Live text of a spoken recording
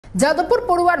যাদবপুর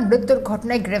পড়ুয়ার মৃত্যুর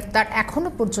ঘটনায় গ্রেফতার এখনো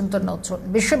পর্যন্ত 9 জন।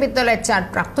 বিশ্ববিদ্যালয়ের 4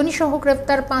 প্রাক্তনী সহ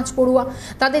গ্রেফতার 5 পড়ুয়া।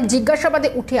 তাদের জিজ্ঞাসাবাদে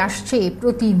উঠে আসছে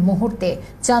প্রতি মুহূর্তে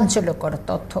চাঞ্চল্যকর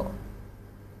তথ্য।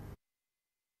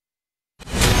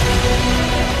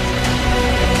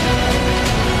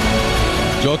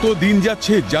 যত দিন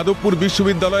যাচ্ছে যাদবপুর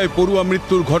বিশ্ববিদ্যালয়ে পড়ুয়া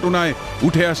মৃত্যুর ঘটনায়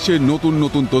উঠে আসছে নতুন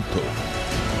নতুন তথ্য।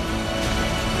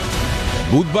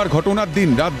 বুধবার ঘটনার দিন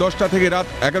রাত 10টা থেকে রাত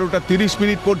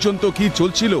 11:30 পর্যন্ত কি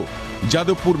চলছিল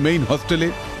যাদবপুর মেইন হস্টেলে?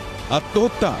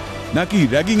 আত্মহত্যা নাকি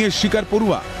র্যাগিংয়ের শিকার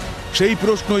পড়ুয়া? সেই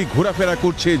প্রশ্নই ঘোরাফেরা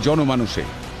করছে জনমানসে।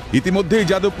 ইতিমধ্যেই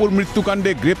যাদবপুর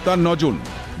মৃত্যুকাণ্ডে গ্রেপ্তার 9 জন।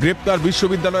 গ্রেপ্তার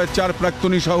বিশ্ববিদ্যালয়ের 4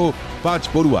 প্রাক্তনী সহ 5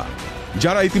 পড়ুয়া,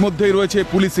 যারা ইতিমধ্যেই রয়েছে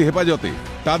পুলিশি হেফাজতে।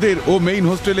 তাদের ও মেইন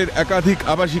হোস্টেলের একাধিক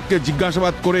আবাসিককে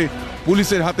জিজ্ঞাসাবাদ করে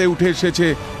পুলিশের হাতে উঠে এসেছে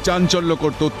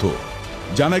চাঞ্চল্যকর তথ্য।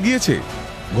 জানা গিয়েছে,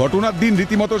 ঘটনার দিন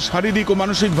রীতিমতো শারীরিক ও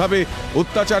মানসিকভাবে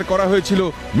অত্যাচার করা হয়েছিল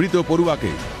মৃত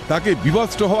পড়ুয়াকে। তাকে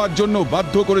বিবস্ত্র হওয়ার জন্য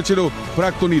বাধ্য করেছিল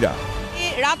প্রাক্তনীরা।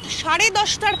 রাত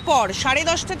 10:30টার পর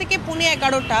 10:30 থেকে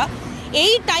 11:15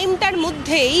 এই টাইমটার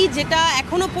মধ্যেই, যেটা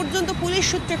এখনো পর্যন্ত পুলিশ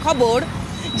সূত্রে খবর,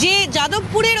 যে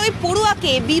যাদবপুরের ওই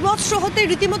পড়ুয়াকে বিবস্ত্র হতে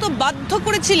রীতিমতো বাধ্য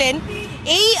করেছিলেন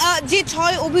এই যে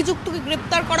 6 অভিযুক্তকে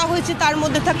গ্রেপ্তার করা হয়েছে তার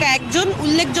মধ্যে থাকা একজন,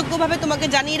 উল্লেখযোগ্যভাবে তোমাকে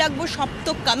জানিয়ে রাখবো,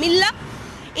 সপ্তক কামিল্লা,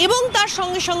 এবং তার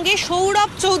সঙ্গে সঙ্গে সৌরভ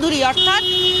চৌধুরী, অর্থাৎ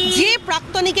যে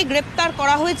প্রাক্তনীকে গ্রেপ্তার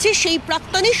করা হয়েছে সেই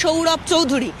প্রাক্তনী সৌরভ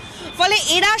চৌধুরী। ফলে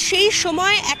এরা সেই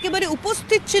সময় একেবারে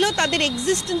উপস্থিত ছিল, তাদের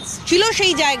এক্সিস্টেন্স ছিল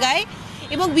সেই জায়গায়,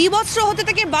 এবং বিবস্ত্র হতে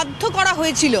তাকে বাধ্য করা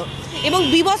হয়েছিল। এবং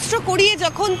বিবস্ত্র করিয়ে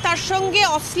যখন তার সঙ্গে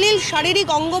অশ্লীল শারীরিক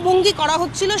অঙ্গভঙ্গি করা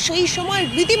হচ্ছিল, সেই সময়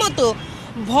রীতিমতো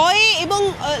ভয়ে এবং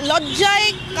লজ্জায়,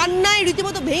 কান্নায়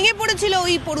রীতিমতো ভেঙে পড়েছিল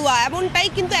ওই পড়ুয়া। এমনটাই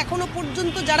কিন্তু এখনো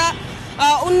পর্যন্ত যারা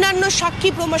অন্যান্য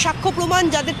সাক্ষ্য প্রমাণ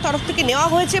যাদের তরফ থেকে নেওয়া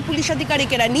হয়েছে, পুলিশ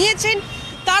আধিকারিকেরা নিয়েছেন,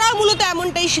 তারা মূলত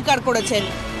এমনটাই স্বীকার করেছেন।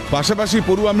 পাশাপাশি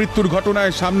পড়ুয়া মৃত্যুর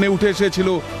ঘটনায় সামনে উঠে এসেছিল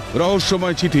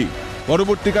রহস্যময় চিঠি।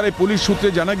 পরবর্তীকালে পুলিশ সূত্রে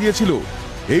জানা গিয়েছিল,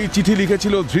 এই চিঠি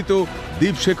লিখেছিল ধৃত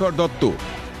দীপশেখর দত্ত।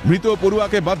 মৃত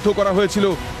পড়ুয়াকে বাধ্য করা হয়েছিল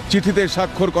চিঠিতে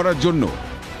স্বাক্ষর করার জন্য।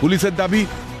 পুলিশের দাবি,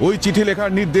 ওই চিঠি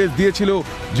লেখার নির্দেশ দিয়েছিল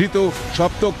ধৃত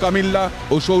সপ্তক কামিল্লা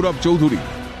ও সৌরভ চৌধুরী।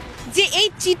 যে এই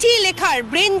চিঠি লেখার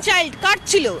ব্রেন চাইল্ড কার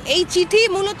ছিল? এই চিঠি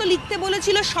মূলত লিখতে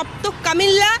বলেছিল সপ্তক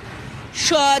কামিল্লা,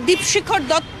 দীপশেখর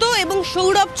দত্ত এবং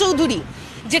সৌরভ চৌধুরী।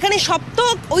 যেখানে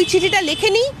সপ্তক ওই চিঠিটা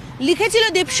লেখেনি, লিখেছিল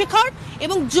দীপশেখর,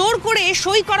 এবং জোর করে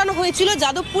সই করানো হয়েছিল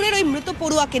যাদবপুরের ওই মৃত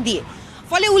পড়ুয়াকে দিয়ে।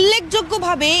 ফলে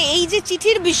উল্লেখযোগ্যভাবে এই যে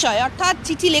চিঠির বিষয়, অর্থাৎ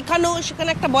চিঠি লেখানো, সেখানে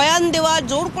একটা বয়ান দেওয়া,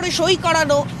 জোর করে সই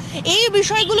করানো, এই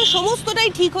বিষয়গুলো সমস্তটাই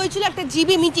ঠিক হয়েছিল একটা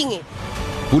জিবি মিটিংয়ে।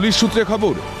 পুলিশ সূত্রে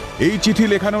খবর, এই চিঠি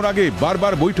লেখানোর আগে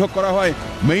বারবার বৈঠক করা হয়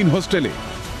মেইন হোস্টেলে।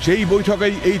 সেই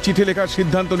বৈঠকেই এই চিঠি লেখার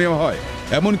সিদ্ধান্ত নেওয়া হয়।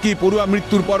 এমনকি পড়ুয়া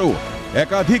মৃত্যুর পরও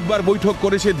একাধিকবার বৈঠক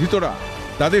করেছে ধৃতরা।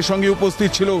 তাদের সঙ্গে উপস্থিত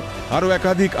ছিল আরও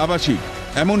একাধিক আবাসিক,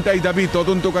 এমনটাই দাবি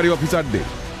তদন্তকারী অফিসারদের।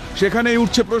 সেখানেই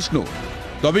উঠছে প্রশ্ন,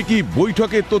 তবে কি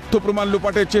বৈঠকে তথ্য প্রমাণ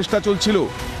লোপাটের চেষ্টা চলছিল,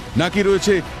 নাকি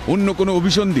রয়েছে অন্য কোনো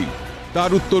অভিসন্ধি?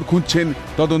 তার উত্তর খুঁজছেন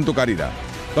তদন্তকারীরা।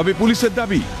 তবে পুলিশের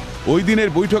দাবি, ওই দিনের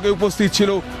বৈঠকে উপস্থিত ছিল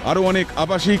আরও অনেক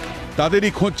আবাসিক,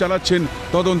 তাদেরই খোঁজ চালাচ্ছেন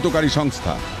তদন্তকারী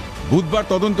সংস্থা। বুধবার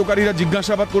তদন্তকারীরা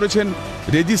জিজ্ঞাসাবাদ করেছেন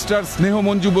রেজিস্ট্রার স্নেহ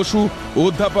মঞ্জু বসু ও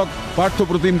অধ্যাপক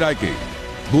পার্থপ্রতিম রায়কে।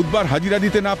 বুধবার হাজিরা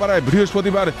দিতে না পারায়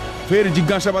বৃহস্পতিবার ফের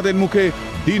জিজ্ঞাসাবাদের মুখে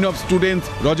ডিন অফ স্টুডেন্টস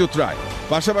রজত রায়।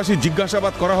 পাশাপাশি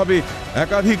জিজ্ঞাসাবাদ করা হবে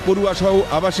একাধিক পড়ুয়া সহ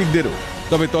আবাসিকদেরও।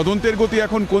 তবে তদন্তের গতি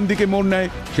এখন কোন দিকে মোড় নেয়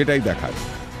সেটাই দেখার।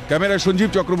 ক্যামেরায় সঞ্জীব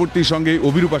চক্রবর্তীর সঙ্গে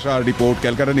অভিরূপা সাহার রিপোর্ট,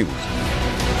 ক্যালকাটা নিউজ।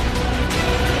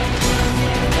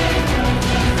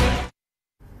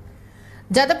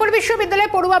 যাদবপুর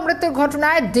বিশ্ববিদ্যালয়ে পড়ুয়া মৃত্যুর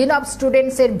ঘটনায় ডিন অব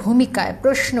স্টুডেন্টসের ভূমিকায়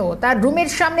প্রশ্ন। তার রুমের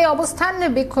সামনে অবস্থান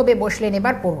বিক্ষোভে বসলেন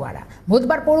এবার পড়ুয়ারা।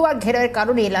 বুধবার পড়ুয়ার ঘেরাওয়ের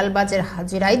কারণে লালবাজার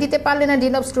হাজিরাই দিতে পারলেন না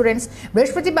ডিন অব স্টুডেন্টস।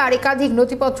 বৃহস্পতিবার একাধিক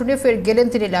নথিপত্র নিয়ে ফের গেলেন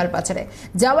তিনি লালবাজারে।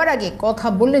 যাওয়ার আগে কথা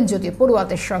বললেন যদিও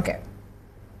পড়ুয়াদের সঙ্গে।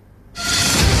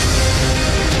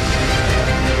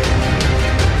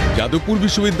 যাদবপুর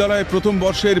বিশ্ববিদ্যালয়ে প্রথম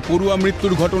বর্ষের পড়ুয়া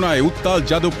মৃত্যুর ঘটনায় উত্তাল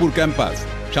যাদবপুর ক্যাম্পাস।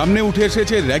 সামনে উঠে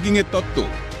এসেছে র্যাগিংয়ের তত্ত্ব।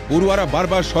 পড়ুয়ারা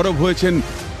বারবার সরব হয়েছেন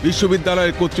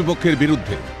বিশ্ববিদ্যালয়ের কর্তৃপক্ষের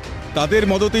বিরুদ্ধে। তাদের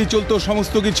মদতেই চলত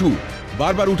সমস্ত কিছু।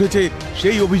 বারবার উঠেছে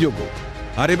সেই অভিযোগও।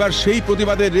 আর এবার সেই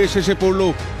প্রতিবাদের রেশ এসে পড়ল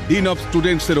ডিন অব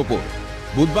স্টুডেন্টসের ওপর।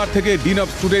 বুধবার থেকে ডিন অব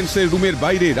স্টুডেন্টসের রুমের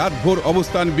বাইরে রাতভর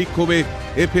অবস্থান বিক্ষোভে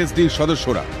এফএসডির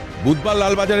সদস্যরা। বুধবার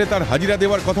লালবাজারে তার হাজিরা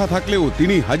দেওয়ার কথা থাকলেও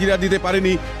তিনি হাজিরা দিতে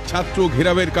পারেনি ছাত্র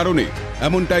ঘেরাওয়ের কারণে,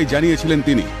 এমনটাই জানিয়েছিলেন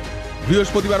তিনি।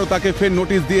 বৃহস্পতিবারও তাকে ফের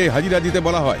নোটিশ দিয়ে হাজিরা দিতে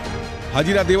বলা হয়।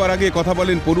 হাজিরা দেওয়ার আগে কথা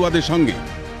বলেন পড়ুয়াদের সঙ্গে।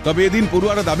 তবে এদিন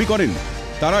পড়ুয়ারা দাবি করেন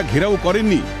তারা ঘেরাও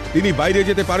করেননি, তিনি বাইরে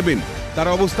যেতে পারবেন, তারা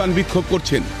অবস্থান বিক্ষোভ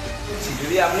করছেন।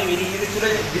 যদি আপনি বেরিয়ে যেতে চলে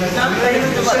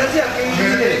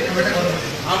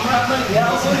আমরা আপনার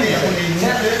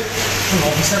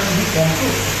অফিসার খুবই কম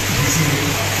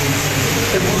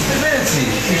তো বুঝতে পেরেছি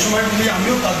এই সময় যদি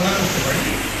আমিও কাজ না করতে পারি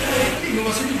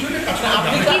ইউনিভার্সিটির জন্য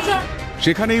কাজটা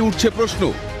সেখানেই উঠছে প্রশ্ন,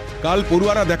 কাল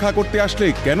পড়ুয়ারা দেখা করতে আসলে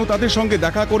কেন তাদের সঙ্গে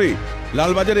দেখা করে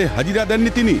লালবাজারে হাজিরা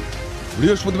দেননি তিনি?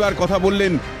 বৃহস্পতিবার কথা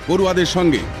বললেন পড়ুয়াদের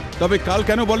সঙ্গে, তবে কাল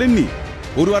কেন বলেননি?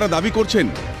 পড়ুয়ারা দাবি করছেন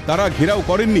তারা ঘেরাও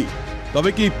করেননি।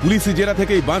 তবে কি পুলিশি জেরা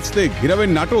থেকেই বাঁচতে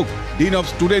ঘেরাওয়ের নাটক ডিন অফ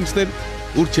স্টুডেন্টসদের?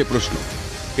 উঠছে প্রশ্ন।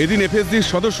 এদিন এফএসডির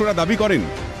সদস্যরা দাবি করেন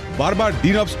বারবার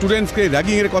ডিন অফ স্টুডেন্টসকে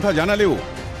র্যাগিংয়ের কথা জানালেও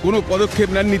কোনো পদক্ষেপ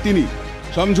নেননি তিনি।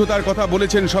 সমঝোতার কথা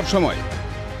বলেছেন সবসময়।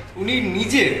 উনি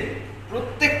নিজে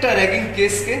প্রত্যেকটা র্যাগিং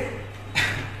কেসকে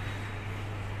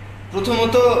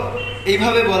প্রথমত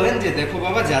এইভাবে বলেন যে দেখো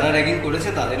বাবা, যারা র্যাগিং করেছে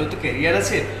তাদেরও তো ক্যারিয়ার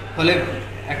আছে, ফলে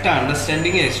একটা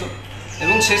আন্ডারস্ট্যান্ডিংয়ে এসো।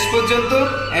 এবং শেষ পর্যন্ত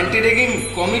অ্যান্টি র্যাগিং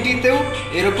কমিটিতেও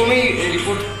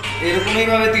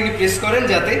এরকমইভাবে তিনি প্রেস করেন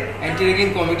যাতে অ্যান্টি র্যাগিং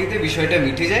কমিটিতে বিষয়টা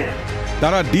মিটে যায়।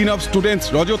 তারা ডিন অফ স্টুডেন্টস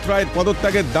রজত রায়ের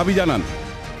পদত্যাগের দাবি জানান।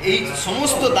 এই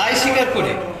সমস্ত দায় স্বীকার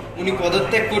করে উনি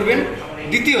পদত্যাগ করবেন।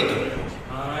 দ্বিতীয়ত,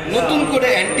 নতুন করে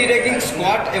অ্যান্টি র্যাগিং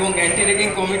স্কোয়াড এবং অ্যান্টি র্যাগিং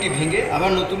কমিটি ভেঙে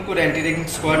আবার নতুন করে অ্যান্টি র্যাগিং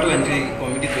স্কোয়াড ও অ্যান্টি র্যাগিং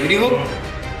কমিটি তৈরি হোক।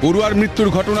 পড়ুয়ার মৃত্যুর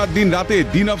ঘটনার দিন রাতে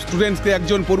ডিন অফ স্টুডেন্টসকে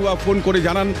একজন পড়ুয়া ফোন করে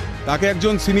জানান তাকে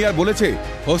একজন সিনিয়র বলেছে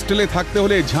হোস্টেলে থাকতে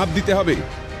হলে ঝাঁপ দিতে হবে,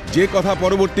 যে কথা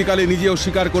পরবর্তীকালে নিজেও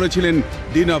স্বীকার করেছিলেন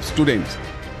ডিন অফ স্টুডেন্টস।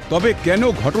 তবে কেন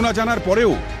ঘটনা জানার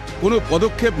পরেও কোনো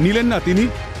পদক্ষেপ নিলেন না তিনি?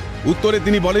 উত্তরে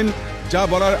তিনি বলেন, যা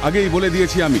বলার আগেই বলে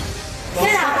দিয়েছি আমি।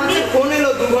 ফোন এলো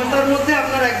 2 ঘন্টার মধ্যে,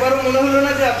 আপনার একবারও মনে হলো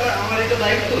না যে আমার এটা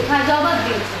দায়িত্ব? হ্যাঁ, জবাব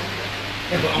দিয়েছে।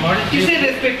 আমার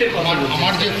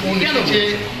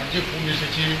যে ফোন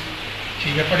এসেছে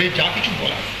সেই ব্যাপারে যা কিছু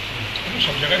বলার আমি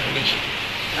সব জায়গায় বলেছি।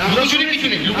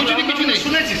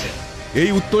 শুনেছি স্যার। এই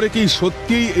উত্তরে কি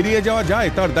সত্যিই এড়িয়ে যাওয়া যায়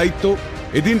তার দায়িত্ব?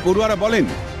 এদিন পড়ুয়ারা বলেন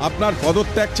আপনার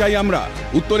পদত্যাগ চাই আমরা।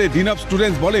 উত্তরে ডিন অফ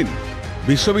স্টুডেন্টস বলেন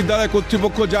বিশ্ববিদ্যালয়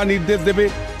কর্তৃপক্ষ যা নির্দেশ দেবে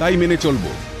তাই মেনে চলব।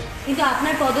 কিন্তু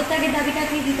আপনার পদত্যাগের দাবিটা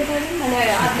কি দিতে পারেন, মানে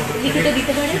লিখিত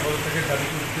দিতে পারেন?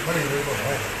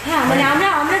 হ্যাঁ, মানে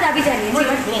আমরা দাবি জানিয়েছি,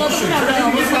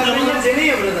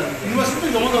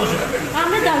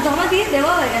 আমরা জমা দিয়ে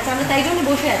দেওয়া হয়ে গেছে, আমরা তাই জন্য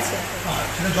বসে আছি।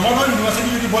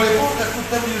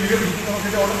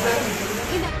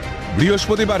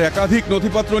 বৃহস্পতিবার একাধিক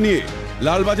নথিপত্র নিয়ে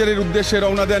লালবাজারের উদ্দেশ্যে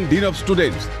রওনা দেন ডিন অফ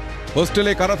স্টুডেন্টস।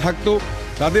 হোস্টেলে কারা থাকতো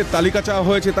তাদের তালিকা চাওয়া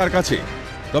হয়েছে তার কাছে।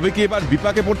 তবে কি এবার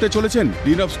বিপাকে পড়তে চলেছেন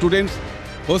ডিন অফ স্টুডেন্টস?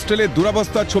 হোস্টেলের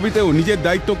দুরাবস্থার ছবিতেও নিজের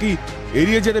দায়িত্ব কি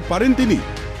এড়িয়ে যেতে পারেন তিনি?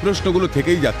 প্রশ্নগুলো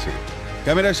থেকেই যাচ্ছে।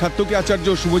 ক্যামেরায় সাত্যকী আচার্য,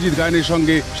 শুভজিৎ গায়নের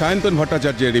সঙ্গে সায়ন্তন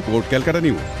ভট্টাচার্যের রিপোর্ট, ক্যালকাটা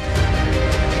নিউজ।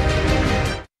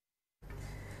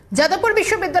 যাদবপুর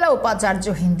বিশ্ববিদ্যালয়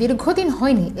উপাচার্যহীন দীর্ঘদিন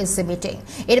হয়নি এসএ মিটিং।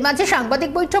 এর মাঝে সাংবাদিক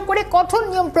বৈঠক করে কঠোর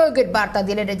নিয়ম প্রয়োগের বার্তা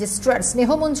দিলেন রেজিস্ট্রার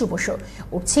স্নেহমঞ্জু বসু।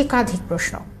 উঠছে একাধিক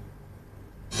প্রশ্ন।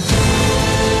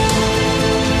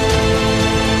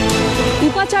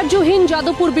 উপাচার্যহীন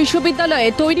যাদবপুর বিশ্ববিদ্যালয়ে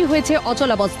তৈরি হয়েছে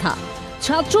অচলাবস্থা।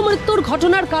 ছাত্র মৃত্যুর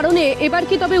ঘটনার কারণে এবার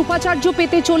কি তবে উপাচার্য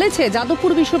পেতে চলেছে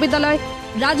যাদবপুর বিশ্ববিদ্যালয়?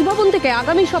 রাজভবন থেকে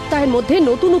আগামী সপ্তাহের মধ্যে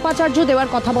নতুন উপাচার্য দেওয়ার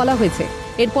কথা বলা হয়েছে।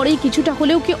 এরপরেই কিছুটা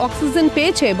হলেও কি অক্সিজেন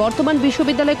পেয়েছে বর্তমান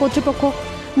বিশ্ববিদ্যালয় কর্তৃপক্ষ?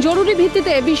 জরুরি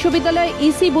ভিত্তিতে বিশ্ববিদ্যালয়ে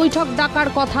ইসি বৈঠক ডাকার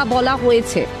কথা বলা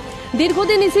হয়েছে।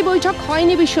 দীর্ঘদিন ইসি বৈঠক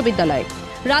হয়নি বিশ্ববিদ্যালয়ে।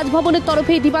 রাজভবনের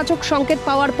তরফে ইতিবাচক সংকেত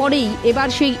পাওয়ার পরেই এবার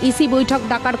সেই ইসি বৈঠক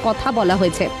ডাকার কথা বলা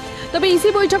হয়েছে। তবে ইসি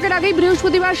বৈঠকের আগেই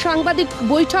বৃহস্পতিবার সাংবাদিক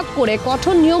বৈঠক করে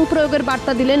কঠোর নিয়ম প্রয়োগের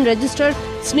বার্তা দিলেন রেজিস্ট্রার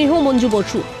স্নেহমঞ্জু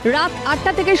বসু। রাত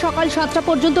 8টা থেকে সকাল 7টা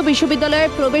পর্যন্ত বিশ্ববিদ্যালয়ে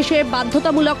প্রবেশে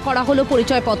বাধ্যতামূলক করা হলো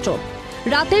পরিচয়পত্র।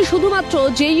 রাতে শুধুমাত্র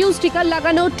জেইউ স্টিকার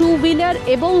লাগানো 2 হুইলার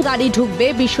এবং গাড়ি ঢুকবে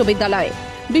বিশ্ববিদ্যালয়ে।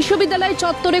 বিশ্ববিদ্যালয়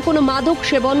চত্বরে কোনো মাদক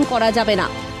সেবন করা যাবে না।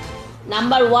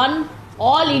 Number 1,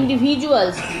 all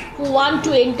individuals who want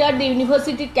to enter the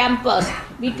university campus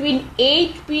between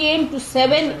 8 p.m. to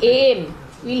 7 a.m.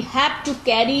 will have to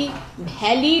carry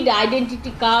valid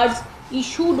identity cards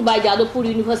issued by Jadavpur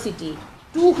University.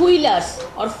 2-wheelers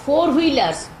or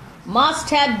 4-wheelers must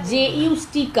have JU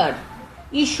sticker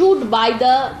issued by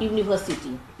the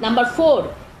university. Number 4,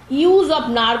 use of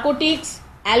narcotics,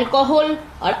 alcohol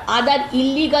or other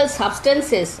illegal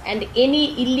substances and any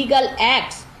illegal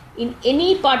acts in any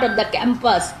part of the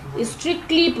campus is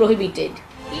strictly prohibited.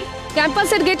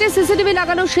 ক্যাম্পাসের গেটে CCTV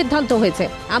লাগানোর সিদ্ধান্ত হয়েছে।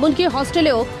 এমনকি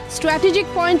হস্টেলেও strategic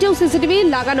পয়েন্টেও CCTV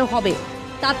লাগানো হবে।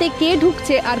 তাতে কে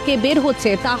ঢুকছে আর কে বের হচ্ছে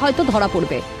তা হয়তো ধরা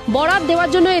পড়বে। বরাত দেওয়ার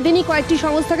জন্য এদিনই কয়েকটি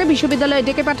সংস্থাকে বিশ্ববিদ্যালয়ে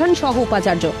ডেকে পাঠান সহ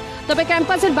উপাচার্য। তবে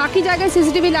ক্যাম্পাসের বাকি জায়গায়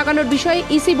সিসিটিভি লাগানোর বিষয়ে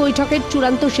ইসি বৈঠকের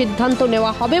চূড়ান্ত সিদ্ধান্ত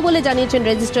নেওয়া হবে বলে জানিয়েছেন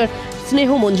রেজিস্ট্রার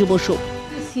স্নেহমঞ্জু বসু।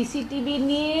 সিসিটিভি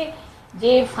নিয়ে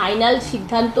যে ফাইনাল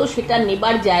সিদ্ধান্ত সেটা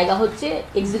নেবার জায়গা হচ্ছে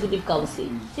এক্সিকিউটিভ কাউন্সিল,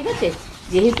 ঠিক আছে।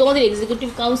 যেহেতু আমাদের এক্সিকিউটিভ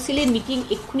কাউন্সিলের মিটিং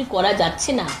এক্ষুনি করা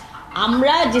যাচ্ছে না,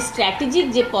 আমরা যে স্ট্র্যাটেজিক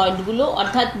যে পয়েন্টগুলো,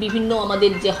 অর্থাৎ বিভিন্ন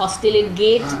আমাদের যে হস্টেলের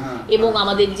গেট এবং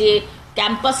আমাদের যে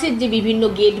ক্যাম্পাসের যে বিভিন্ন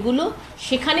গেটগুলো,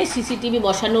 সেখানে সিসিটিভি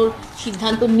বসানোর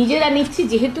সিদ্ধান্ত নিজেরা নিচ্ছি।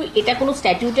 যেহেতু এটা কোনো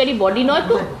স্ট্যাটিউটারি বডি নয়,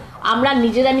 তো আমরা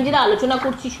নিজেরা আলোচনা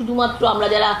করছি, শুধুমাত্র আমরা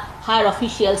যারা হায়ার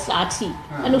অফিসিয়ালস আছি,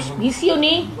 কেন ভিসিও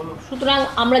নেই, সুতরাং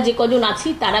আমরা যে কজন আছি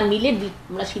তারা মিলে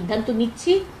আমরা সিদ্ধান্ত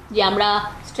নিচ্ছি যে আমরা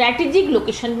স্ট্র্যাটেজিক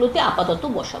লোকেশনগুলোতে আপাতত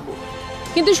বসাবো।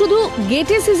 কিন্তু শুধু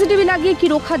গেটে সিসিটিভি লাগিয়ে কি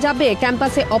রক্ষা যাবে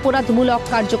ক্যাম্পাসে অপরাধমূলক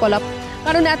কার্যকলাপ?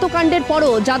 কারণ এত কাণ্ডের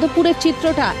পরও যাদবপুরের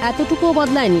চিত্রটা এতটুকুও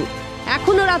বদলায়নি।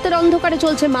 এখনো রাতের অন্ধকারে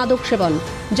চলছে মাদক সেবন,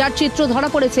 যার চিত্র ধরা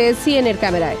পড়েছে সিএনএর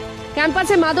ক্যামেরায়।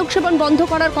 ক্যাম্পাসে মাদক সেবন বন্ধ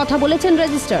করার কথা বলেছেন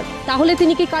রেজিস্ট্রার, তাহলে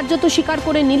তিনি কি কার্যত স্বীকার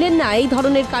করে নিলেন না এই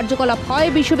ধরনের কার্যকলাপ হয়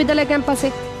বিশ্ববিদ্যালয় ক্যাম্পাসে?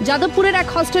 যাদবপুরের এক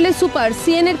হস্টেলের সুপার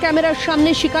সিএনএর ক্যামেরার সামনে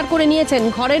স্বীকার করে নিয়েছেন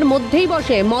ঘরের মধ্যেই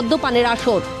বসে মদ্যপানের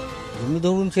আসর।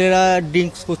 ধরুন ছেলেরা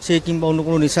ড্রিঙ্কস করছে কিংবা অন্য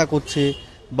কোনো নেশা করছে,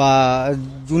 বা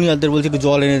জুনিয়রদের বলছে একটু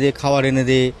জল এনে দে, খাবার এনে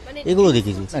দে, এগুলো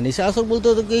দেখেছি। নেশা আসর বলতে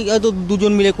হয়তো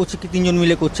দুজন মিলে করছে কি তিনজন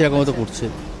মিলে করছে, এরকম হয়তো করছে,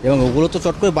 এবং ওগুলো তো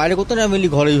চট করে বাইরে করতে না, মেনলি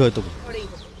ঘরেই হয়তো।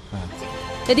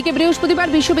 এদিকে বৃহস্পতিবার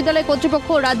বিশ্ববিদ্যালয় কর্তৃপক্ষ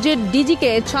রাজ্যের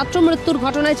ডিজিকে ছাত্র মৃত্যুর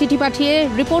ঘটনায় চিঠি পাঠিয়ে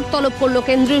রিপোর্ট তলব করল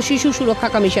কেন্দ্রীয় শিশু সুরক্ষা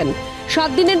কমিশন। 7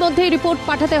 দিনের মধ্যে রিপোর্ট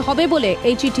পাঠাতে হবে বলে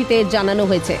এই চিঠিতে জানানো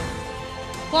হয়েছে।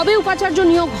 কবে উপাচার্য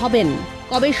নিয়োগ হবেন,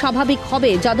 কবে স্বাভাবিক হবে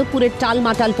যাদবপুরের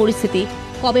টালমাটাল পরিস্থিতি,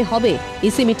 কবে হবে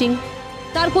ইসি মিটিং,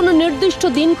 তার কোনো নির্দিষ্ট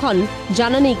দিনক্ষণ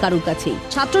জানা নেই কারুর কাছেই।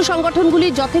 ছাত্র সংগঠনগুলি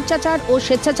যথেচ্ছাচার ও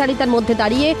স্বেচ্ছাচারিতার মধ্যে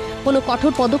দাঁড়িয়ে কোনো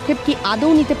কঠোর পদক্ষেপ কি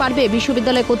আদৌ নিতে পারবে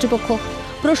বিশ্ববিদ্যালয় কর্তৃপক্ষ?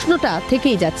 প্রশ্নটা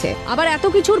থেকেই যাচ্ছে। আবার এত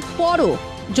কিছুর পরও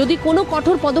যদি কোনো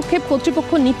কঠোর পদক্ষেপ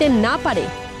কর্তৃপক্ষ নিতে না পারে,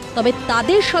 তবে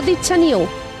তাদের সদিচ্ছা নিয়েও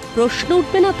প্রশ্ন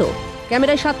উঠবে না তো?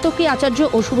 ক্যামেরায় সাত্তকী আচার্য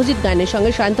ও শুভজিৎ গায়নের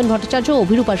সঙ্গে সায়ন্তন ভট্টাচার্য ও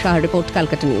অভিরূপা সাহার রিপোর্ট,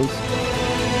 ক্যালকাটা নিউজ।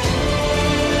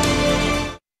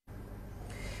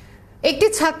 একটি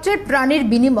ছাত্রের প্রাণের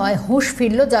বিনিময়ে হুঁশ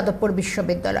ফিরল যাদবপুর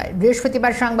বিশ্ববিদ্যালয়।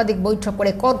 বৃহস্পতিবার সাংবাদিক বৈঠক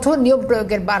করে কঠোর নিয়ম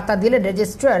প্রয়োগের বার্তা দিলেন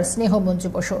রেজিস্ট্রার স্নেহ মঞ্জু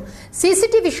বসু।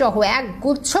 সিসিটিভি সহ এক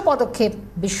গুচ্ছ পদক্ষেপ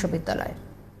বিশ্ববিদ্যালয়ের।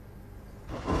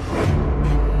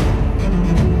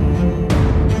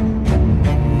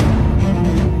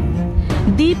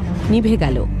 দ্বীপ নিভে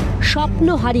গেল, স্বপ্ন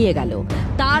হারিয়ে গেল,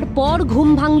 তারপর ঘুম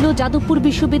ভাঙল যাদবপুর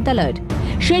বিশ্ববিদ্যালয়ের।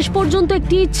 শেষ পর্যন্ত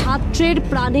একটি ছাত্রের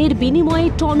প্রাণের বিনিময়ে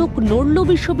টনক নড়ল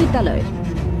বিশ্ববিদ্যালয়ের।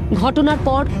 ঘটনার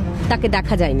পর তাকে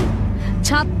দেখা যায়নি।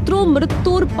 ছাত্র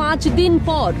মৃত্যুর 5 দিন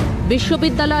পর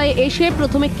বিশ্ববিদ্যালয়ে এসে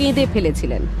প্রথমে কেঁদে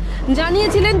ফেলেছিলেন,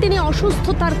 জানিয়েছিলেন তিনি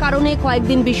অসুস্থতার কারণে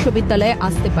কয়েকদিন বিশ্ববিদ্যালয়ে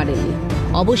আসতে পারেননি।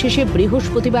 অবশেষে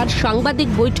বৃহস্পতিবার সাংবাদিক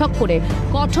বৈঠক করে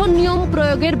কঠোর নিয়ম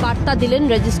প্রয়োগের বার্তা দিলেন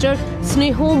রেজিস্ট্রার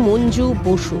স্নেহ মঞ্জু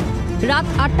বসু। রাত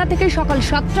 8টা থেকে সকাল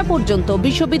 7টা পর্যন্ত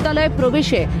বিশ্ববিদ্যালয়ে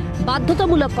প্রবেশে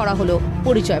বাধ্যতামূলক করা হলো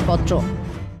পরিচয়পত্র।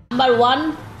 Number 1,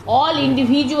 all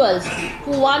individuals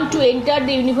who want to enter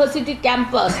the university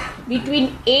campus between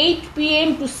 8 p.m.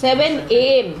 to 7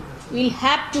 a.m. will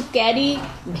have to carry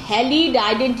valid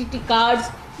identity cards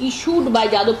issued by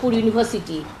Jadavpur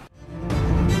University.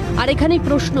 আর এখানেই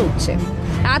প্রশ্ন উঠছে,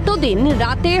 এতদিন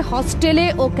রাতে হস্টেলে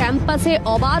ও ক্যাম্পাসে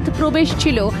অবাধ প্রবেশ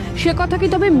ছিল, সে কথা কি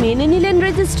তবে মেনে নিলেন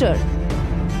রেজিস্ট্রার?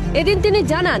 এদিন তিনি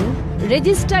জানান,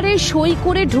 রেজিস্টারে সই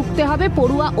করে ঢুকতে হবে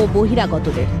পড়ুয়া ও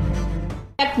বহিরাগতদের।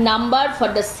 Number for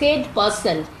the said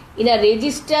person in a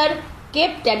register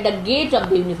kept at the gate of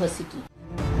the university.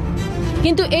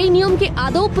 কিন্তু এই নিয়ম কি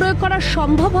আদৌ প্রয়োগ করা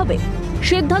সম্ভব হবে?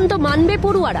 সিদ্ধান্ত মানবে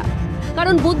পড়ুয়ারা?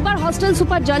 কারণ বুধবার হস্টেল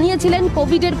সুপার জানিয়েছিলেন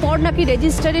কোভিডের পর নাকি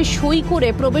রেজিস্টারে সই করে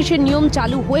প্রবেশের নিয়ম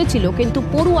চালু হয়েছিল, কিন্তু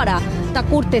পড়ুয়ারা তা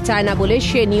করতে চায় না বলে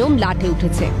সে নিয়ম লাটে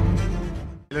উঠেছে।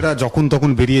 ছেলেরা যখন তখন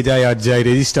বেরিয়ে যায় আর যায়,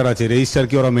 রেজিস্টার আছে, রেজিস্টার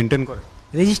কি ওরা মেনটেন করে?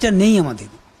 রেজিস্টার নেই আমাদের।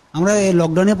 আমরা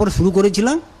লকডাউনের পর শুরু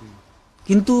করেছিলাম,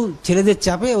 কিন্তু ছেলেদের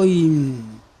চাপে ওই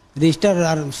রেজিস্টার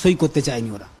আর সই করতে চায়নি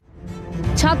ওরা।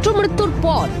 ছাত্র মৃত্যুর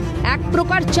পর এক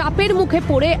প্রকার চাপের মুখে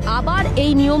পড়ে আবার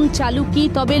এই নিয়ম চালু কি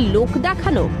তবে লোক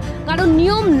দেখানো? কারণ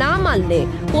নিয়ম না মানলে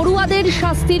পড়ুয়াদের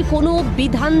শাস্তির কোনো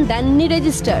বিধান দেননি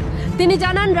রেজিস্টার। তিনি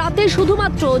জানান, রাতে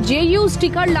শুধুমাত্র জেইউ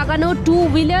স্টিকার লাগানো 2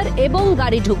 হুইলার এবং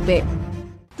গাড়ি ঢুকবে।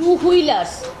 2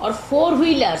 wheelers or 4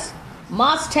 wheelers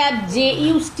must have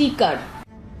JU sticker.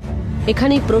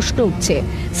 এখানেই প্রশ্ন উঠছে,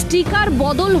 স্টিকার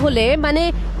বদল হলে মানে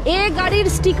এ গাড়ির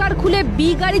স্টিকার খুলে বি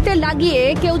গাড়িতে লাগিয়ে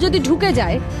কেউ যদি ঢুকে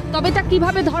যায়, তবে তা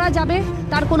কিভাবে ধরা যাবে?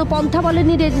 তার কোনো পন্থা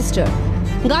বলেনি রেজিস্টার।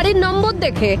 গাড়ির নম্বর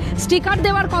দেখে স্টিকার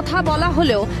দেওয়ার কথা বলা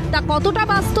হলেও তা কতটা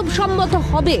বাস্তবসম্মত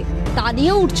হবে তা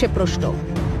নিয়েও উঠছে প্রশ্ন।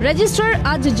 রেজিস্ট্রার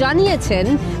আজ জানিয়েছেন,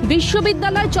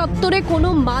 বিশ্ববিদ্যালয় চত্বরে কোনো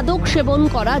মাদক সেবন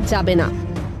করা যাবে না।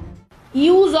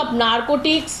 Use of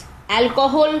narcotics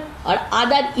alcohol or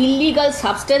other illegal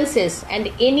substances and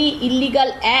any illegal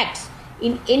acts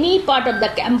in any part of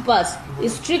the campus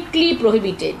is strictly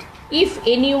prohibited. If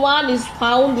anyone is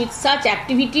found with such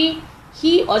activity,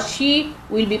 he or she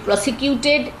will be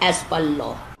prosecuted as per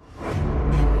law.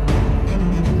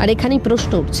 আর এখানেই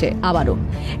প্রশ্ন উঠছে আবারও,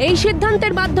 এই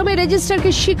সিদ্ধান্তের মাধ্যমে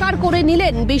রেজিস্ট্রারকে স্বীকার করে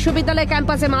নিলেন বিশ্ববিদ্যালয়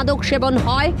ক্যাম্পাসে মাদক সেবন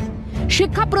হয়।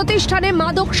 শিক্ষা প্রতিষ্ঠানে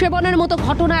মাদক সেবনের মতো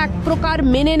ঘটনা এক প্রকার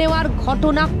মেনে নেওয়ার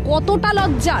ঘটনা কতটা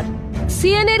লজ্জার।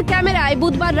 সিএনএর ক্যামেরায়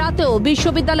বুধবার রাতেও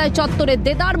বিশ্ববিদ্যালয় চত্বরে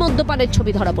দেদার মদ্যপানের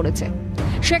ছবি ধরা পড়েছে।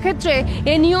 সেক্ষেত্রে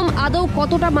এ নিয়ম আদৌ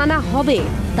কতটা মানা হবে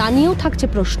তা নিয়েও থাকছে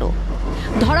প্রশ্ন।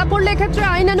 ধরা পড়লে এক্ষেত্রে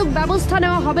আইনানুগ ব্যবস্থা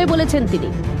নেওয়া হবে বলেছেন তিনি।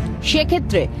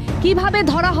 সেক্ষেত্রে কিভাবে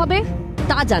ধরা হবে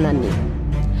তা জানাননি।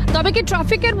 তবে কি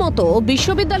ট্রাফিকের মতো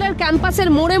বিশ্ববিদ্যালয়ের ক্যাম্পাসের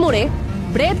মোড়ে মোড়ে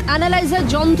ব্রেথ অ্যানালাইজার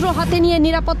যন্ত্র হাতে নিয়ে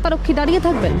নিরাপত্তারক্ষী দাঁড়িয়ে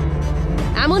থাকবেন?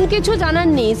 এমন কিছু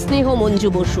জানাননি স্নেহ মঞ্জু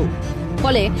বসু।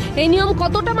 ফলে এই নিয়ম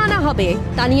কতটা মানা হবে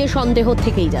তা নিয়ে সন্দেহ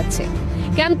থেকেই যাচ্ছে।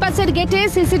 ক্যাম্পাসের গেটে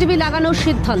সিসিটিভি লাগানোর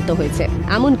সিদ্ধান্ত হয়েছে,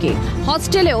 এমনকি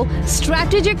হস্টেলেও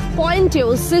স্ট্র্যাটেজিক পয়েন্টেও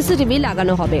সিসিটিভি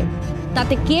লাগানো হবে।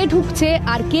 তাতে কে ঢুকছে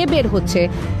আর কে বের হচ্ছে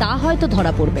তা হয়তো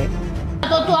ধরা পড়বে।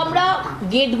 তো আমরা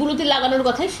গেটগুলোতে লাগানোর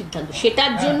কথাই সিদ্ধান্ত,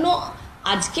 সেটার জন্য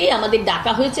আজকে আমাদের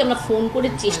ডাকা হয়েছে। আমরা ফোন করে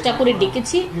চেষ্টা করে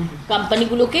ডেকেছি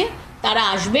কোম্পানিগুলোকে, তারা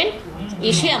আসবেন,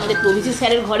 এসে আমাদের প্রভিসি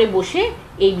স্যারের ঘরে বসে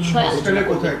এই বিষয়ে আলোচনা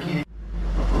করবেন।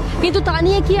 কিন্তু তা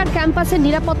নিয়ে কি আর ক্যাম্পাসের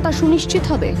নিরাপত্তা সুনিশ্চিত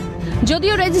হবে?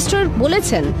 যদিও রেজিস্ট্রার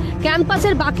বলেছেন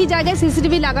ক্যাম্পাসের বাকি জায়গায়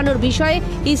সিসিটিভি লাগানোর বিষয়ে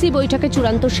ইসি বৈঠকে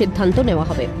চূড়ান্ত সিদ্ধান্ত নেওয়া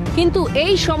হবে, কিন্তু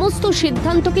এই সমস্ত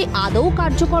সিদ্ধান্ত কি আদৌ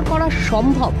কার্যকর করা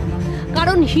সম্ভব?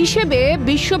 কারণ হিসেবে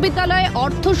বিশ্ববিদ্যালয়ে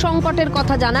অর্থ সংকটের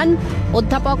কথা জানান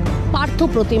অধ্যাপক পার্থ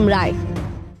প্রতিম রায়।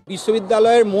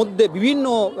 বিশ্ববিদ্যালয়ের মধ্যে বিভিন্ন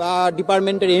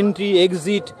ডিপার্টমেন্টের এন্ট্রি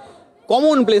এক্সিট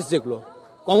কমন প্লেস, যেগুলো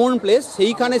কমন প্লেস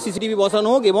সেইখানে সিসিটিভি বসানো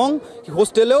হোক এবং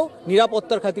হোস্টেলেও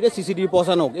নিরাপত্তার খাতিরে সিসিটিভি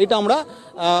বসানো হোক। এটা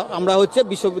আমরা হচ্ছে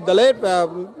বিশ্ববিদ্যালয়ের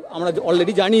আমরা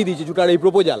অলরেডি জানিয়ে দিয়েছি জুটার এই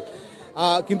প্রপোজাল।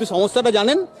 কিন্তু সমস্যাটা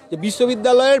জানেন যে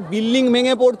বিশ্ববিদ্যালয়ের বিল্ডিং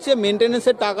ভেঙে পড়ছে,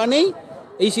 মেনটেন্যান্সের টাকা নেই।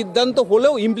 এই সিদ্ধান্ত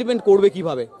হলেও ইমপ্লিমেন্ট করবে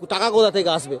কিভাবে, টাকা কোথা থেকে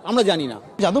আসবে আমরা জানি না।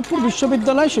 যাদবপুর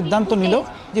বিশ্ববিদ্যালয় সিদ্ধান্ত নিল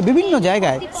যে বিভিন্ন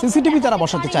জায়গায় সিসিটিভি তারা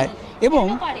বসাতে চায় এবং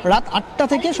রাত 8টা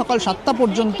থেকে সকাল 7টা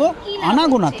পর্যন্ত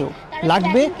আনাগোনাতেও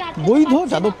লাগবে বৈধ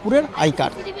যাদবপুরের আই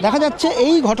কার্ড। দেখা যাচ্ছে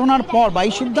এই ঘটনার পর বা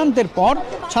এই সিদ্ধান্তের পর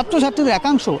ছাত্রছাত্রীদের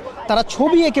একাংশ তারা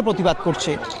ছবি এঁকে প্রতিবাদ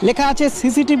করছে। লেখা আছে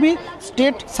সিসিটিভি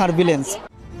স্টেট সার্ভিলেন্স।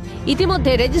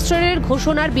 ইতিমধ্যে রেজিস্ট্রারের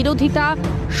ঘোষণার বিরোধিতা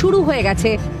শুরু হয়ে গেছে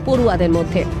পড়ুয়াদের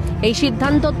মধ্যে। এই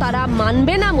সিদ্ধান্ত তারা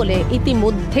মানবে না বলে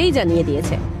ইতিমধ্যেই জানিয়ে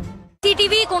দিয়েছে।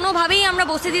 সিসিটিভি কোনোভাবেই আমরা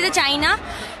বসে দিতে চাই না,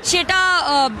 সেটা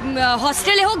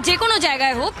হস্টেলে হোক যে কোনো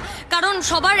জায়গায় হোক, কারণ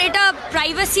সবার এটা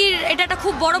প্রাইভেসির এটা একটা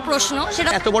খুব বড় প্রশ্ন। সেটা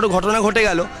এত বড় ঘটনা ঘটে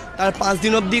গেল, তার 5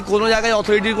 দিন অবধি কোনো জায়গায়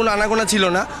অথরিটির কোনো আনাগোনা ছিল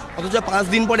না, অথচ 5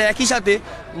 দিন পরে একই সাথে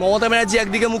মমতা ব্যানার্জি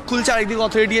একদিকে মুখ খুলছে আর একদিকে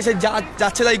অথরিটি এসে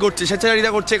যাচ্ছে তাই করছে,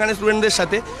 স্বেচ্ছাচারিতা করছে এখানে স্টুডেন্টদের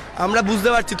সাথে। আমরা বুঝতে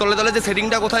পারছি তলে তলে যে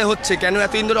সেটিংটা কোথায় হচ্ছে, কেন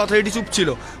এতদিন ধরে অথরিটি চুপ ছিল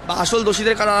বা আসল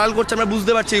দোষীদের কারা আড়াল করছে আমরা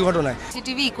বুঝতে পারছি এই ঘটনায়।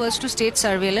 CCTV equals to state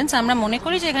surveillance. আমরা মনে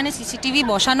করি যে এখানে সিসিটিভি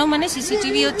বসানো মানে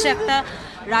সিসিটিভি হচ্ছে একটা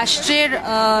রাষ্ট্রের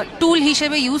টুল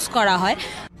হিসেবে ইউজ করা হয়।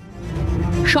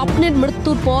 স্বপ্নের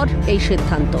মৃত্যুর পর এই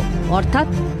সিদ্ধান্ত, অর্থাৎ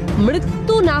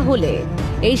মৃত্যু না হলে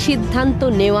এই সিদ্ধান্ত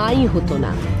নেওয়াই হতো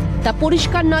না, তা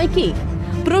পরিষ্কার নয় কি?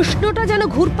 প্রশ্নটা যেন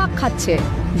ঘুরপাক খাচ্ছে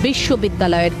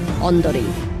বিশ্ববিদ্যালয়ের অন্দরেই।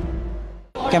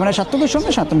 ক্যামেরা সার্থকের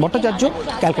সঙ্গে শান্তন ভট্টাচার্য,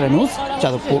 ক্যালকাটা নিউজ,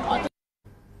 যাদবপুর।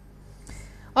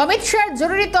 অমিত শাহর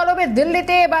জরুরি তলবে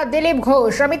দিল্লিতে বা দিলীপ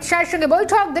ঘোষ। অমিত শাহের সঙ্গে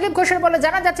বৈঠক। দিলীপ ঘোষের বলে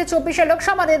জানা যাচ্ছে 24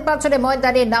 লোকসভা নির্বাচনে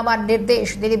ময়দানে নামার নির্দেশ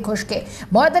দিলীপ ঘোষকে।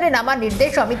 ময়দানে নামার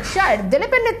নির্দেশ অমিত শাহের।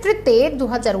 দিলীপের নেতৃত্বে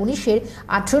 2019-এর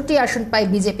 18টি আসন পায়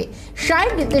বিজেপি।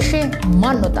 শাহের নির্দেশে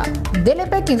মান্যতা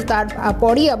দিলীপে, কিন্তু তার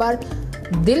পরই আবার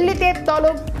দিল্লিতে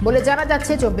তলব বলে জানা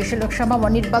যাচ্ছে 24 লোকসভা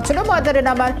নির্বাচনে ময়দানে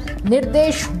নামার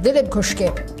নির্দেশ দিলীপ ঘোষকে।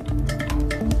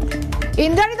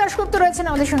 ইন্দ্রাণী দাশগুপ্ত রয়েছেন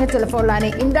আমাদের সঙ্গে টেলিফোন লাইনে।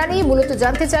 ইন্দ্রাণী, মূলত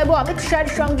জানতে চাইবো অমিত শাহের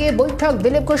সঙ্গে বৈঠক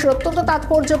দিলীপ ঘোষের অত্যন্ত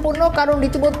তাৎপর্যপূর্ণ, কারণ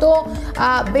রীতিমতো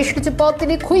বেশ কিছু পদ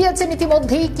তিনি খুইয়েছেন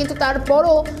ইতিমধ্যেই, কিন্তু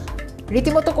তারপরও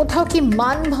রীতিমতো কোথাও কি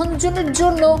মানভঞ্জনের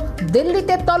জন্য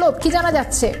দিল্লিতে তলব, কি জানা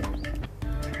যাচ্ছে?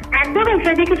 একদমই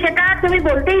সেদিকে সেটা তুমি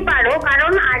বলতেই পারো,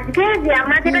 কারণ আজকে যে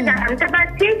আমরা যেটা জানতে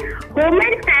পারছি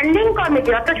হোমের স্ট্যান্ডিং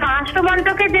কমিটি অর্থাৎ স্বরাষ্ট্র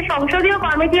মন্ত্রকের যে সংসদীয়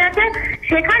কমিটি আছে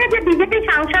সেখানে যে বিজেপি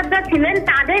সাংসদরা ছিলেন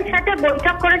তাদের তাদের সাথে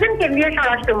বৈঠক করেছেন কেন্দ্রীয়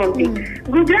স্বরাষ্ট্রমন্ত্রী।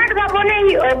 গুজরাট ভবনে এই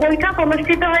বৈঠক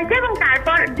অনুষ্ঠিত হয়েছে এবং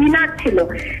তারপর ডিনার ছিল।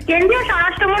 কেন্দ্রীয়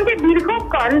স্বরাষ্ট্রমন্ত্রী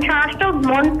দীর্ঘক্ষণ স্বরাষ্ট্র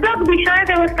মন্ত্রক বিষয়ক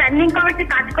এবং স্ট্যান্ডিং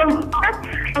কমিটির কাজকর্ম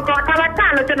কথাবার্তা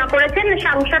আলোচনা করেছেন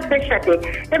সাংসদদের সাথে,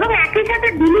 এবং একই সাথে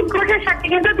দিলীপ ঘোষের সাথে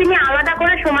কিন্তু তিনি আলাদা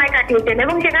করে সময় কাটিয়েছেন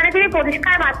এবং সেখানে তিনি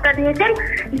পরিষ্কার বার্তা দিয়েছেন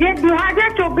যে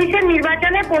 2024-এর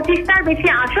নির্বাচনে 25টার বেশি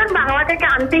আসন বাংলা থেকে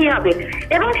আনতেই হবে,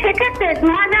 এবং সেক্ষেত্রে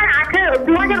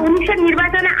 2019-এর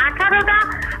নির্বাচনে 18টা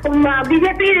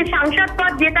বিজেপির সাংসদ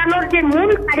পদ জেতানোর যে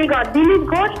মূল কারিগর দিলীপ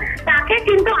ঘোষ, তাকে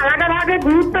কিন্তু আলাদাভাবে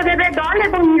গুরুত্ব দেবে দল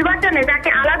এবং নির্বাচনে তাকে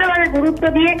আলাদাভাবে গুরুত্ব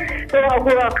দিয়ে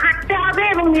খাটতে হবে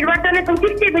এবং নির্বাচনে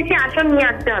 25টির বেশি আসন নিয়ে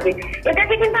আসতে হবে।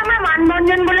 এটাকে কিন্তু আমরা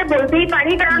মানভঞ্জন বলে বলতেই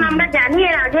পারি, কারণ আমরা জানি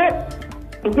এর আগে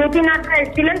জেপি নাড্ডা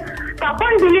এসেছিলেন,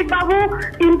 তখন দিলীপ বাবু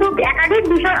কিন্তু একাধিক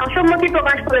বিষয় অসম্মতি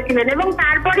প্রকাশ করেছিলেন এবং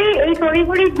তারপরে এই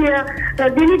তড়িঘড়ি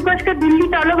দিলীপ ঘোষকে দিল্লি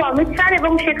তলব অমিত শাহ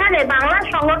এবং সেখানে বাংলার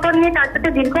সংগঠন নিয়ে তার সাথে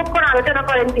দীর্ঘক্ষণ আলোচনা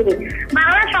করেন তিনি।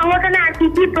 বাংলার সংগঠনে আর কি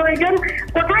কি প্রয়োজন,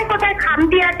 কোথায় কোথায়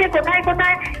খামতি আছে, কোথায়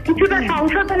কোথায় কিছুটা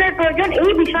সংশোধনের প্রয়োজন,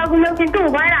 এই বিষয়গুলো কিন্তু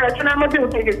উভয়ের আলোচনার মধ্যে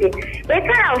উঠে এসেছে।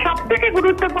 এছাড়াও সব থেকে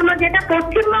গুরুত্বপূর্ণ যেটা,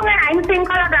 পশ্চিমবঙ্গের আইন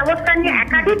শৃঙ্খলা ব্যবস্থা নিয়ে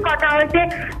একাধিক কথা হয়েছে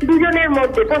দুজনের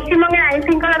মধ্যে। পশ্চিমবঙ্গের আইন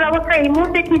শৃঙ্খলা ব্যবস্থা এই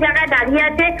মুহূর্তে কি জায়গায় দাঁড়িয়ে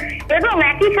আছে এবং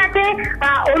একই সাথে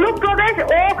অনুপ্রবেশ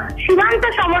ও সীমান্ত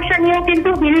সমস্যা নিয়েও কিন্তু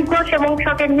দিলীপ ঘোষ এবং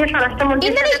কেন্দ্রীয়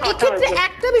স্বরাষ্ট্রমন্ত্রীর সাথে কথা হয়েছে।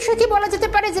 একটা বিষয় কি বলা যেতে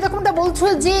পারে, যেরকমটা বলছো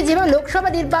যে যেভাবে লোকসভা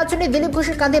নির্বাচনে দিলীপ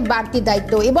ঘোষের কাঁধে বাড়তি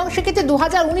দায়িত্ব এবং সেক্ষেত্রে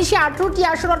 2019-এ 18টি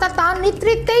আসন অর্থাৎ তার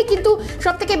নেতৃত্বেই কিন্তু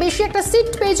সব থেকে বেশি একটা সিট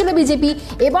পেয়েছিল বিজেপি,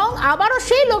 এবং আবারও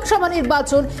সেই লোকসভা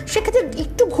নির্বাচন, সেক্ষেত্রে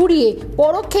একটু ঘুরিয়ে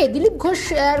পরোক্ষে দিলীপ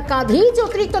ঘোষের কাঁধেই যে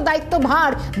অতিরিক্ত দায়িত্ব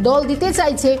ভার দল দিতে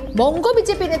চাইছে বঙ্গ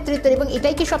বিজেপি নেতৃত্বের, এবং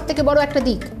এটাই কি সব থেকে বড় একটা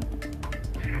দিক?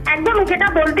 একদম, যেটা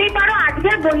বলতেই পারো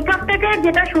আজকের বৈঠক থেকে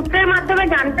যেটা সূত্রের মাধ্যমে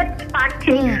জানতে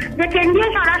পারছি যে কেন্দ্রীয়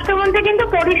স্বরাষ্ট্রমন্ত্রী কিন্তু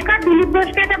পরিষ্কার দিলীপ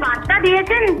ঘোষকে একটা বার্তা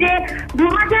দিয়েছেন যে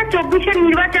 2024-এর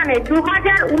নির্বাচনে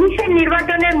 2019-এর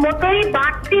নির্বাচনের মতোই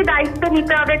বাড়তি দায়িত্ব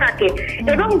নিতে হবে তাকে,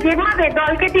 এবং যেভাবে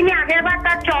দলকে তিনি আগেরবার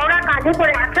তার চওড়া কাজে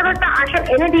করে 18টা আসন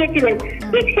এনে দিয়েছিলেন,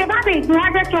 ঠিক সেভাবেই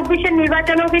 2024-এর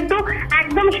নির্বাচনেও কিন্তু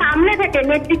একদম সামনে থেকে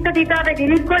নেতৃত্ব দিতে হবে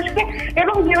দিলীপ ঘোষকে,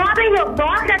 এবং যেভাবেই হোক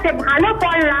দল যাতে ভালো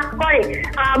ফল লাভ করে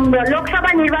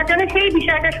লোকসভা নির্বাচনে সেই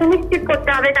বিষয়টা সুনিশ্চিত করতে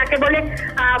হবে তাকে বলে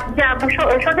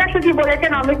সোজাসুজি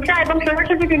বলেছেন অমিত শাহ, এবং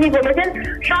সোজাসুজি তিনি বলেছেন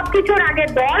সবকিছুর আগে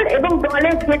দল এবং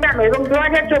দলের জেতানো, এবং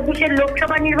 2024-এর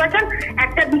লোকসভা নির্বাচন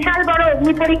একটা বিশাল বড়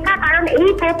অগ্নি পরীক্ষা, কারণ এই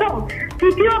প্রথম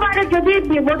তৃতীয়বারে যদি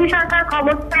মোদী সরকার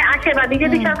ক্ষমতায় আসে বা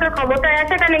বিজেপি সরকার ক্ষমতায়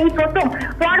আসে, তাহলে এই প্রথম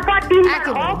পরপর 3বার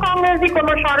অকংগ্রেসি কোন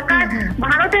সরকার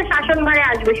ভারতের শাসনভারে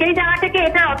আসবে। সেই জায়গা থেকে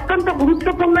এটা অত্যন্ত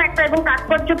গুরুত্বপূর্ণ একটা এবং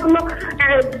তাৎপর্যপূর্ণ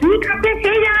দিক আছে।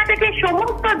 সেই জায়গা থেকে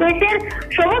সমস্ত দেশের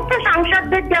সমস্ত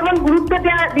সাংসদদের যেমন গুরুত্ব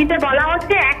দিতে বলা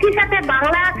হচ্ছে, একই সাথে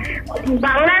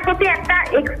বাংলার প্রতি একটা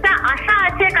এক্সট্রা আশা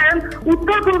আছে, কারণ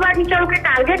উত্তর পূর্বাঞ্চলকে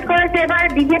টার্গেট করেছে এবার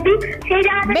বিজেপি। সেই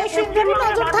জায়গা থেকে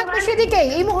নজর থাকবে সেদিকে।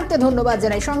 এই মুহূর্তে ধন্যবাদ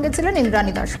জানাই, সঙ্গে ছিলেন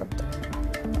ইন্দ্রাণী দাশগুপ্ত।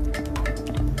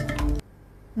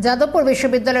 যাদবপুর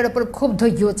বিশ্ববিদ্যালয়ের উপর ক্ষুব্ধ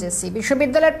ইউজিসি,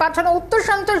 বিশ্ববিদ্যালয়ের পাঠানো উত্তর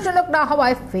সন্তোষজনক না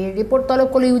হওয়ায় ফের রিপোর্ট তলব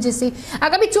করল ইউজিসি।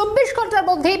 আগামী 24 ঘন্টার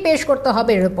মধ্যেই পেশ করতে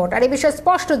হবে রিপোর্ট, আর এই বিষয়ে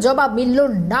স্পষ্ট জবাব মিলল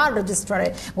না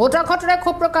রেজিস্ট্রারের। গোটা ঘটনায়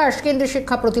ক্ষোভ প্রকাশ কেন্দ্রীয়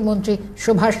শিক্ষা প্রতিমন্ত্রী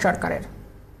সুভাষ সরকারের।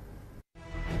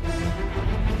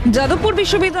 যাদবপুর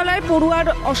বিশ্ববিদ্যালয়ের পড়ুয়ার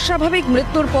অস্বাভাবিক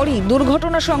মৃত্যুর পরই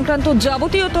দুর্ঘটনা সংক্রান্ত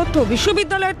যাবতীয় তথ্য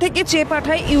বিশ্ববিদ্যালয়ের থেকে চেয়ে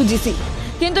পাঠায় ইউজিসি,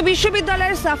 কিন্তু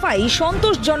বিশ্ববিদ্যালয়ের সাফাই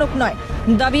সন্তোষজনক নয়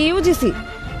দাবি ইউজিসি।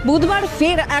 বুধবার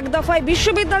ফের এক দফায়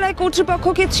বিশ্ববিদ্যালয়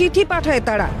কর্তৃপক্ষকে চিঠি পাঠায়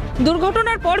তারা।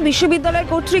 দুর্ঘটনার পর বিশ্ববিদ্যালয়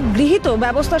কর্তৃক গৃহীত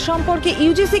ব্যবস্থা সম্পর্কে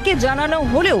ইউজিসিকে জানানো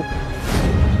হলেও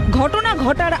ঘটনা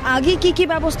ঘটার আগে কি কি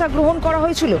ব্যবস্থা গ্রহণ করা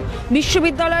হয়েছিল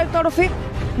বিশ্ববিদ্যালয়ের তরফে,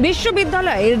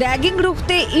 বিশ্ববিদ্যালয়ের র্যাগিং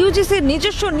রুখতে ইউজিসির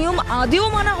নিজস্ব নিয়ম আদেও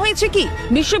মানা হয়েছে কি,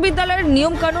 বিশ্ববিদ্যালয়ের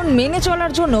নিয়ম কানুন মেনে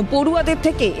চলার জন্য পড়ুয়াদের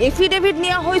থেকে এফিডেভিট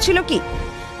নেওয়া হয়েছিল কি,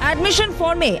 অ্যাডমিশন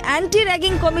ফর্মে অ্যান্টি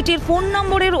র্যাগিং কমিটির ফোন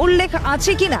নম্বরের উল্লেখ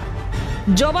আছে কিনা,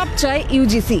 জবাব চায়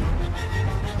ইউজিসি।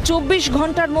 24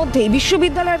 ঘন্টার মধ্যে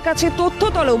বিশ্ববিদ্যালয়ের কাছে তথ্য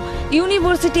তলব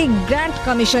ইউনিভার্সিটি গ্র্যান্ট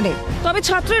কমিশনের। তবে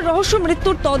ছাত্রের রহস্য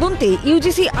মৃত্যুর তদন্তে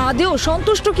ইউজিসি আদেও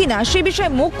সন্তুষ্ট কিনা সে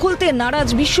বিষয়ে মুখ খুলতে নারাজ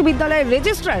বিশ্ববিদ্যালয়ের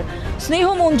রেজিস্ট্রার স্নেহ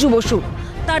মঞ্জু বসু।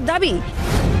 তার দাবি,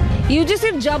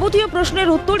 ইউজিসির যাবতীয় প্রশ্নের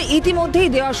উত্তর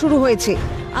ইতিমধ্যেই দেওয়া শুরু হয়েছে,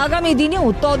 আগামী দিনেও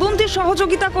তদন্তে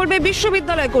সহযোগিতা করবে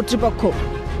বিশ্ববিদ্যালয় কর্তৃপক্ষ।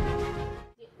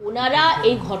 ওনারা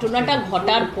এই ঘটনাটা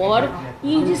ঘটার পর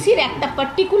ইউজিসির একটা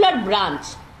particular branch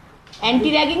anti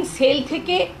ragging sell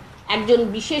থেকে একজন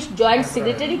বিশেষ জয়েন্ট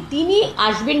সেক্রেটারি তিনি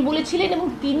আসবেন বলেছিলেন, এবং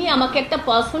তিনি আমাকে একটা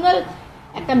পার্সোনাল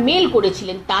একটা মেল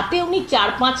করেছিলেন, তাতে উনি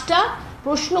 4-5টা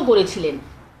প্রশ্ন করেছিলেন।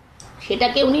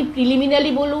 সেটাকে উনি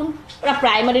প্রিলিমিনারি বলুন বা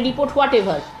প্রাইমারি রিপোর্ট হোয়াট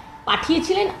এভার,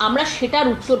 পাঠিয়েছিলেন, আমরা সেটার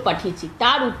উত্তর পাঠিয়েছি।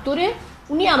 তার উত্তরে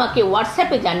উনি আমাকে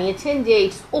হোয়াটসঅ্যাপে জানিয়েছেন যে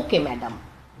ইটস ওকে ম্যাডাম।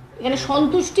 এখানে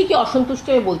সন্তুষ্টি কি অসন্তুষ্ট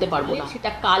আমি বলতে পারবো না, সেটা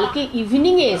কালকে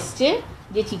ইভিনিংয়ে এসছে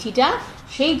যে চিঠিটা,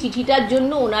 সেই চিঠিটার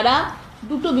জন্য ওনারা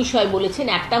দুটো বিষয় বলেছেন।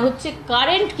 একটা হচ্ছে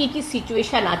কারেন্ট কী কী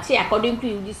সিচুয়েশান আছে অ্যাকর্ডিং টু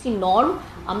ইউজিসি নর্ম,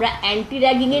 আমরা অ্যান্টি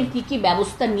র্যাগিংয়ের কী কী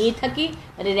ব্যবস্থা নিয়ে থাকি,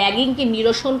 মানে র্যাগিংকে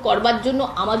নিরসন করবার জন্য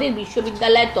আমাদের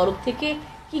বিশ্ববিদ্যালয়ের তরফ থেকে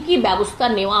কী কী ব্যবস্থা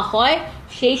নেওয়া হয়,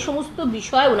 সেই সমস্ত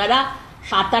বিষয় ওনারা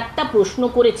 7-8টা প্রশ্ন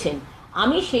করেছেন।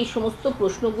 আমি সেই সমস্ত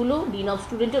প্রশ্নগুলো ডিন অফ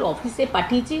স্টুডেন্টের অফিসে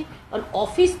পাঠিয়েছি, কারণ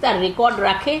অফিস তার রেকর্ড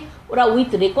রাখে, ওরা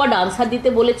উইথ রেকর্ড আনসার দিতে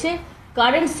বলেছে।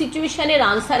 কারেন্ট সিচুয়েশনের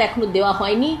আনসার এখনো দেওয়া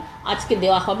হয়নি, আজকে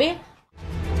দেওয়া হবে।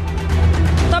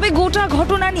 তবে গোটা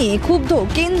ঘটনা নিয়ে ক্ষুব্ধ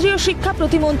কেন্দ্রীয় শিক্ষা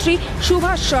প্রতিমন্ত্রী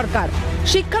সুভাষ সরকার।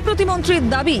 শিক্ষা প্রতিমন্ত্রীর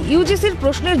দাবি, ইউজিসির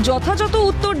প্রশ্নের যথাযথ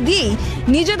উত্তর দিয়েই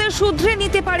নিজেদের শুধরে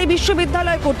নিতে পারে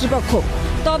বিশ্ববিদ্যালয় কর্তৃপক্ষ,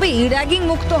 তবেই র্যাগিং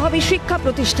মুক্ত হবে শিক্ষা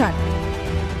প্রতিষ্ঠান।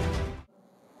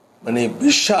 মানে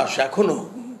বিশ্বাস এখনো,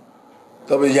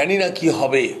 তবে জানি না কি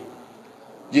হবে,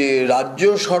 যে রাজ্য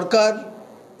সরকার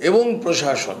এবং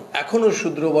প্রশাসন এখনো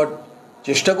শুধরোবার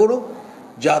চেষ্টা করুক,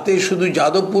 যাতে শুধু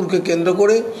যাদবপুরকে কেন্দ্র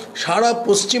করে সারা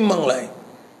পশ্চিমবাংলায়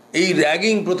এই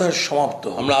র্যাগিং প্রথা সমাপ্ত।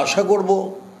 আমরা আশা করব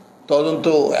তদন্ত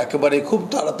একেবারে খুব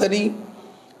তাড়াতাড়ি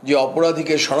যে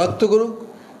অপরাধীকে শনাক্ত করুক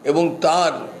এবং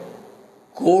তার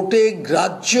কোর্টে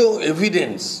গ্রাহ্য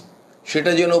এভিডেন্স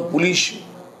সেটা যেন পুলিশ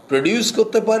প্রডিউস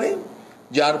করতে পারে,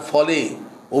 যার ফলে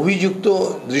অভিযুক্ত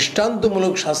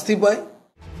দৃষ্টান্তমূলক শাস্তি পায়।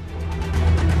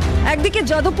 একদিকে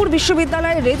যাদবপুর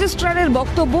বিশ্ববিদ্যালয়ের রেজিস্ট্রারের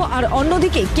বক্তব্য, আর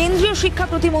অন্যদিকে কেন্দ্রীয় শিক্ষা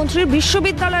প্রতিমন্ত্রীর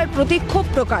বিশ্ববিদ্যালয়ের প্রতি ক্ষোভ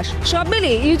প্রকাশ। সব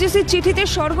মিলিয়ে ইউজিসির চিঠিতে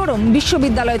সরগরম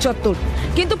বিশ্ববিদ্যালয় চত্বর।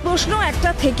 কিন্তু প্রশ্ন একটা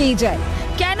থেকেই যায়,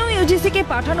 কেন ইউজিসিকে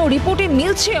পাঠানো রিপোর্টে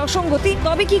মিলছে অসঙ্গতি?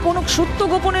 তবে কি কোনো সত্য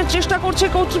গোপনের চেষ্টা করছে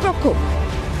কর্তৃপক্ষ?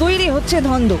 তৈরি হচ্ছে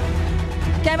ধন্দ।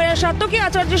 ক্যামেরা সাত্তকী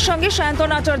আচার্যের সঙ্গে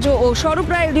সায়ন্তন আচার্য ও স্বরূপ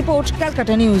রায়ের রিপোর্ট,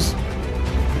 ক্যালকাটা নিউজ।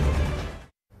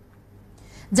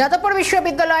 যাদবপুর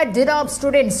বিশ্ববিদ্যালয়ের ডিন অফ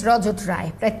স্টুডেন্টস রজত রায়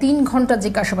প্রায় 3 ঘন্টা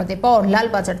জিজ্ঞাসাবাদের পর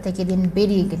লালবাজার থেকে দিন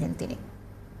বেরিয়ে গেলেন তিনি।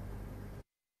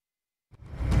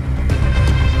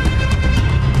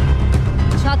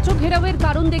 ছাত্র ঘেরাওয়ের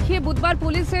কারণ দেখিয়ে বুধবার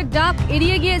পুলিশের ডাক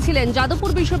এড়িয়ে গিয়েছিলেন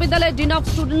যাদবপুর বিশ্ববিদ্যালয়ের ডিন অফ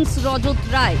স্টুডেন্টস রজত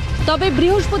রায়। তবে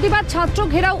বৃহস্পতিবার ছাত্র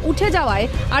ঘেরাও উঠে যাওয়ায়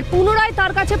আর পুনরায়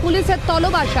তার কাছে পুলিশের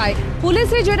তলব আসায়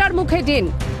পুলিশি জেরার মুখে ডিন।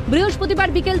 বৃহস্পতিবার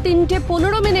বিকেল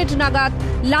 3:15 নাগাদ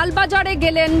লালবাজারে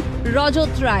গেলেন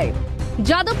রজত রায়।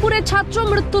 যাদবপুরের ছাত্র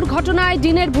মৃত্যুর ঘটনায়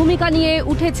ডিনের ভূমিকা নিয়ে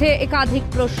উঠেছে একাধিক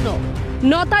প্রশ্ন।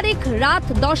 9 তারিখ রাত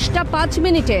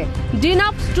 10:05 ডিন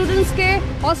অফ স্টুডেন্টসকে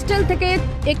হস্টেল থেকে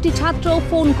একটি ছাত্র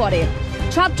ফোন করে।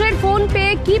 ছাত্রের ফোন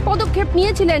পেয়ে কি পদক্ষেপ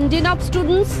নিয়েছিলেন ডিন অফ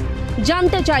স্টুডেন্টস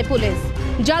জানতে চায় পুলিশ।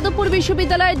 যাদবপুর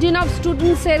বিশ্ববিদ্যালয়ের ডিন অফ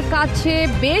স্টুডেন্টসের কাছে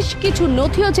বেশ কিছু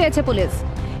নথিও চেয়েছে পুলিশ।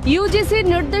 ইউজিসির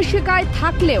নির্দেশিকায়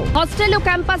থাকলেও হস্টেল ও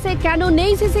ক্যাম্পাসে কেন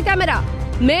নেই সিসি ক্যামেরা?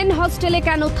 মেন হস্টেলে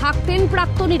কেন থাকতেন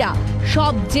প্রাক্তনীরা?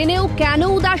 সব জেনেও কেন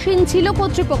উদাসীন ছিল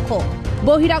কর্তৃপক্ষ?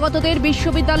 বহিরাগতদের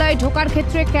বিশ্ববিদ্যালয়ে ঢোকার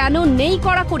ক্ষেত্রে কেন নেই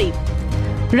কড়াকড়ি?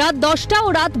 রাত 10টা ও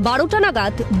রাত 12টা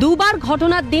নাগাদ দুবার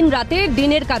ঘটনার দিন রাতে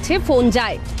ডিনের কাছে ফোন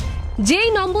যায়। যেই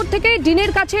নম্বর থেকে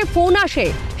ডিনের কাছে ফোন আসে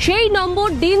সেই নম্বর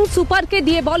ডিন সুপারকে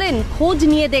দিয়ে বলেন খোঁজ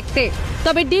নিয়ে দেখতে।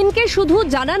 তবে ডিনকে শুধু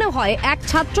জানানো হয় এক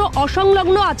ছাত্র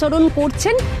অসংলগ্ন আচরণ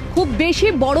করছেন, খুব বেশি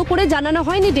বড় করে জানানো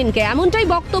হয়নি ডিনকে, এমনটাই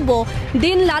বক্তব্য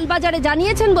ডিন লালবাজারে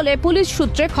জানিয়েছেন বলে পুলিশ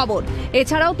সূত্রে খবর।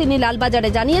 এছাড়াও তিনি লালবাজারে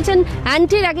জানিয়েছেন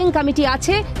অ্যান্টি র্যাগিং কমিটি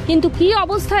আছে, কিন্তু কি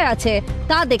অবস্থায় আছে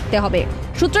তা দেখতে হবে।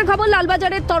 সূত্রের খবর,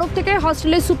 লালবাজারের তরফ থেকে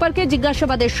হস্টেলের সুপারকে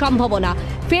জিজ্ঞাসাবাদের সম্ভাবনা।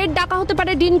 ফের ডাকা হতে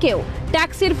পারে ডিনকেও।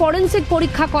 ট্যাক্সির ফরেনসিক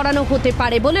পরীক্ষা করানো হতে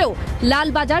পারে বলেও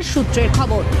লালবাজার সূত্রের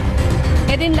খবর।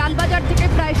 এদিন লালবাজার থেকে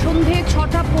প্রায় সন্ধে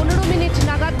 6:15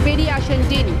 নাগাদ বেরিয়ে আসেন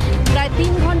ডিন। প্রায়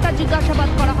 3 ঘন্টা জিজ্ঞাসাবাদ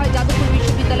করা হয় যাদবপুর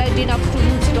বিশ্ববিদ্যালয়ের ডিন অফ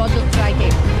স্টুডেন্টস রজত রায়কে।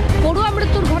 পড়ুয়া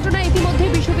মৃত্যুর ঘটনায় ইতিমধ্যে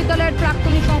বিশ্ববিদ্যালয়ের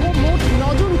প্রাক্তনী সহ মোট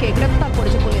 9 জনকে গ্রেপ্তার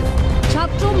করেছে পুলিশ।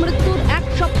 ছাত্র মৃত্যুর 1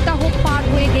 সপ্তাহ পার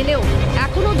হয়ে গেলেও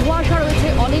এখনো ধোঁয়াশা রয়েছে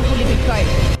অনেকগুলি বিষয়,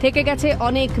 থেকে গেছে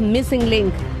অনেক মিসিং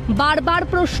লিঙ্ক। বারবার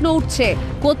প্রশ্ন উঠছে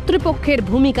কর্তৃপক্ষের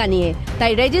ভূমিকা নিয়ে।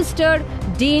 তাই রেজিস্ট্রার,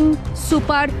 ডিন,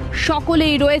 সুপার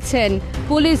সকলেই রয়েছেন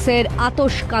পুলিশের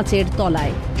আতশ কাঁচের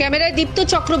তলায়। ক্যামেরায় দীপ্ত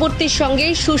চক্রবর্তীর সঙ্গে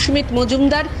সুস্মিত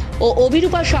মজুমদার ও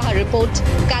অভিরূপা সাহার রিপোর্ট,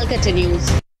 ক্যালকাটা নিউজ।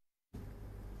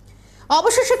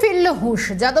 অবশেষে ফিরল হুঁশ।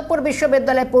 যাদবপুর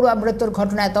বিশ্ববিদ্যালয় পড়ুয়া মৃত্যুর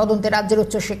ঘটনায় তদন্তে রাজ্যের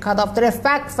উচ্চ শিক্ষা দপ্তরের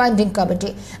ফ্যাক্ট ফাইন্ডিং কমিটি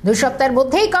 2 সপ্তাহের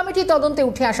মধ্যেই কমিটি তদন্তে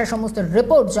উঠে আসা সমস্ত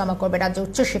রিপোর্ট জমা করবে রাজ্য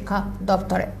উচ্চ শিক্ষা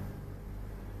দপ্তরে।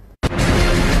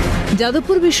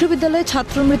 যাদবপুর বিশ্ববিদ্যালয়ে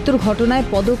ছাত্র মৃত্যুর ঘটনায়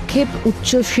পদক্ষেপ উচ্চ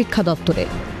শিক্ষা দপ্তরের।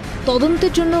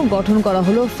 তদন্তের জন্য গঠন করা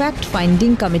হলো ফ্যাক্ট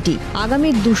ফাইন্ডিং কমিটি। আগামী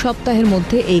 2 সপ্তাহের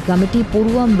মধ্যে এই কমিটি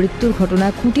পড়ুয়া মৃত্যুর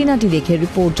ঘটনায় খুঁটিনাটি দেখে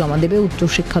রিপোর্ট জমা দেবে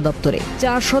উচ্চশিক্ষা দপ্তরে।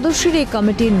 4 সদস্যের এই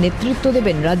কমিটির নেতৃত্ব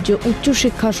দেবেন রাজ্য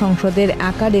উচ্চশিক্ষা সংসদের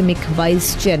একাডেমিক ভাইস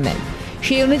চেয়ারম্যান।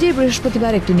 সেই অনুযায়ী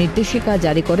বৃহস্পতিবার একটি নির্দেশিকা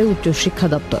জারি করে উচ্চশিক্ষা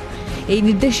দপ্তর। এই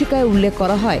নির্দেশিকায় উল্লেখ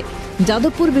করা হয়,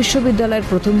 যাদবপুর বিশ্ববিদ্যালয়ের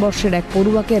প্রথম বর্ষের এক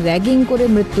পড়ুয়াকে র্যাগিং করে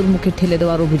মৃত্যুর মুখে ঠেলে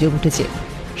দেওয়ার অভিযোগ উঠেছে।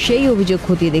 সেই অভিযোগ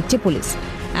খতিয়ে দেখছে পুলিশ।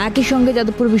 একই সঙ্গে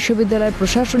যাদবপুর বিশ্ববিদ্যালয়ের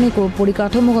প্রশাসনিক ও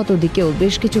পরিকাঠামোগত দিকেও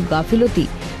বেশ কিছু গাফিলতি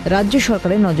রাজ্য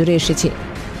সরকারের নজরে এসেছে।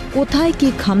 কোথায় কি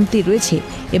খামতি রয়েছে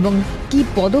এবং কি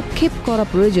পদক্ষেপ করা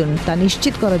প্রয়োজন তা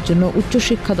নিশ্চিত করার জন্য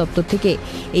উচ্চশিক্ষা দপ্তর থেকে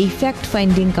এই ফ্যাক্ট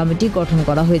ফাইন্ডিং কমিটি গঠন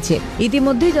করা হয়েছে।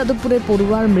 ইতিমধ্যেই যাদবপুরের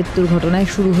পড়ুয়ার মৃত্যুর ঘটনায়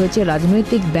শুরু হয়েছে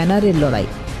রাজনৈতিক ব্যানারের লড়াই।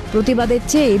 প্রতিবাদের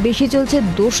চেয়ে বেশি চলছে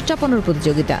দোষ চাপানোর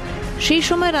প্রতিযোগিতা। সেই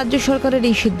সময় রাজ্য সরকারের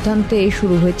এই সিদ্ধান্তে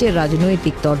শুরু হয়েছে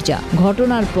রাজনৈতিক তরজা।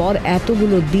 ঘটনার পর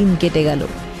এতগুলো দিন কেটে গেল,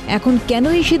 এখন কেন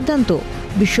এই সিদ্ধান্ত?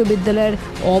 বিশ্ববিদ্যালয়ের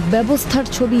অব্যবস্থার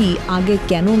ছবি আগে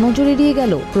কেন নজর এড়িয়ে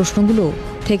গেল? প্রশ্নগুলো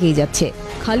থেকেই যাচ্ছে।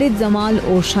 খালিদ জামাল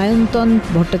ও সায়ন্তন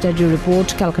ভট্টাচার্যের রিপোর্ট,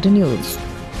 ক্যালকাটা নিউজ।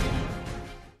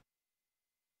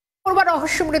 পড়ুয়ার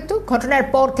রহস্য মৃত্যু ঘটনার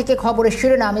পর থেকে খবরের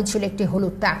শিরোনামে ছিল একটি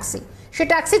হলুদ ট্যাক্সি। সে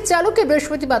ট্যাক্সির চালককে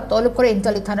বৃহস্পতিবার তলব করে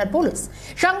ইন্টালি থানার পুলিশ।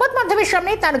 সংবাদ মাধ্যমের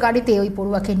সামনে তার গাড়িতে ওই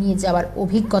পড়ুয়াকে নিয়ে যাওয়ার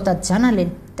অভিজ্ঞতা জানালেন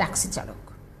ট্যাক্সি চালক।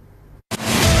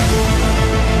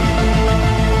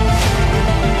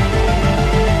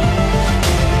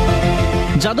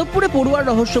 যাদবপুরে পড়ুয়ার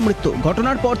রহস্য মৃত্যু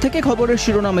ঘটনার পর থেকে খবরের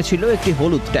শিরোনামে ছিল একটি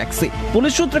হলুদ ট্যাক্সি।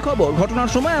 পুলিশ সূত্রে খবর,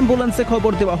 ঘটনার সময় অ্যাম্বুলেন্সে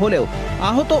খবর দেওয়া হলেও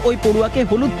আহত ওই পড়ুয়াকে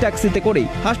হলুদ ট্যাক্সিতে করেই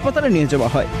হাসপাতালে নিয়ে যাওয়া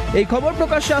হয়। এই খবর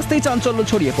প্রকাশ্যে আসতেই চাঞ্চল্য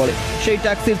ছড়িয়ে পড়ে। সেই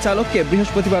ট্যাক্সির চালককে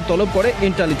বৃহস্পতিবার তলব করে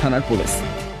ইন্টালি থানার পুলিশ।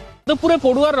 যাদবপুরে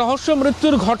পড়ুয়ার রহস্য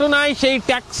মৃত্যুর ঘটনায় সেই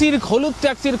হলুদ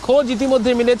ট্যাক্সির খোঁজ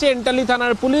ইতিমধ্যে মিলেছে। ইন্টালি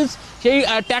থানার পুলিশ সেই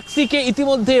ট্যাক্সিকে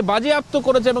ইতিমধ্যে বাজেয়াপ্ত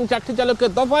করেছে এবং ট্যাক্সি চালককে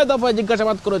দফায় দফায়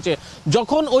জিজ্ঞাসাবাদ করেছে।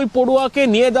 যখন ওই পড়ুয়াকে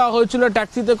নিয়ে দেওয়া হয়েছিল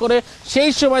ট্যাক্সিতে করে,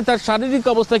 সেই সময় তার শারীরিক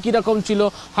অবস্থা কীরকম ছিল,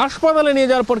 হাসপাতালে নিয়ে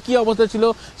যাওয়ার পর কী অবস্থা ছিল,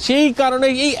 সেই কারণে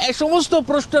এই সমস্ত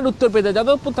প্রশ্নের উত্তর পেতে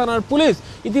যাদবপুর থানার পুলিশ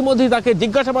ইতিমধ্যেই তাকে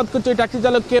জিজ্ঞাসাবাদ করছে ওই ট্যাক্সি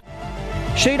চালককে।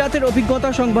 সেই রাতের অভিজ্ঞতা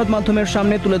সংবাদ মাধ্যমের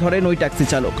সামনে তুলে ধরেন ওই ট্যাক্সি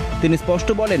চালক। তিনি স্পষ্ট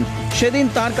বলেন, সেদিন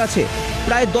তার কাছে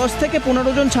প্রায় 10 থেকে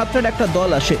 15 জন ছাত্রের একটা দল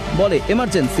আসে, বলে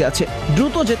এমার্জেন্সি আছে,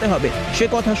 দ্রুত যেতে হবে। সে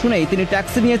কথা শুনেই তিনি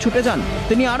ট্যাক্সি নিয়ে ছুটে যান।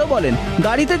 তিনি আরও বলেন,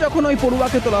 গাড়িতে যখন ওই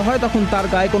পড়ুয়াকে তোলা হয় তখন তার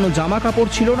গায়ে কোনো জামা কাপড়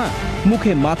ছিল না,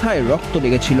 মুখে মাথায় রক্ত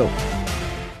লেগেছিল।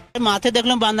 মাথায়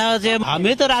দেখলাম বাঁধা আছে।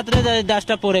 আমি তো রাত্রে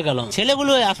 10টা পড়ে গেলাম,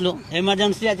 ছেলেগুলো আসলো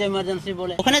এমার্জেন্সি আছে এমার্জেন্সি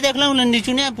বলে। ওখানে দেখলাম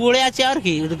নিচু নিয়ে পড়ে আছে, আর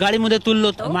কি গাড়ির মধ্যে তুললো,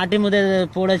 মাটির মধ্যে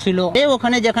পড়েছিল।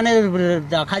 ওখানে যেখানে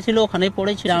রাখা ছিল ওখানে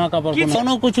পড়েছিল, জামা কাপড়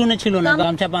কোনো কিছু ছিল না,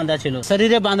 গামছা বাঁধা ছিল,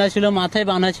 শরীরে বাঁধা ছিল, মাথায়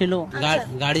বাঁধা ছিল।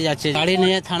 গাড়ি যাচ্ছে, গাড়ি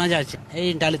নিয়ে থানা যাচ্ছে, এই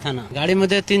ইন্টালি থানা। গাড়ির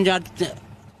মধ্যে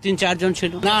 3-4 জন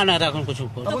ছিল। না এখন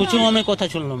কিছু আমি কথা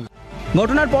শুনলাম না।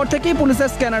 ঘটনার পর থেকেই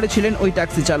পুলিশের স্ক্যানারে ছিলেন ওই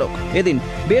ট্যাক্সি চালক। এদিন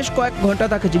বেশ কয়েক ঘন্টা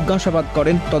তাকে জিজ্ঞাসাবাদ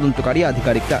করেন তদন্তকারী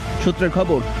আধিকারিকরা। সূত্রের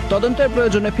খবর, তদন্তের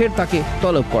প্রয়োজনে ফের তাকে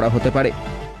তলব করা হতে পারে।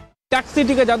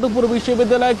 ট্যাক্সিটিকে যাদবপুর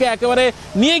বিশ্ববিদ্যালয়কে একেবারে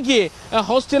নিয়ে গিয়ে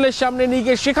হোস্টেলের সামনে নিয়ে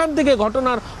গিয়ে সেখান থেকে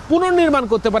ঘটনার পুনর্নির্মাণ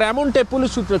করতে পারে, এমনটাই পুলিশ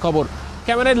সূত্রের খবর।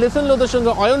 ক্যামেরায় লেসেন লোদের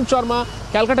সঙ্গে অয়ন শর্মা,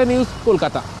 ক্যালকাটা নিউজ,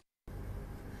 কলকাতা।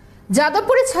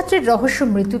 যাদবপুরের ছাত্রের রহস্য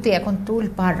মৃত্যুতে এখন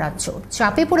তোলপাড় রাজ্য।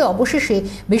 চাপে পড়ে অবশেষে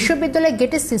বিশ্ববিদ্যালয়ের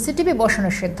গেটে সিসিটিভি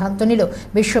বসানোর সিদ্ধান্ত নিল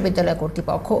বিশ্ববিদ্যালয়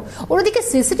কর্তৃপক্ষ। অন্যদিকে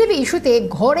সিসিটিভি ইস্যুতে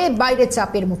ঘরে বাইরে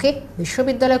চাপের মুখে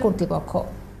বিশ্ববিদ্যালয় কর্তৃপক্ষ।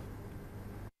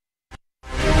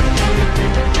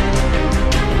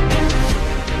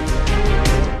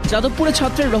 যাদবপুরে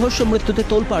ছাত্রের রহস্য মৃত্যুতে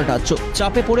তোলপাড় রাজ্য।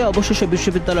 চাপে পড়ে অবশেষে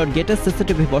বিশ্ববিদ্যালয়ের গেটে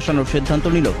সিসিটিভি বসানোর সিদ্ধান্ত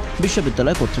নিল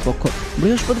বিশ্ববিদ্যালয় কর্তৃপক্ষ।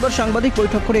 বৃহস্পতিবার সাংবাদিক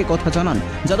বৈঠক করে কথা জানান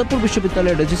যাদবপুর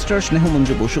বিশ্ববিদ্যালয়ের রেজিস্ট্রার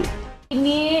স্নেহমঞ্জু বসু।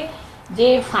 নিয়ে যে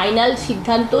ফাইনাল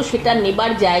সিদ্ধান্ত সেটা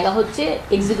নেবার জায়গা হচ্ছে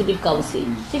এক্সিকিউটিভ কাউন্সিল,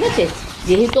 ঠিক আছে?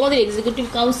 যেহেতু আমাদের এক্সিকিউটিভ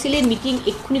কাউন্সিলের মিটিং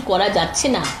এক্ষুনি করা যাচ্ছে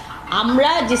না,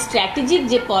 আমরা যে স্ট্র্যাটেজিক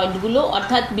যে পয়েন্টগুলো,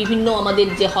 অর্থাৎ বিভিন্ন আমাদের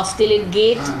যে হস্টেলের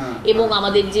গেট এবং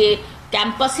আমাদের যে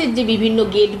ক্যাম্পাসের যে বিভিন্ন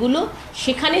গেটগুলো,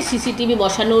 সেখানে সিসিটিভি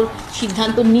বসানোর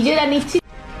সিদ্ধান্ত নিজেরা নিচ্ছি।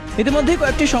 ইতিমধ্যে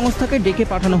কয়েকটি সংস্থাকে ডেকে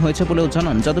পাঠানো হয়েছে বলেও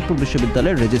জানান যাদবপুর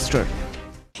বিশ্ববিদ্যালয়ের রেজিস্ট্রার।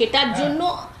 সেটার জন্য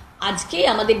আজকে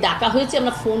আমাদের ডাকা হয়েছে,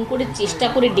 আমরা ফোন করে চেষ্টা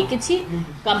করে ডেকেছি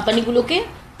কোম্পানিগুলোকে,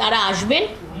 তারা আসবেন,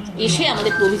 এসে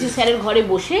আমাদের প্রভিসি স্যারের ঘরে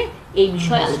বসে এই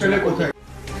বিষয়ে আলোচনা করবেন।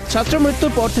 ছাত্র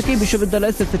মৃত্যুর পর থেকেই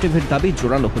বিশ্ববিদ্যালয়ে সিসিটিভির দাবি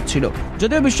জোরালো হচ্ছিল,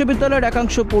 যদিও বিশ্ববিদ্যালয়ের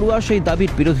একাংশ পড়ুয়া সেই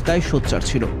দাবির বিরোধিতায় সোচ্চার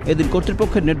ছিল। এদিন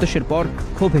কর্তৃপক্ষের নির্দেশের পর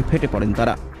ক্ষোভে ফেটে পড়েন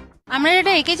তারা। আমরা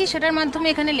যেটা এঁকেছি সেটার মাধ্যমে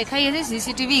এখানে লেখাই আছে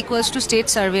CCTV equals to state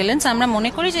surveillance. আমরা মনে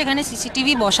করি যে এখানে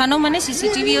সিসিটিভি বসানো মানে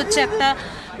সিসিটিভি হচ্ছে একটা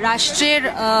রাষ্ট্রের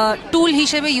টুল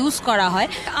হিসেবে ইউজ করা হয়।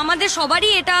 আমাদের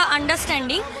সবারই এটা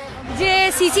আন্ডারস্ট্যান্ডিং যে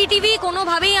সিসিটিভি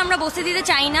কোনোভাবেই আমরা বসে দিতে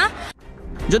চাই না।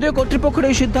 যদিও কর্তৃপক্ষের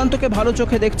এই সিদ্ধান্তকে ভালো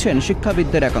চোখে দেখছেন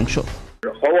শিক্ষাবিদদের একাংশ।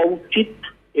 হওয়া উচিত,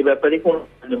 এ ব্যাপারে কোনো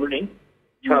সন্দেহ নেই।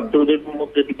 ছাত্রদের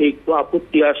মধ্যে থেকে একটু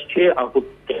আপত্তি আসছে,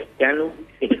 আপত্তি কেন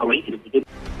সেটা সবাই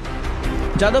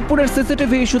যাদবপুরের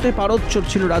সিসিটিভি ইস্যুতে পারদ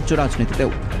চড়ছিল রাজ্য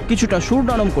রাজনীতিতেও। কিছুটা সুর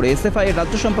নরম করে এসএফআই এর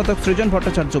রাজ্য সম্পাদক সৃজন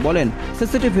ভট্টাচার্য বলেন,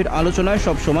 সিসিটিভির আলোচনায়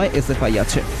সবসময় এসএফআই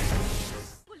আছে।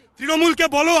 তৃণমূলকে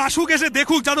বলো আসুক, এসে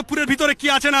দেখুক যাদবপুরের ভিতরে কি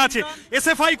আছে না আছে।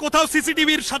 এসএফআই কোথাও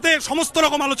সিসিটিভির সাথে সমস্ত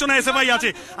রকম আলোচনা এসএফআই আছে,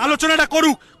 আলোচনাটা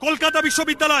করুক। কলকাতা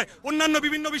বিশ্ববিদ্যালয়, অন্যান্য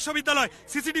বিভিন্ন বিশ্ববিদ্যালয়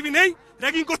সিসিটিভি নেই,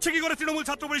 র্যাগিং করছে কি করে তৃণমূল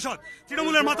ছাত্র পরিষদ?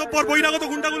 তৃণমূলের মাতব্বর বহিরাগত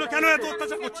গুন্ডাগুলো কেন এত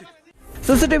অত্যাচার করছে?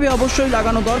 সিসিটিভি অবশ্যই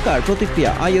লাগানো দরকার,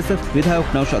 প্রতিক্রিয়া আইএসএফ বিধায়ক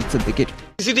নওশাদ সিদ্দিকীর।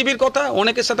 সিসিটিভির কথা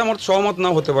অনেকের সাথে আমার সহমত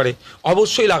নাও হতে পারে,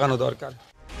 অবশ্যই লাগানো দরকার।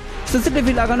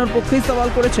 সিসিটিভি লাগানোর পক্ষেই সওয়াল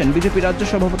করেছেন বিজেপি রাজ্য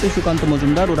সভাপতি সুকান্ত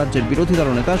মজুমদার ও রাজ্যের বিরোধী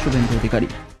দলনেতা শুভেন্দু অধিকারী।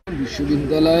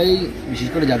 বিশ্ববিদ্যালয়, বিশেষ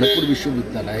করে যাদবপুর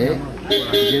বিশ্ববিদ্যালয়ে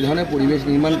যে ধরনের পরিবেশ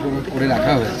নির্মাণ করে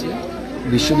রাখা হয়েছে,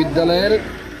 বিশ্ববিদ্যালয়ের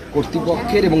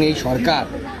কর্তৃপক্ষের এবং এই সরকার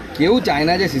কেউ চায়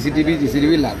না যে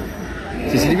সিসিটিভি লাগুক।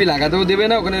 সিসিটিভি লাগাতেও দেবে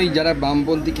না, ওখানে ওই যারা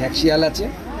বামপন্থী খ্যাকশিয়াল আছে,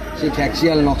 সেই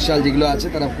খ্যাকশিয়াল নকশাল যেগুলো আছে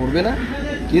তারা করবে না।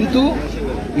 কিন্তু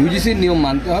ইউজিসির নিয়ম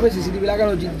মানতে হবে, সিসিটিভি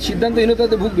লাগানো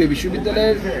সিদ্ধান্তহীনতাতে ভুগবে।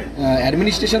 বিশ্ববিদ্যালয়ের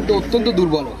অ্যাডমিনিস্ট্রেশন তো অত্যন্ত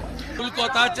দুর্বল।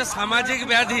 কথা হচ্ছে সামাজিক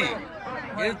ব্যাধি,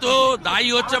 কিন্তু দায়ী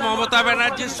হচ্ছে মমতা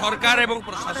ব্যানার্জির সরকার এবং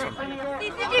প্রশাসন।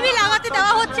 সিসিটিভি লাগাতে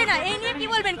দেওয়া হচ্ছে না, এই নিয়ে কি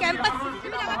বলবেন? ক্যাম্পাস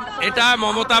এটা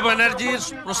মমতা ব্যানার্জির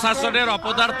প্রশাসনের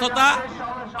অপদার্থতা,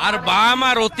 আর বাম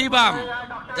আর অতি বাম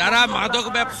যারা মাদক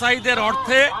ব্যবসায়ীদের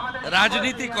অর্থে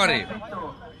রাজনীতি করে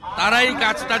তারাই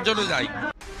কাজটার জন্য যায়।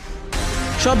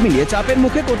 সব মিলিয়ে চাপের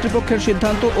মুখে কর্তৃপক্ষের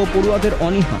সিদ্ধান্ত ও পড়ুয়াদের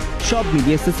অনীহা, সব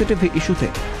মিলিয়ে সিসিটিভি ইস্যুতে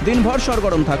দিনভর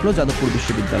সরগরম থাকলো যাদবপুর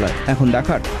বিশ্ববিদ্যালয়। এখন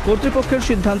দেখার কর্তৃপক্ষের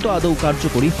সিদ্ধান্ত আদৌ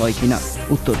কার্যকরী হয় কিনা।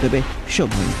 উত্তর দেবে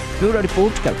সময়। Bureau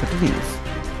report, Calcutta news.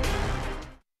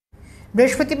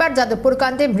 বৃহস্পতিবার যাদবপুর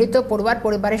কাণ্ডে মৃত পড়ুয়ার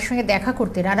পরিবারের সঙ্গে দেখা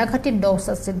করতে রানাঘাটের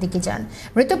নওশাদ সিদ্দিকী যান।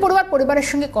 মৃত পড়ুয়ার পরিবারের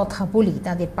সঙ্গে কথা বলি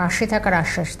তাদের পাশে থাকার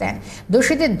আশ্বাস দেন।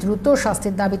 দোষীদের দ্রুত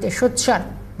শাস্তির দাবিতে সোচ্চার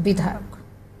বিধায়ক।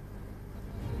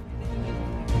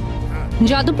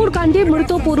 যাদবপুর কাণ্ডে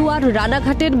মৃত পড়ুয়ার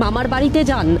রানাঘাটের মামার বাড়িতে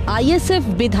যান আইএসএফ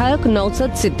বিধায়ক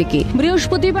নওশাদ সিদ্দিকী।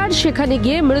 বৃহস্পতিবার সেখানে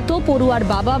গিয়ে মৃত পড়ুয়ার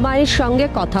বাবা মায়ের সঙ্গে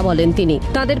কথা বলেন তিনি,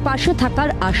 তাদের পাশে থাকার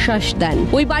আশ্বাস দেন।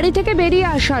 ওই বাড়ি থেকে বেরিয়ে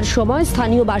আসার সময়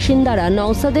স্থানীয় বাসিন্দারা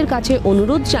নওশাদের কাছে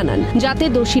অনুরোধ জানান যাতে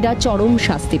দোষীরা চরম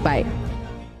শাস্তি পায়।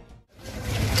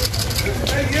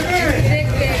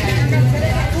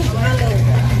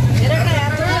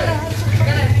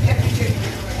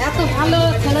 ভালো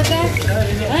ছেলেটা,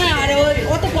 হ্যাঁ, আর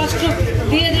অত কষ্ট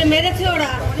দিয়ে যে মেরেছে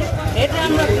ওরা, এটা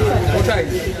আমরা ওটাই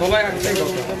সবাই একটাই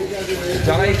কথা,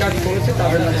 যারা এই কাজ করেছে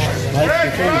তাদের।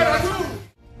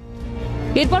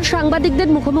 এরপর সাংবাদিকদের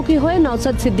মুখোমুখি হয়ে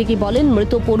নওশাদ সিদ্দিকী বলেন,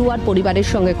 মৃত পড়ুয়ার পরিবারের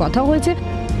সঙ্গে কথা হয়েছে।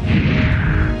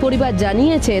 পরিবার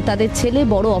জানিয়েছে তাদের ছেলে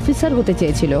বড় অফিসার হতে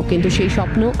চেয়েছিল, কিন্তু সেই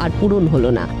স্বপ্ন আর পূরণ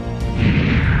হলো না।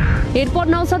 এরপর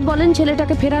নওশাদ বলেন,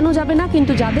 ছেলেটাকে ফেরানো যাবে না,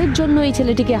 কিন্তু যাদের জন্য এই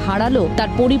ছেলেটিকে হারালো তার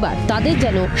পরিবার, তাদের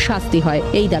যেন শাস্তি হয়,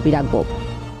 এই দাবি রাখবো।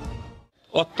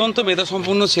 অত্যন্ত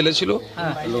মেধাসম্পন্ন ছেলে ছিল,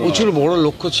 প্রচুর বড়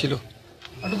লক্ষ্য ছিল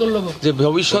যে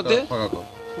ভবিষ্যতে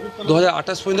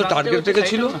 2028 পর্যন্ত টার্গেট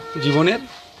রেখেছিল জীবনের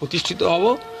প্রতিষ্ঠিত হব,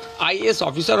 আইএস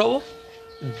অফিসার হব,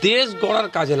 দেশ গড়ার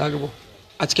কাজে লাগবো।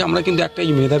 আজকে আমরা কিন্তু একটা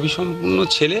এই মেধাবী সম্পন্ন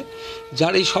ছেলে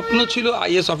যার এই স্বপ্ন ছিল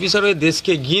আইএস অফিসার হয়ে দেশকে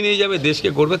এগিয়ে নিয়ে যাবে, দেশকে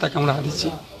গড়বে, তাকে আমরা হারিয়েছি।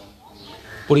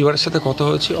 পরিবারের সাথে কথা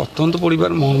হয়েছে, অত্যন্ত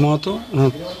পরিবার মর্মাহত।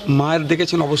 মায়ের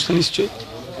দেখেছেন অবস্থা নিশ্চয়ই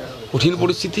কঠিন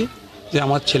পরিস্থিতি, যে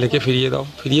আমার ছেলেকে ফিরিয়ে দাও।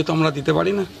 ফিরিয়ে তো আমরা দিতে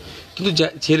পারি না, কিন্তু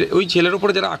ওই ছেলের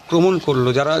উপরে যারা আক্রমণ করলো,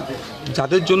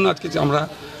 যাদের জন্য আজকে আমরা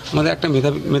আমাদের একটা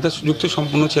মেধাযুক্ত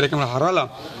সম্পূর্ণ ছেলেকে আমরা হারালাম,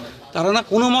 তারা না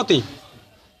কোনো মতেই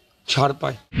ছাড়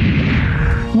পায়।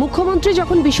 মুখ্যমন্ত্রী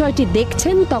যখন বিষয়টি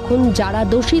দেখছেন, তখন যারা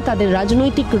দোষী তাদের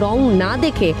রাজনৈতিক রং না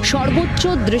দেখে সর্বোচ্চ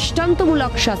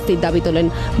দৃষ্টান্তমূলক শাস্তির দাবি তোলেন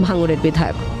ভাঙড়ের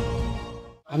বিধায়ক।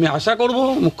 আমি আশা করব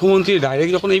মুখ্যমন্ত্রী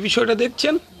ডাইরেক্ট যখন এই বিষয়টা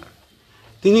দেখছেন,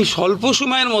 তিনি স্বল্প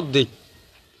সময়ের মধ্যেই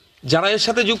যারা এর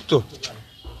সাথে যুক্ত,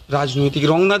 রাজনৈতিক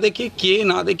রং না দেখে, কে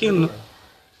না দেখে,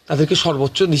 তাদেরকে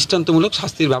সর্বোচ্চ দৃষ্টান্তমূলক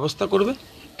শাস্তির ব্যবস্থা করবে,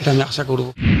 এটা আমি আশা করব।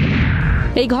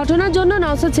 এই ঘটনার জন্য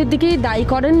নওশাদ সিদ্দিকী দায়ী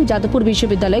করেন যাদবপুর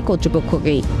বিশ্ববিদ্যালয়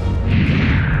কর্তৃপক্ষকেই।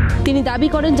 তিনি দাবি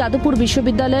করেন যাদবপুর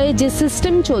বিশ্ববিদ্যালয়ে যে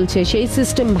সিস্টেম চলছে সেই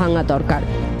সিস্টেম ভাঙা দরকার,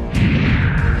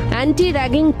 অ্যান্টি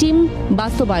র্যাগিং টিম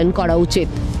বাস্তবায়ন করা উচিত।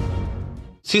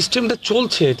 সিস্টেমটা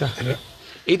চলছে,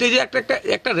 এটা যে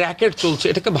একটা র্যাকেট চলছে,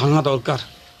 এটাকে ভাঙা দরকার।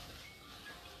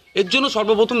 এর জন্য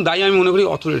সর্বপ্রথম দায়ী আমি মনে করি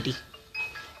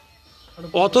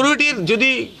অথরিটির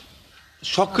যদি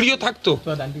সক্রিয় থাকতো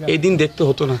এই দিন দেখতে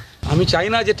হতো না। আমি চাই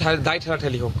না যে দায়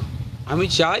ঠেলাঠেলি হোক, আমি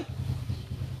চাই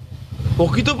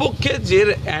প্রকৃতপক্ষে যে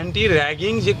অ্যান্টি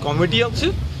র্যাগিং যে কমিটি আছে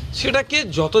সেটাকে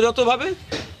যথাযথভাবে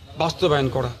বাস্তবায়ন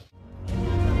করা।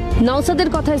 নওসাদের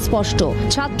কথায় স্পষ্ট,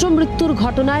 ছাত্র মৃত্যুর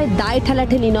ঘটনায় দায়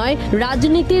ঠেলাঠেলি নয়,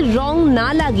 রাজনীতির রং না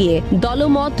লাগিয়ে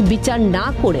দলমত বিচার না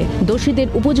করে দোষীদের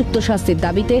উপযুক্ত শাস্তির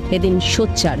দাবিতে এদিন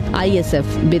সোচ্চার আইএসএফ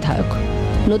বিধায়ক।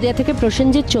 নদিয়া থেকে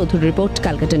প্রসেনজিৎ চৌধুরী রিপোর্ট,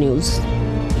 ক্যালকাটা নিউজ।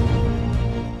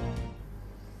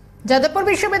 যাদবপুর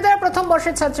বিশ্ববিদ্যালয়ের প্রথম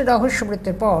বর্ষের ছাত্রের রহস্য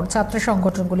মৃত্যুর পর ছাত্র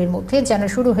সংগঠনগুলির মধ্যে যেন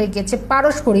শুরু হয়ে গেছে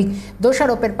পারস্পরিক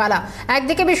দোষারোপের পালা।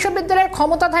 একদিকে বিশ্ববিদ্যালয়ের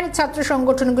ক্ষমতাধারী ছাত্র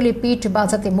সংগঠনগুলি পিঠ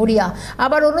বাঁচাতে মরিয়া,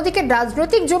 আবার অন্যদিকে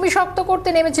রাজনৈতিক জমি শক্ত করতে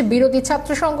নেমেছে বিরোধী ছাত্র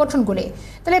সংগঠনগুলি।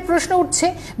 তাহলে প্রশ্ন উঠছে,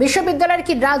 বিশ্ববিদ্যালয়ের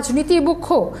কি রাজনীতি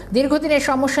মুখ্য? দীর্ঘদিনের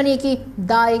সমস্যা নিয়ে কি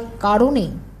দায় কারণে?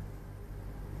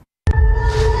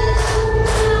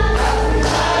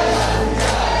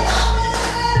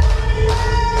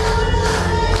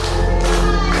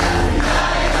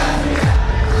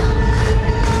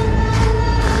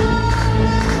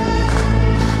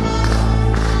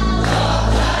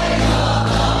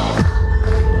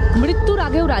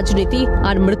 রাজনীতি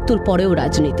আর মৃত্যুর পরেও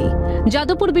রাজনীতি।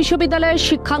 যাদবপুর বিশ্ববিদ্যালয়ের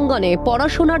শিক্ষাঙ্গনে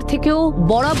পড়াশোনার থেকেও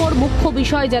বরাবর মুখ্য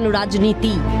বিষয় যেন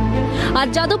রাজনীতি। আর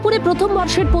যাদবপুরে প্রথম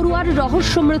বর্ষের পড়ুয়ার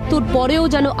রহস্য মৃত্যুর পরেও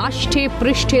যেন আষ্ঠে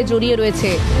পৃষ্ঠে জড়িয়ে রয়েছে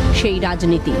সেই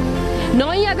রাজনীতি।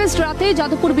 9 আগস্ট রাতে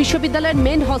যাদবপুর বিশ্ববিদ্যালয়ের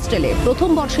মেন হস্টেলে প্রথম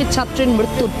বর্ষের ছাত্রের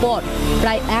মৃত্যুর পর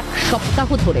প্রায় 1 সপ্তাহ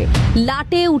ধরে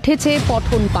লাটে উঠেছে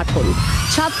পঠন পাঠন।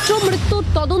 ছাত্র মৃত্যুর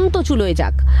তদন্ত চুলোয়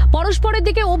যাক, পরস্পরের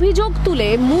দিকে অভিযোগ তুলে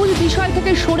মূল বিষয়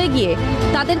থেকে সরে গিয়ে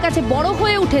তাদের কাছে বড়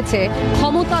হয়ে উঠেছে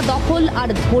ক্ষমতা দখল আর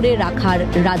ধরে রাখার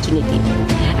রাজনীতি।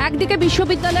 একদিকে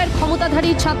বিশ্ববিদ্যালয়ের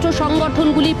ক্ষমতাধারী ছাত্র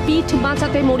সংগঠনগুলি পিঠ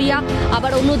বাঁচাতে মরিয়া,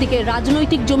 আবার অন্যদিকে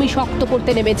রাজনৈতিক জমি শক্ত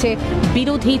করতে নেমেছে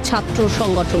বিরোধী ছাত্র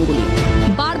সংগঠনগুলি।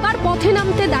 বারবার পথে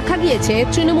নামতে দেখা গিয়েছে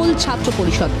তৃণমূল ছাত্র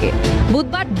পরিষদকে।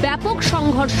 বুধবার ব্যাপক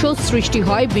সংঘর্ষ সৃষ্টি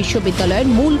হয় বিশ্ববিদ্যালয়ের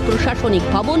মূল প্রশাসনিক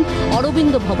ভবন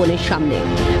অরবিন্দ ভবনের সামনে।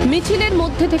 মিছিলের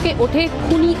মধ্যে থেকে ওঠে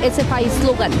খুনি এসএফআই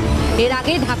স্লোগান। এর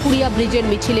আগে ঢাকুরিয়া ব্রিজের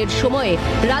মিছিলের সময়ে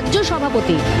রাজ্য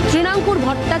সভাপতি তৃণাঙ্কুর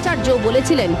ভট্টাচার্য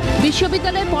বলেছিলেন,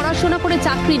 বিশ্ববিদ্যালয়ে পড়াশোনা করে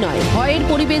চাকরি নয়, ভয়ের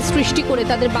পরিবেশ সৃষ্টি করে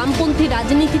তাদের বামপন্থী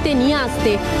রাজনীতিতে নিয়ে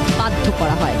আসতে বাধ্য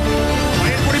করা হয়।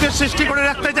 পরিবেশ সৃষ্টি করে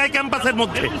রাখতে চায় ক্যাম্পাসের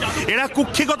মধ্যে, এরা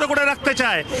কুক্ষিগত করে রাখতে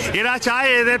চায়। এরা চায়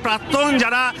এদের প্রাক্তন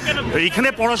যারা এখানে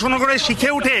পড়াশোনা করে শিখে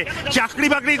উঠে চাকরি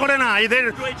বাকরি করে না, এদের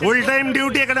ফুল টাইম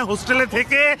ডিউটি এখানে হোস্টেলে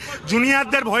থেকে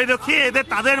জুনিয়রদের ভয় দেখিয়ে এদের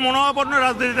তাদের মনোভাবাপন্ন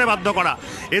রাজনীতিতে বাধ্য করা।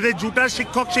 এদের জুটার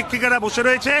শিক্ষক শিক্ষিকারা বসে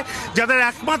রয়েছে যাদের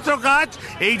একমাত্র কাজ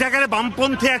এইটাকে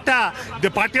বামপন্থী একটা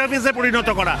পার্টি অফিসে পরিণত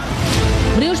করা।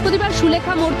 বৃহস্পতিবার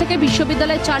সুলেখা মোড় থেকে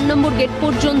বিশ্ববিদ্যালয়ের 4 নম্বর গেট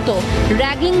পর্যন্ত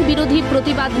র্যাগিং বিরোধী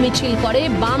প্রতিবাদ মিছিল করে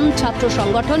বাম ছাত্র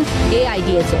সংগঠন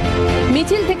এআইডিএসও।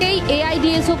 মিছিল থেকেই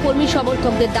এআইডিএসও কর্মী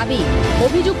সমর্থকদের দাবি,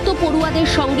 অভিযুক্ত পড়ুয়াদের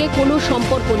সঙ্গে কোনো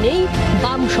সম্পর্ক নেই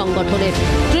বাম সংগঠনের।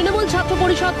 তৃণমূল ছাত্র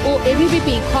পরিষদ ও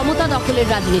এভিভিপি ক্ষমতা দখলের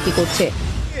রাজনীতি করছে।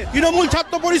 তৃণমূল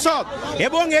ছাত্র পরিষদ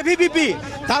এবং এভিভিপি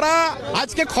তারা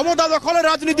আজকে ক্ষমতা দখলের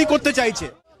রাজনীতি করতে চাইছে।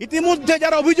 ইতিমধ্যে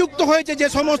যারা অভিযুক্ত হয়েছে যে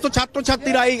সমস্ত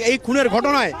ছাত্রছাত্রীরা এই খুনের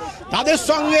ঘটনায়, তাদের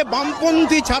সঙ্গে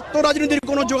বামপন্থী ছাত্র রাজনীতির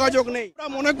কোনো যোগাযোগ নেই। আমরা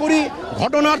মনে করি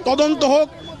ঘটনার তদন্ত হোক,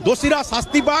 দোষীরা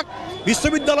শাস্তি পাক,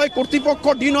 বিশ্ববিদ্যালয় কর্তৃপক্ষ,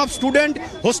 ডিন অফ স্টুডেন্ট,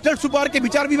 হোস্টেল সুপারকে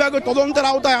বিচার বিভাগের তদন্তের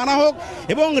আওতায় আনা হোক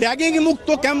এবং র্যাগিং মুক্ত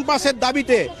ক্যাম্পাসের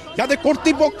দাবিতে যাতে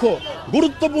কর্তৃপক্ষ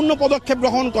গুরুত্বপূর্ণ পদক্ষেপ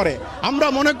গ্রহণ করে। আমরা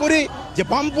মনে করি যে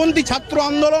বামপন্থী ছাত্র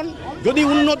আন্দোলন যদি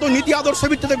উন্নত নীতি আদর্শ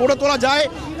ভিত্তিতে গড়ে তোলা যায়,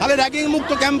 তাহলে র্যাগিং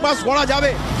মুক্ত ক্যাম্পাস গড়া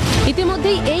যাবে।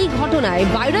 ইতিমধ্যেই এই ঘটনায়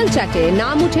ভাইরাল চ্যাটে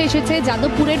নাম উঠে এসেছে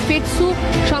যাদবপুরের ফেটসু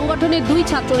সংগঠনের 2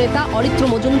 ছাত্রনেতা অরিত্র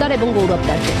মজুমদার এবং গৌরব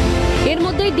দাসের। এর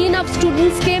মধ্যেই ডিন অফ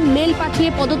স্টুডেন্টসকে মেল পাঠিয়ে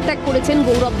পদত্যাগ করেছেন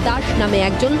গৌরব দাস নামে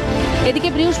একজন। এদিকে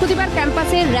বৃহস্পতিবার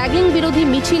ক্যাম্পাসে র্যাগিং বিরোধী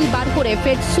মিছিল বার করে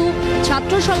ফেটসু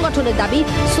ছাত্র সংগঠনের দাবি,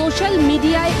 সোশ্যাল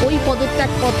মিডিয়ায় ওই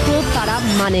পদত্যাগপত্র তারা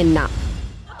মানেন না।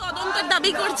 তদন্তের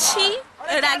দাবি করছি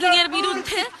র্যাগিং এর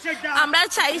বিরুদ্ধে। আমরা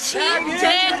চাইছি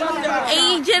যে এই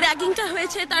যে র্যাগিংটা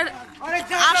হয়েছে তার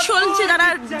আসল যে যারা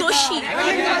দোষী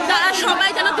তারা সবাই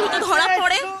যেন দ্রুত ধরা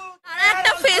পড়ে। তারা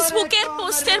একটা ফেসবুকের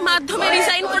পোস্টের মাধ্যমে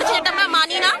রিজাইন করেছে, এটা আমরা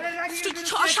মানি না।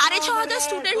 6,500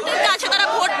 স্টুডেন্টের কাছে তারা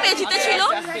ভোট পেয়ে জিতেছিল,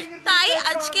 তাই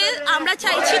আজকে আমরা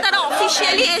চাইছি তারা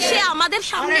অফিসিয়ালি এসে আমাদের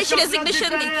সামনে এসে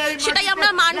রেজিগনেশন দিক। সেটাই আমরা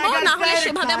মানবো, না হলে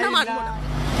সেভাবে আমরা মানবো না।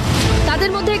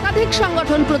 তাদের মধ্যে একাধিক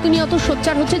সংগঠন প্রতিনিয়ত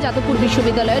সোচ্চার হচ্ছে যাদবপুর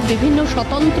বিশ্ববিদ্যালয়ের বিভিন্ন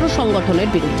স্বতন্ত্র সংগঠনের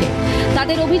বিরুদ্ধে।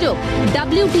 তাদের অভিযোগ,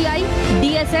 WTI,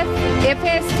 DSF,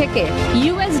 FAS থেকে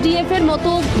USDF এর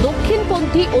মতো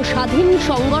দক্ষিণপন্থী ও স্বাধীন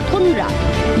সংগঠনরা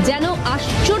যেন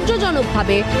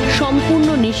আশ্চর্যজনকভাবে সম্পূর্ণ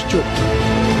নিশ্চুপ।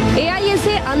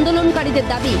 এআইএসএ আন্দোলনকারীদের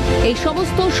দাবি, এই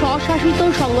সমস্ত স্বশাসিত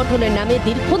সংগঠনের নামে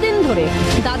দীর্ঘদিন ধরে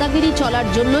দাদাগিরি চলার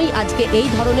জন্যই আজকে এই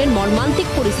ধরনের মর্মান্তিক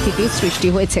পরিস্থিতির সৃষ্টি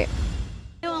হয়েছে।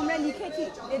 আমরা লিখেছি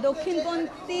যে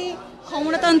দক্ষিণপন্থী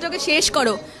ক্ষমতাতন্ত্রকে শেষ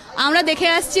করো। আমরা দেখে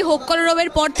আসছি হোক কলরবের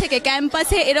পর থেকে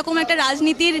ক্যাম্পাসে এরকম একটা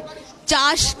রাজনীতির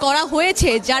চাষ করা হয়েছে,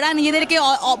 যারা নিজেদেরকে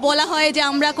বলা হয় যে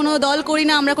আমরা কোনো দল করি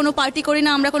না, আমরা কোনো পার্টি করি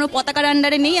না, আমরা কোনো পতাকার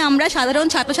আন্ডারে নেই, আমরা সাধারণ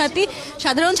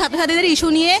ছাত্রছাত্রীদের ইস্যু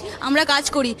নিয়ে আমরা কাজ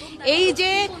করি।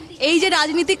 এই যে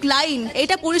রাজনৈতিক লাইন,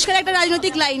 এটা পরিষ্কার একটা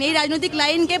রাজনৈতিক লাইন। এই রাজনৈতিক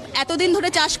লাইনকে এতদিন ধরে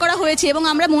চাষ করা হয়েছে এবং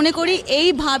আমরা মনে করি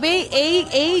এইভাবেই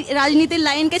এই রাজনীতির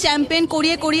লাইনকে চ্যাম্পিয়ন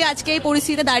করিয়ে আজকে এই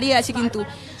পরিস্থিতিতে দাঁড়িয়ে আছে। কিন্তু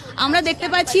আমরা দেখতে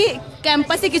পাচ্ছি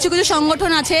ক্যাম্পাসে কিছু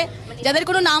সংগঠন আছে যাদের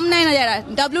কোনো নাম নেয় না, যারা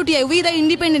WTI উই দ্য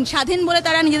ইন্ডিপেন্ডেন্ট, স্বাধীন বলে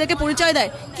তারা নিজেদেরকে পরিচয় দেয়।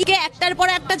 কি একটার পর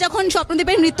একটা যখন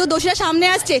স্বপ্নদীপের মৃত্যু দোষীরা সামনে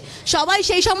আসছে, সবাই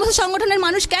সেই সমস্ত সংগঠনের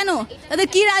মানুষ কেন? তাদের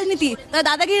কি রাজনীতি? তারা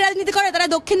দাদাগিরি রাজনীতি করে, তারা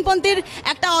দক্ষিণপন্থীর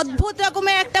একটা অদ্ভুত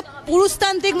রকমের একটা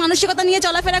পুরুষতান্ত্রিক মানসিকতা নিয়ে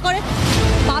চলাফেরা করে।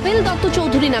 পাবেল দত্ত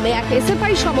চৌধুরী নামে এক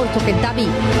এসএফআই সমর্থকের দাবি,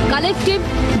 কালেকটিভ,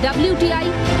 WTI,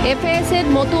 FAS এর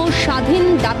মতো স্বাধীন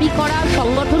দাবি করা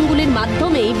সংগঠনগুলির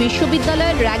মাধ্যমেই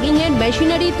বিশ্ববিদ্যালয়ের র্যাগিংয়ের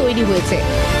মেশিনারি তৈরি হয়েছে,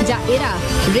 যা এরা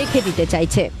রেখে দিতে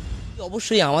চাইছে।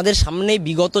 অবশ্যই আমাদের সামনে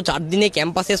বিগত 4 দিনে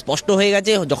ক্যাম্পাসে স্পষ্ট হয়ে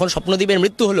গেছে, যখন স্বপ্নদীপের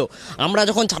মৃত্যু হলো, আমরা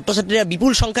যখন ছাত্রছাত্রীরা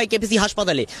বিপুল সংখ্যায় কেপিসি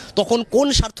হাসপাতালে, তখন কোন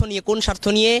স্বার্থ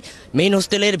নিয়ে মেইন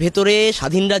হোস্টেলের ভেতরে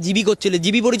স্বাধীনরা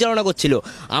জিবি পরিচালনা করছিল।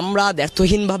 আমরা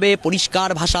দ্ব্যর্থহীনভাবে পরিষ্কার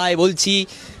ভাষায় বলছি,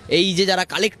 এই যে যারা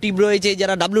কালেকটিভ রয়েছে,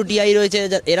 যারা WTI রয়েছে,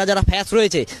 এরা যারা FAS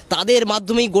রয়েছে, তাদের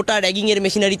মাধ্যমেই গোটা র্যাগিংয়ের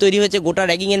মেশিনারি তৈরি হয়েছে। গোটা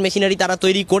র্যাগিংয়ের মেশিনারি তারা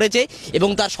তৈরি করেছে এবং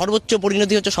তার সর্বোচ্চ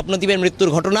পরিণতি হচ্ছে স্বপ্নদীপের মৃত্যুর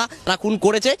ঘটনা। তারা খুন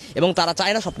করেছে এবং তারা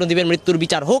চায় না স্বপ্নদীপের মৃত্যুর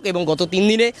বিচার হোক। এবং গত 3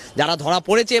 দিনে যারা ধরা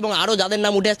পড়েছে এবং আরও যাদের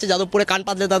নাম উঠে আসছে, যাদবপুরে কান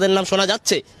পাতলে তাদের নাম শোনা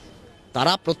যাচ্ছে,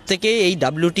 তারা প্রত্যেকে এই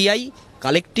WTI,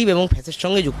 কালেকটিভ এবং FASের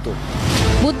সঙ্গে যুক্ত।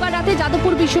 বুধবার রাতে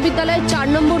যাদবপুর বিশ্ববিদ্যালয়ের 4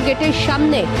 নম্বর গেটের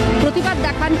সামনে প্রতিবাদ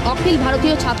দেখান অখিল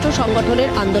ভারতীয় ছাত্র সংগঠনের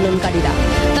আন্দোলনকারীরা।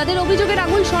 তাদের অভিযোগের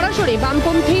আঙুল সরাসরি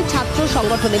বামপন্থী ছাত্র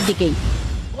সংগঠনের দিকেই।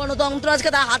 গণতন্ত্র আজকে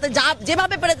তার হাতে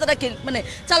যেভাবে পেরে তারা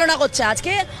চালনা করছে।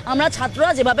 আজকে আমরা ছাত্ররা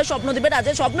যেভাবে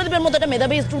স্বপ্নদীপের মতো একটা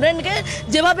মেধাবী স্টুডেন্টকে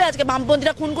যেভাবে আজকে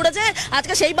বামপন্থীরা খুন করেছে,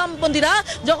 আজকে সেই বামপন্থীরা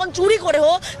যখন চুরি করে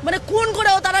খুন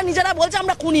করেও তারা নিজেরা বলছে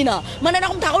আমরা খুনি না,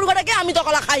 এরকম ঠাকুর ঘরেকে আমি তো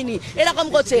কলা খাইনি এরকম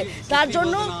করছে।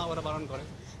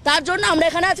 তার জন্য আমরা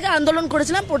এখানে আজকে আন্দোলন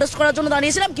করেছিলাম, প্রোটেস্ট করার জন্য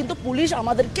দাঁড়িয়েছিলাম, কিন্তু পুলিশ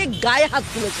আমাদেরকে গায়ে হাত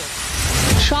তুলেছে।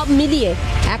 সব মিলিয়ে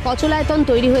এক অচলায়তন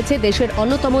তৈরি হয়েছে দেশের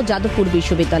অন্যতম যাদবপুর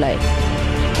বিশ্ববিদ্যালয়ে।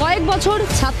 কয়েক বছর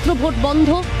ছাত্র ভোট বন্ধ,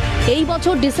 এই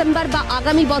বছর ডিসেম্বর বা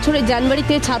আগামী বছরের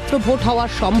জানুয়ারিতে ছাত্র ভোট হওয়ার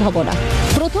সম্ভাবনা।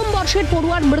 প্রথম বর্ষের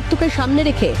পড়ুয়ার মৃত্যুকে সামনে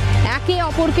রেখে একে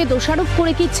অপরকে দোষারোপ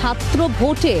করে কি ছাত্র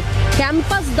ভোটে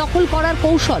ক্যাম্পাস দখল করার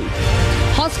কৌশল?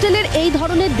 হস্টেলের এই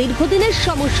ধরনের দীর্ঘদিনের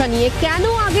সমস্যা নিয়ে কেন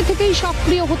আগে থেকেই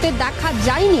সক্রিয় হতে দেখা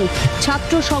যায়নি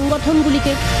ছাত্র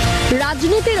সংগঠনগুলিকে?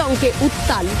 রাজনীতির অঙ্কে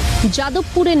উত্তাল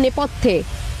যাদবপুরের নেপথ্যে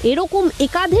এরকম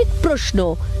একাধিক প্রশ্ন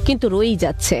কিন্তু রয়েই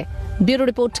যাচ্ছে। Bureau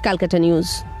report, Calcutta news.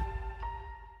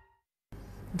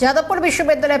 Jadavpur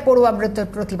বিশ্ববিদ্যালয়ে পড়ুয়া মৃত্যুর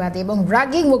প্রতিবাদে এবং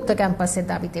র্যাগিং মুক্ত ক্যাম্পাসের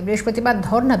দাবিতে বৃহস্পতিবার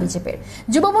ধর্ণা বিজেপির।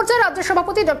 যুব মোর্চার রাজ্য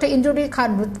সভাপতি ডক্টর ইন্দ্রনীল খান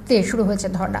নেতৃত্বে শুরু হয়েছে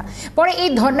ধর্ণা। পরে এই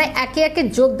ধর্ণায় একে একে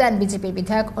যোগ দেন বিজেপির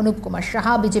বিধায়ক অনুপ কুমার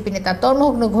সাহা, বিজেপি নেতা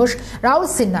তন্মগ্ন ঘোষ, রাহুল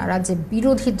সিনহা, রাজ্যের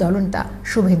বিরোধী দলনেতা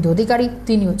শুভেন্দু অধিকারী,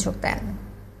 তিনিও যোগ দেন।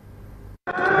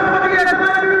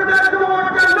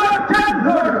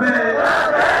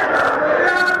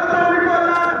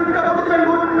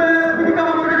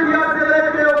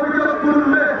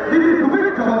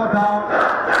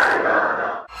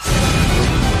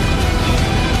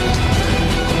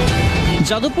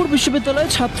 যাদবপুর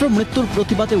বিশ্ববিদ্যালয়ে ছাত্র মৃত্যুর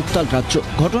প্রতিবাদে উত্তাল রাজ্য।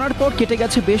 ঘটনার পর কেটে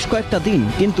গেছে বেশ কয়েকটা দিন,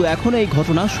 কিন্তু এখনো এই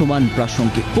ঘটনা সমান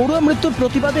প্রাসঙ্গিক। পড়ুয়া মৃত্যুর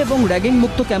প্রতিবাদে এবং র্যাগিং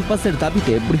মুক্ত ক্যাম্পাসের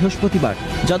দাবিতে বৃহস্পতিবার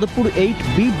যাদবপুর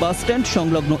 8B বাস স্ট্যান্ড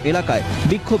সংলগ্ন এলাকায়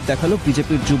বিক্ষোভ দেখালো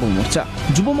বিজেপির যুব মোর্চা।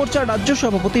 যুব মোর্চার রাজ্য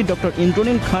সভাপতি ডক্টর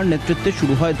ইন্দ্রনীল খান নেতৃত্বে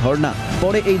শুরু হয় ধর্ণা।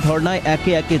 পরে এই ধর্ণায়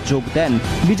একে একে যোগ দেন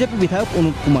বিজেপি বিধায়ক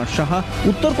অনুপ কুমার সাহা,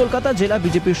 উত্তর কলকাতা জেলা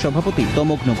বিজেপির সভাপতি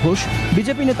তমগ্ন ঘোষ,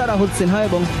 বিজেপি নেতা রাহুল সিনহা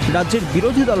এবং রাজ্যের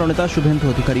বিরোধী দলনেতা শুভেন্দু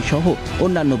অধিকারী সহ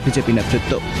অন্যান্য বিজেপি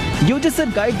নেতৃত্ব। ইউজিসির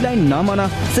গাইডলাইন না মানা,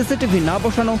 সিসিটিভি না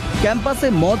বসানো, ক্যাম্পাসে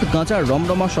মদ গাঁজার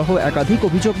রমরমা সহ একাধিক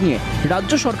অভিযোগ নিয়ে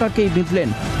রাজ্য সরকারকেই বিঁধলেন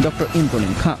ডক্টর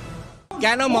ইন্দ্রনীল খাঁ।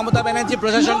 কেন মমতা ব্যানার্জি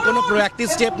প্রশাসন কোনো প্রোঅ্যাক্টিভ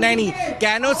স্টেপ নেয়নি?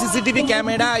 কেন সিসিটিভি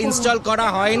ক্যামেরা ইনস্টল করা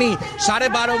হয়নি?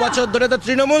 12.5 বছর ধরে তো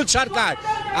তৃণমূল সরকার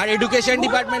আর এডুকেশন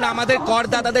ডিপার্টমেন্ট আমাদের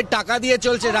করদাতাদের টাকা দিয়ে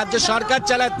চলছে, রাজ্য সরকার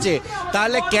চালাচ্ছে,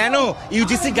 তাহলে কেন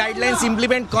ইউজিসি গাইডলাইন্স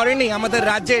ইমপ্লিমেন্ট করেনি আমাদের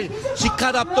রাজ্যের শিক্ষা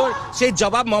দপ্তর? সেই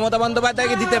জবাব মমতা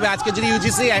বন্দ্যোপাধ্যায়কে দিতে হবে। আজকে যদি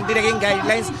ইউজিসি অ্যান্টি র্যাগিং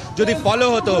গাইডলাইন্স যদি ফলো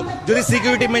হতো, যদি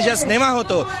সিকিউরিটি মেজার্স নেওয়া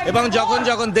হতো, এবং যখন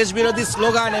যখন দেশবিরোধী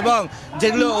স্লোগান এবং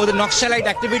যেগুলো ওদের Naxalite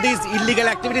activities, illegal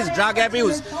activities, drug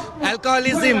abuse,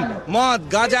 alcoholism, মদ,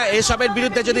 গাঁজা এসবের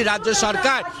বিরুদ্ধে যদি রাজ্য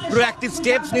সরকার প্রোঅ্যাক্টিভ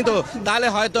স্টেপস নিত, তাহলে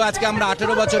হয়তো আজকে আমরা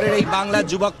 18 বছরের এই বাংলার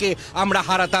যুবককে আমরা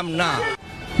হারাতাম না।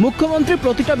 মুখ্যমন্ত্রী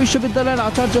প্রতিটা বিশ্ববিদ্যালয়ের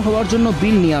আচার্য হওয়ার জন্য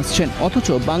বিল নিয়ে আসছেন, অথচ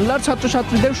বাংলার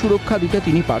ছাত্রছাত্রীদের সুরক্ষা দিতে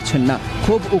তিনি পারছেন না।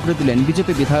 ক্ষোভ উগরে দিলেন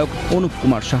বিজেপি বিধায়ক অনুপ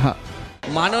কুমার সাহা।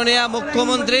 মাননীয়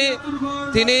মুখ্যমন্ত্রী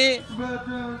তিনি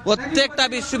প্রত্যেকটা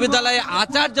বিশ্ববিদ্যালয়ে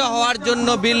আচার্য হওয়ার জন্য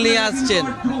বিল নিয়ে আসছেন,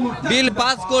 বিল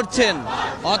পাস করছেন,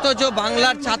 অথচ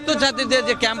বাংলার ছাত্রছাত্রীদের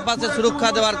যে ক্যাম্পাসে সুরক্ষা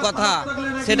দেওয়ার কথা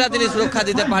সেটা তিনি সুরক্ষা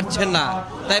দিতে পারছেন না।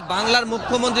 তাই বাংলার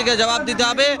মুখ্যমন্ত্রীকে জবাব দিতে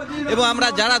হবে এবং আমরা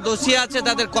যারা দোষী আছে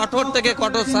তাদের কঠোর থেকে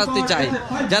কঠোর শাস্তি চাই,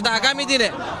 যাতে আগামী দিনে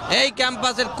এই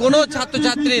ক্যাম্পাসের কোনো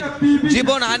ছাত্রছাত্রীর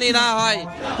জীবনহানি না হয়।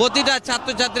 প্রতিটা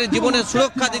ছাত্রছাত্রীর জীবনের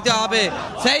সুরক্ষা দিতে হবে,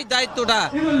 সেই দায়িত্বটা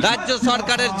রাজ্য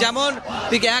সরকারের যেমন,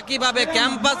 ঠিক একইভাবে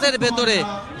ক্যাম্পাসের ভেতরে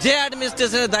যে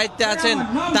অ্যাডমিনিস্ট্রেশনের দায়িত্বে আছেন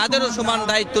তাদেরও সমান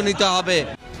দায়িত্ব নিতে হবে।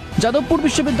 যাদবপুর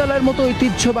বিশ্ববিদ্যালয়ের মতো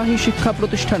ঐতিহ্যবাহী শিক্ষা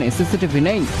প্রতিষ্ঠানে সিসিটিভি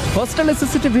নেই, হোস্টেলে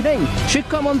সিসিটিভি নেই,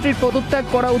 শিক্ষামন্ত্রীর পদত্যাগ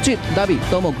করা উচিত দাবি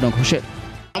তমগ্ন ঘোষের।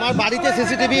 আমার বাড়িতে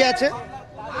সিসিটিভি আছে,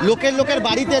 লোকের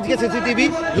বাড়িতে আজকে সিসিটিভি,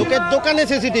 লোকের দোকানে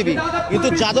সিসিটিভি, কিন্তু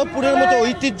যাদবপুরের মতো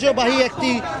ঐতিহ্যবাহী একটি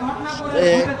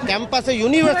ক্যাম্পাসে,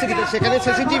 ইউনিভার্সিটিতে সেখানে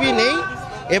সিসিটিভি নেই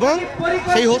এবং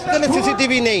সেই হোস্টেলে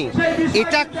সিসিটিভি নেই।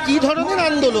 এটা কি ধরনের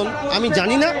আন্দোলন আমি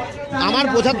জানি না, আমার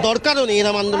বোঝার দরকারও নেই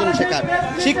এরম আন্দোলন শেখার।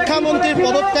 শিক্ষামন্ত্রীর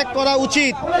পদত্যাগ করা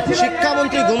উচিত।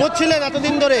 শিক্ষামন্ত্রী ঘুমোচ্ছিলেন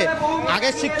এতদিন ধরে,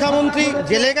 আগের শিক্ষামন্ত্রী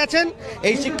জেলে গেছেন,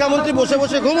 এই শিক্ষামন্ত্রী বসে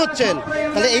বসে ঘুমোচ্ছেন।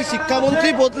 তাহলে এই শিক্ষামন্ত্রী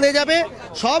বদলে যাবে,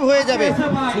 সব হয়ে যাবে,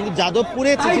 কিন্তু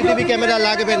যাদবপুরে সিসিটিভি ক্যামেরা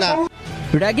লাগবে না।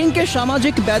 র্যাগিংকে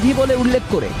সামাজিক ব্যাধি বলে উল্লেখ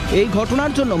করে এই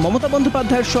ঘটনার জন্য মমতা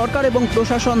বন্দ্যোপাধ্যায়ের সরকার এবং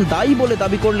প্রশাসন দায়ী বলে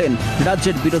দাবি করলেন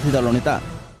রাজ্যের বিরোধী দলনেতা।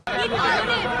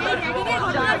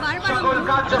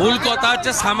 মূল কথা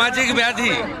হচ্ছে সামাজিক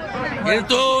ব্যাধি,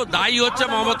 কিন্তু দায়ী হচ্ছে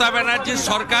মমতা ব্যানার্জির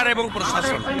সরকার এবং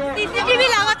প্রশাসন। সিসিটিভি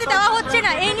লাগাতে দেওয়া হচ্ছে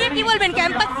না, এই নিয়ে কি বলবেন?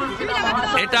 ক্যাম্পাস সিসিটিভি লাগাতে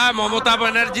এটা মমতা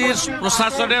ব্যানার্জির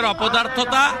প্রশাসনের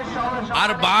অপদার্থতা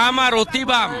আর বাম আর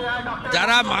অতিবাম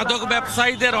যারা মাদক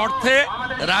ব্যবসায়ীদের অর্থে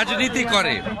রাজনীতি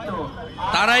করে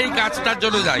তারাই কাজটার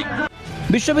জন্য যায়।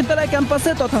 বিশ্ববিদ্যালয়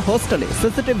ক্যাম্পাসে তথা হোস্টেলে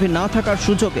সিসিটিভি না থাকার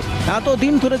সুযোগে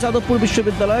এতদিন ধরে যাদবপুর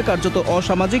বিশ্ববিদ্যালয় কার্যত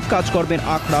অসামাজিক কাজকর্মের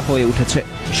আখড়া হয়ে উঠেছে।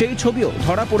 সেই ছবিও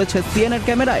ধরা পড়েছে সিএনএর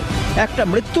ক্যামেরায়। একটা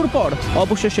মৃত্যুর পর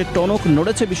অবশেষে টনক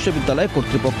নড়েছে বিশ্ববিদ্যালয়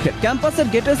কর্তৃপক্ষের। ক্যাম্পাসের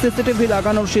গেটে সিসিটিভি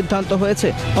লাগানোর সিদ্ধান্ত হয়েছে,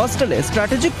 হোস্টেলে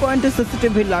স্ট্র্যাটেজিক পয়েন্টে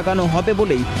সিসিটিভি লাগানো হবে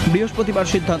বলেই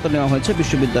বৃহস্পতিবার সিদ্ধান্ত নেওয়া হয়েছে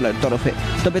বিশ্ববিদ্যালয়ের তরফে।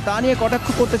 তবে তা নিয়ে কটাক্ষ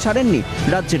করতে ছাড়েননি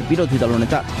রাজ্যের বিরোধী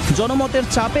দলনেতা। জনমতের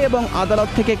চাপে এবং আদালত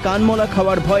থেকে কানমোলা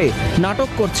খাওয়ার ভয়ে নাটক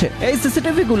করছে এই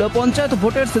সিসিটিভিগুলো পঞ্চায়েত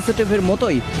ভোটের সিসিটিভির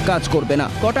মতোই কাজ করবে না,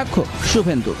 কটাক্ষ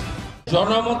শুভেন্দু।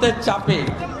 জনমতের চাপে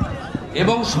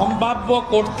এবং সম্ভাব্য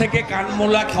কোর্ট থেকে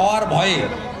কানমোলা খাওয়ার ভয়ে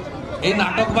এই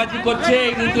নাটকবাজি করছে।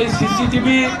 কিন্তু এই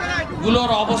সিসিটিভি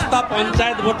গুলোর অবস্থা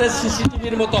পঞ্চায়েত ভোটের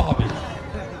সিসিটিভির মতো হবে।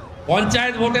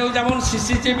 পঞ্চায়েত ভোটেও যেমন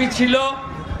সিসিটিভি ছিল,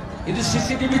 কিন্তু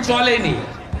সিসিটিভি চলেনি,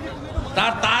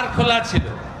 তার খোলা ছিল।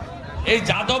 এই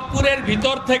যাদবপুরের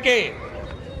ভিতর থেকে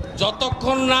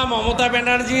যতক্ষণ না মমতা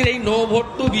ব্যানার্জির এই নো ভোট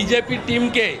টু বিজেপি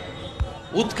টিমকে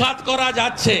উৎখাত করা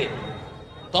যাচ্ছে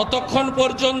ততক্ষণ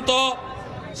পর্যন্ত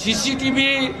সিসিটিভি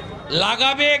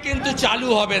লাগাবে, কিন্তু চালু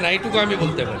হবে না, এটুকু আমি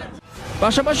বলতে পারি।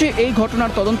 পাশাপাশি এই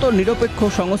ঘটনার তদন্ত নিরপেক্ষ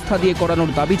সংস্থা দিয়ে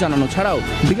করানোর দাবি জানানো ছাড়াও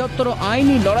বৃহত্তর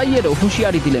আইনি লড়াইয়েরও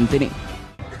হুঁশিয়ারি দিলেন তিনি।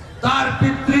 তার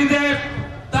পিতৃদেব,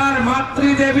 তার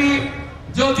মাতৃদেবী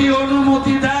যদি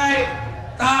অনুমতি দেয়,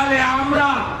 তাহলে আমরা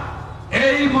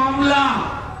এই মামলা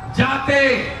যাতে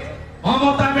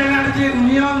মমতা ব্যানার্জির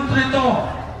নিয়ন্ত্রিত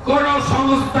কোন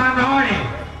সংস্থা নয়,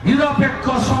 নিরপেক্ষ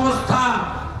সংস্থা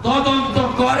তদন্ত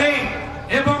করে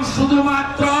এবং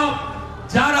শুধুমাত্র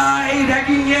যারা এই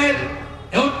র্যাগিং এর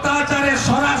অত্যাচারে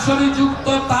সরাসরি যুক্ত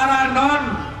তারা নন,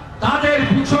 তাদের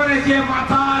পিছনে যে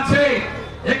মাথা আছে,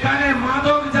 এখানে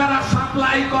মাদক যারা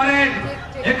সাপ্লাই করেন,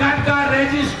 এখানকার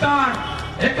রেজিস্ট্রার,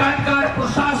 এখানকার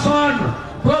প্রশাসন,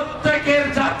 প্রত্যেকের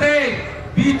যাতে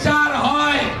বিচার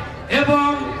হয় এবং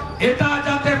এটা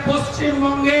যাতে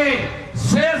পশ্চিমবঙ্গে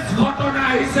শেষ ঘটনা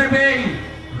হিসেবে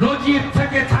নজির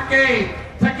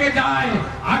থেকে যায়,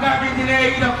 আগামী দিনে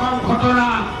এইরকম ঘটনা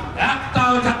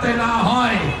একটাও যাতে না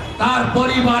হয়, তার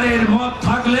পরিবারের মত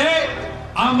থাকলে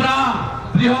আমরা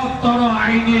বৃহত্তর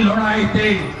আইনি লড়াইতে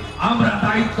আমরা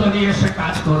দায়িত্ব নিয়ে সে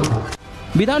কাজ করব।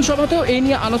 বিধানসভাতেও এই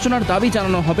নিয়ে আলোচনার দাবি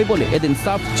জানানো হবে বলে এদিন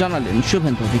সাফ জানালেন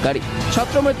শুভেন্দু অধিকারী।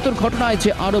 ছাত্র মৃত্যুর ঘটনায়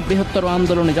যে আরো বৃহত্তর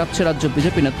আন্দোলনে যাচ্ছে রাজ্য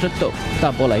বিজেপি নেতৃত্ব তা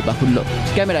বলাই বাহুল্য।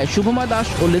 ক্যামেরায় শুভময় দাস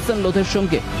ও লিসন লোধের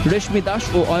সঙ্গে রেশমি দাস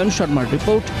ও অয়ন শর্মার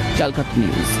report, Calcutta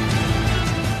news.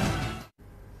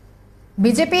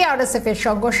 BJP RSF এর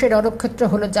সংঘর্ষের রণক্ষেত্র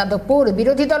হল যাদবপুর।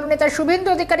 বিরোধী দলনেতা শুভেন্দু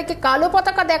অধিকারীকে কালো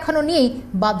পতাকা দেখানো নিয়েই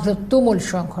বাধল তুমুল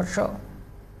সংঘর্ষ।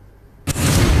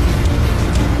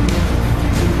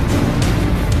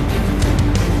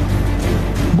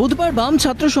 বুধবার বাম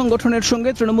ছাত্র সংগঠনের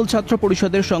সঙ্গে তৃণমূল ছাত্র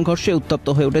পরিষদের সংঘর্ষে উত্তপ্ত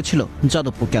হয়ে উঠেছিল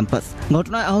যাদবপুর ক্যাম্পাস।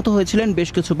 ঘটনায় আহত হয়েছিলেন বেশ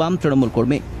কিছু বাম তৃণমূল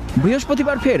কর্মী।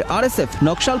 বৃহস্পতিবার ফের আরএসএফ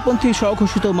নকশালপন্থী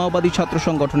স্বঘোষিত মাওবাদী ছাত্র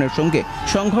সংগঠনের সঙ্গে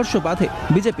সংঘর্ষ বাধে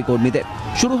বিজেপি কর্মীদের।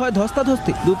 শুরু হয়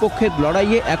ধস্তাধস্তি। দুপক্ষের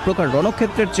লড়াইয়ে এক প্রকার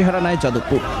রণক্ষেত্রের চেহারা নেয়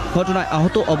যাদবপুর। ঘটনায়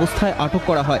আহত অবস্থায় আটক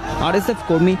করা হয় আরএসএফ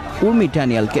কর্মী উর্মি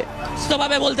ড্যানিয়েলকে।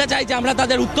 স্পষ্টভাবে বলতে চাই যে আমরা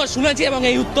তাদের উত্তর শুনেছি এবং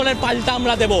এই উত্তরের পাল্টা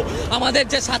আমরা দেব। আমাদের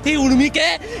যে সাথী উর্মিকে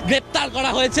গ্রেপ্তার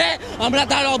করা হয়েছে, আমরা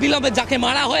তার অবিলম্বে যাকে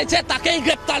মারা হয়েছে তাকেই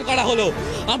গ্রেপ্তার করা হলো।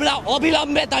 আমরা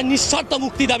অবিলম্বে তার নিঃশর্ত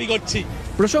মুক্তি দাবি করছি।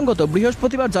 প্রসঙ্গত,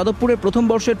 বৃহস্পতিবার যাদবপুরের প্রথম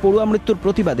বর্ষের পড়ুয়া মৃত্যুর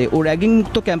প্রতিবাদে ও র্যাগিং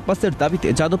মুক্ত ক্যাম্পাসের দাবিতে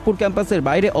যাদবপুর ক্যাম্পাসের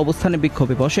বাইরে অবস্থানে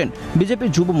বিক্ষোভে বসেন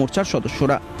বিজেপির যুব মোর্চার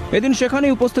সদস্যরা। এদিন সেখানে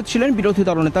উপস্থিত ছিলেন বিরোধী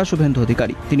দলনেতা শুভেন্দু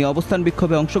অধিকারী। তিনি অবস্থান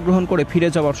বিক্ষোভে অংশগ্রহণ করে ফিরে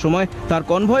যাওয়ার সময় তার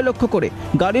কনভয় লক্ষ্য করে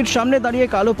গাড়ির সামনে দাঁড়িয়ে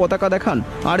কালো পতাকা দেখান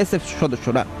আরএসএফ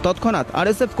সদস্যরা। তৎক্ষণাৎ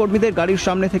আরএসএফ কর্মীদের গাড়ির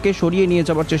সামনে থেকে সরিয়ে নিয়ে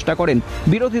যাওয়ার চেষ্টা করেন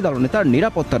বিরোধী দলনেতার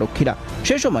নিরাপত্তারক্ষীরা।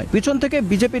 সে সময় পিছন থেকে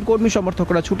বিজেপির কর্মী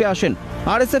সমর্থকরা ছুটে আসেন।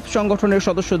 আরএসএফ সংগঠনের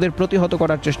সদস্যদের প্রতিহত করার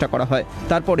চেষ্টা করা হয়।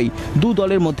 তারপরেই দু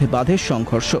দলের মধ্যে বাধে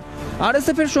সংঘর্ষ।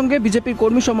 আরএসএফ এর সঙ্গে বিজেপির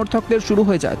কর্মী সমর্থকদের শুরু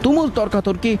হয়ে যায় তুমুল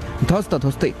তর্কাতর্কি,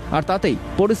 ধস্তাধস্তি, আর তাতেই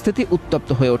পরিস্থিতি উত্তপ্ত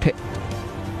হয়ে ওঠে।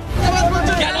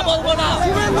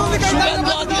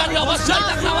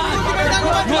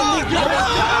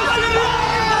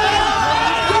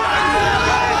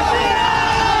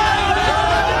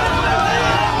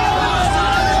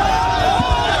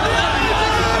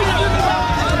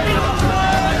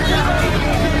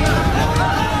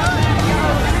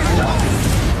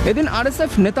 এদিন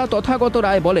আরএসএফ নেতা তথাগত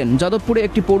রায় বলেন, যাদবপুরে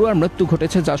একটি পড়ুয়ার মৃত্যু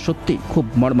ঘটেছে, যা সত্যি খুব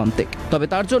মর্মান্তিক। তবে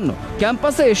তার জন্য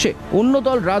ক্যাম্পাসে এসে অন্য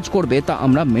দল রাজ করবে তা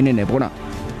আমরা মেনে নেব না।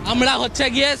 আমরা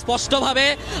গিয়ে স্পষ্টভাবে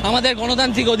আমাদের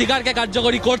গণতান্ত্রিক অধিকারকে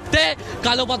কার্যকরী করতে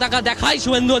কালো পতাকা দেখাই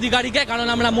শুভেন্দু অধিকারীকে, কারণ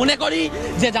আমরা মনে করি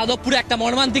যে যাদবপুরে একটা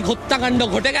মর্মান্তিক হত্যাকাণ্ড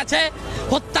ঘটে গেছে।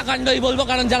 হত্যাকাণ্ডই বলবো,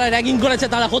 কারণ যারা র্যাগিং করেছে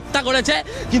তারা হত্যা করেছে,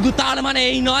 কিন্তু তার মানে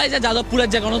এই নয় যে যাদবপুরের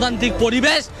যে গণতান্ত্রিক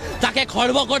পরিবেশ তাকে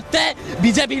খর্ব করতে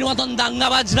বিজেপির মতন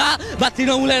দাঙ্গাবাজরা বা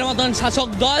তৃণমূলের মতন শাসক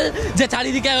দল যে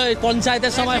চারিদিকে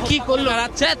পঞ্চায়েতের সময় কি করল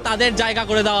হারাচ্ছে তাদের জায়গা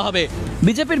করে দেওয়া হবে।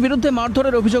 বিজেপির বিরুদ্ধে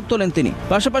মারধরের অভিযোগ তোলেন তিনি।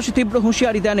 পাশাপাশি তীব্র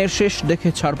হুঁশিয়ারি দেন, এর শেষ দেখে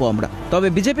ছাড়বো আমরা। তবে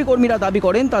বিজেপি কর্মীরা দাবি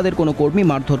করেন তাদের কোনো কর্মী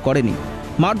মারধর করেনি।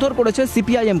 মারধর করেছে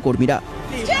সিপিআইএম কর্মীরা।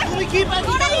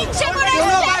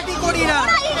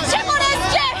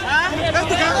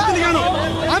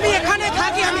 আমি এখানে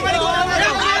থাকি, আমি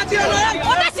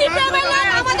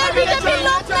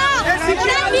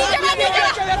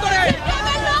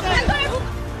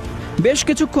বেশ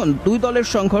কিছুক্ষণ দুই দলের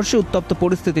সংঘর্ষে উত্তপ্ত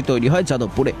পরিস্থিতি তৈরি হয়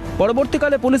যাদবপুরে।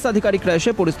 পরবর্তীকালে পুলিশ আধিকারিকরা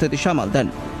এসে পরিস্থিতি সামাল দেন।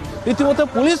 রীতিমতো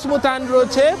পুলিশ মোতায়েন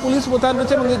রয়েছে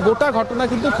এবং গোটা ঘটনা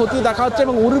কিন্তু খতিয়ে দেখা হচ্ছে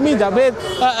এবং উর্মি জাভেদ,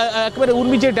 একেবারে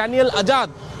উর্মি যে ড্যানিয়েল আজাদ,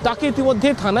 তাকে ইতিমধ্যে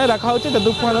থানায় রাখা হয়েছে।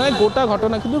 যাদবপুর থানায় গোটা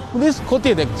ঘটনা কিন্তু পুলিশ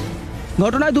খতিয়ে দেখছে।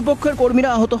 ঘটনায় দুপক্ষের কর্মীরা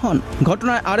আহত হন।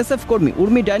 ঘটনায় আরএসএফ কর্মী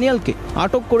উর্মি ড্যানিয়েলকে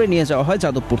আটক করে নিয়ে যাওয়া হয়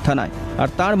যাদবপুর থানায়। আর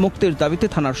তার মুক্তির দাবিতে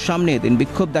থানার সামনে এদিন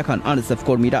বিক্ষোভ দেখান আরএসএফ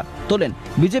কর্মীরা, তোলেন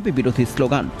বিজেপি বিরোধী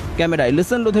স্লোগান। ক্যামেরায়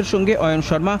লিসন লোধের সঙ্গে অয়ন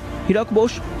শর্মা, হিরক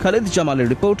বোস, খালিদ জামালের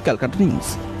রিপোর্ট, ক্যালকাটা নিউজ।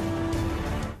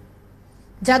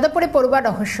 যাদবপুরে পড়ুয়া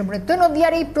রহস্য মৃত্যু।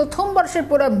 নদিয়ার এই প্রথম বর্ষের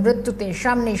পড়ুয়া মৃত্যুতে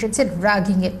সামনে এসেছে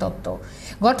র্যাগিং এর তত্ত্ব।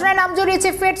 ঘটনায় নাম জড়িয়েছে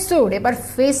ফেটসুর। এবার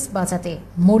ফেস বাঁচাতে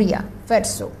মরিয়া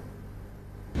ফেটসু।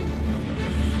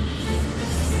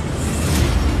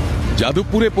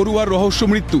 যাদবপুরে পড়ুয়ার রহস্য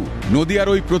মৃত্যু।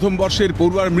 নদিয়ার ওই প্রথম বর্ষের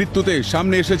পড়ুয়ার মৃত্যুতে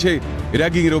সামনে এসেছে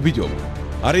র্যাগিংয়ের অভিযোগ।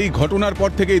 আর এই ঘটনার পর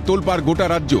থেকেই তোলপাড় গোটা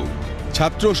রাজ্য।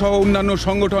 ছাত্র সহ অন্যান্য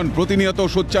সংগঠন প্রতিনিয়ত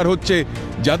সোচ্চার হচ্ছে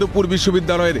যাদবপুর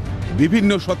বিশ্ববিদ্যালয়ের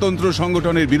বিভিন্ন স্বতন্ত্র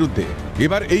সংগঠনের বিরুদ্ধে।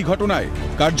 এবার এই ঘটনায়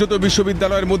কার্যত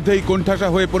বিশ্ববিদ্যালয়ের মধ্যেই কোণঠাসা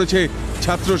হয়ে পড়েছে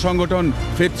ছাত্র সংগঠন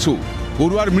ফেটসু।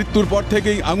 পড়ুয়ার মৃত্যুর পর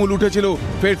থেকেই আঙুল উঠেছিল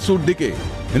ফেটসুর দিকে।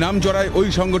 নাম জড়ায় ওই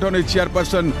সংগঠনের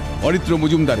চেয়ারপারসন অরিত্র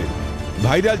মজুমদারের।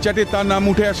 ভাইরাল চ্যাটে তার নাম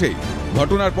উঠে আসে।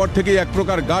 ঘটনার পর থেকেই এক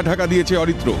প্রকার গা ঢাকা দিয়েছে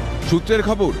অরিত্র। সূত্রের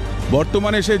খবর,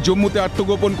 বর্তমানে সে জম্মুতে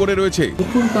আত্মগোপন করে রয়েছে।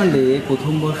 কাণ্ডে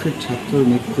প্রথম বর্ষের ছাত্র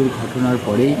মৃত্যুর ঘটনার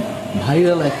পরেই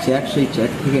ভাইরাল এক চ্যাট, সেই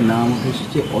চ্যাট থেকে নাম উঠে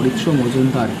এসেছে অরিত্র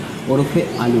মজুমদার ওরফে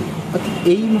আলু। অর্থাৎ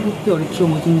এই মুহূর্তে অরিত্র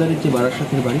মজুমদারের যে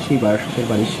বারাসাতের বাড়ি, সেই বারাসাতের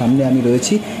বাড়ির সামনে আমি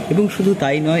রয়েছি। এবং শুধু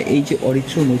তাই নয়, এই যে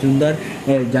অরিত্র মজুমদার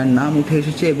যার নাম উঠে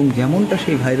এসেছে এবং যেমনটা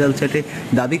সেই ভাইরাল চ্যাটে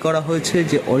দাবি করা হয়েছে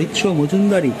যে অরিত্র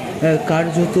মজুমদারই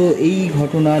কার্যত এই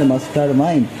ঘটনার মাস্টার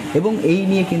মাইন্ড, এবং এই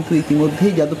নিয়ে কিন্তু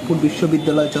ইতিমধ্যেই যাদবপুর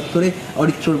বিশ্ববিদ্যালয় চত্বরে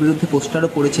অরিত্রর বিরুদ্ধে পোস্টারও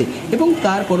পড়েছে। এবং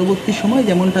তার পরবর্তী সময়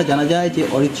যেমনটা জানা যায় যে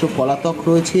অরিত্র পলাতক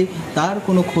রয়েছে, তার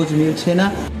কোনো খোঁজ মিলছে না।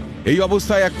 এই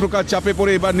অবস্থায় এক প্রকার চাপে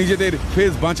পড়ে এবার নিজেদের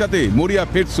ফেস বাঁচাতে মরিয়া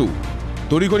ফেরসু।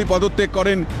 তড়িঘড়ি পদত্যাগ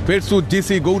করেন ফেরসুর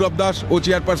জিসি গৌরব দাস ও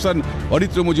চেয়ারপারসন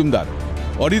অরিত্র মজুমদার।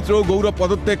 অরিত্র গৌরব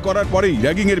পদত্যাগ করার পরেই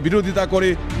র্যাগিংয়ের বিরোধিতা করে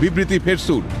বিবৃতি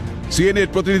ফেরসুর।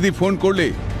 সিএনএর প্রতিনিধি ফোন করলে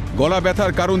গলা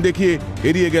ব্যথার কারণ দেখিয়ে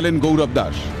এড়িয়ে গেলেন গৌরব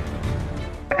দাস।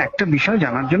 একটা বিষয়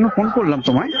জানার জন্য ফোন করলাম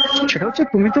তোমায়, সেটা হচ্ছে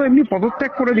তুমি তো এমনি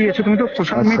পদত্যাগ করে দিয়েছো, তুমি তো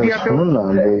সোশ্যাল মিডিয়াতে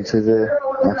বলছে যে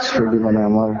অ্যাকচুয়ালি মানে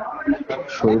আমার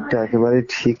শরীরটা একেবারে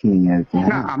ঠিক নেই আর কি।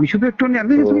 না, আমি শুধু একটু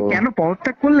জানতে চাই তুমি কেন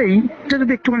পদত্যাগ করলে, এইটা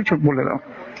যদি একটুখানি ছোট বলে দাও।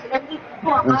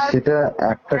 সেটা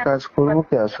একটা কাজ করবো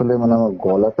কি, আসলে মানে আমার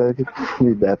গলাটা আর কি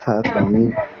খুবই ব্যথা। আমি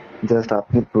জাস্ট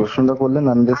আপনি প্রশ্নটা করলেন,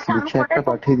 আমি জাস্ট লিখে একটা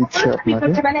পাঠিয়ে দিচ্ছি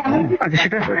আপনাকে। আচ্ছা,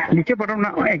 সেটা লিখে পাঠাও না,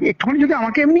 একটুখানি যদি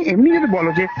আমাকে এমনি এমনি যদি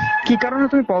বলো যে কি কারণে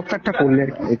তুমি পদত্যাগটা করলে।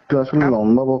 একটু আসলে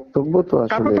লম্বা বক্তব্য তো,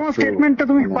 আসলে তোমার স্টেটমেন্টটা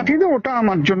তুমি পাঠিয়ে দাও, ওটা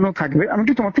আমার জন্য থাকবে। আমি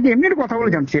কি তোমার থেকে এমনি একটু কথা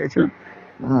বলে জানতে চাইছিলাম।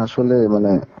 আসলে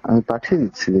মানে আমি পাঠিয়ে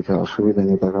দিচ্ছি লিখে, অসুবিধা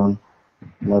নেই, কারণ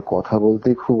আমার কথা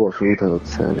বলতেই খুব অসুবিধা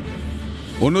হচ্ছে আর।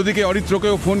 অন্যদিকে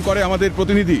অরিত্রকেও ফোন করে আমাদের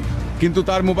প্রতিনিধি, কিন্তু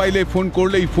তার মোবাইলে ফোন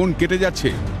করলেই ফোন কেটে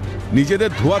যাচ্ছে।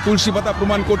 নিজেদের ধোয়া তুলসী পাতা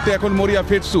প্রমাণ করতে এখন মরিয়া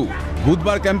ফেরসু।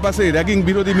 বুধবার ক্যাম্পাসে র্যাগিং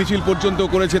বিরোধী মিছিল পর্যন্ত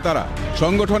করেছে তারা।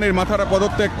 সংগঠনের মাথারা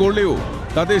পদত্যাগ করলেও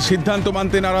তাদের সিদ্ধান্ত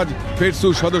মানতে নারাজ ফেরসু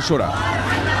সদস্যরা।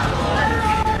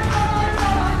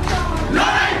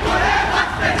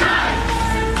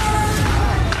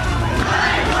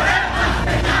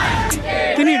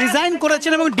 তিনি রিজাইন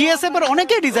করেছেন এবং ডিএসএফ এর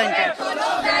অনেকেই রিজাইন করেছেন।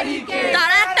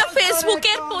 তারা একটা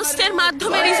ফেসবুকের পোস্টের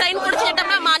মাধ্যমে রিজাইন করেছে, যেটা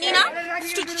আমরা মানি না।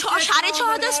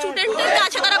 6,500 স্টুডেন্টের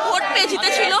কাছে তারা ভোট পেয়ে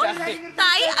জিতেছিল,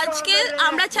 তাই আজকে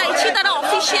আমরা চাইছি তারা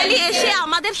অফিসিয়ালি এসে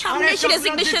আমাদের সামনে এসে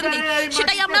রেজিগনেশন দিক।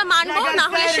 সেটাই আমরা মানবো, না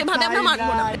হলে সেভাবে আমরা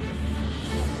মানবো না।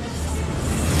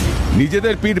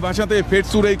 নিজেদের পিঠ বাঁচাতে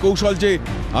ফেরসুর এই কৌশল যে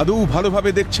আদৌ ভালোভাবে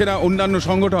দেখছে না অন্যান্য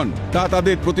সংগঠন, তা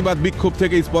তাদের প্রতিবাদ বিক্ষোভ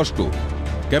থেকেই স্পষ্ট।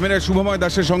 ক্যামেরায় শুভময়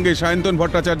দাসের সঙ্গে সায়ন্তন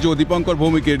ভট্টাচার্য, দীপঙ্কর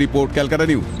ভৌমিকের রিপোর্ট, ক্যালকাটা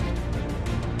নিউজ।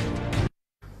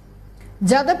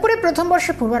 যাদবপুরে প্রথম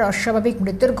বর্ষে পড়ুয়ার অস্বাভাবিক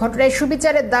মৃত্যুর ঘটনায়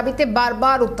সুবিচারের দাবিতে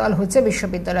বারবার উত্তাল হয়েছে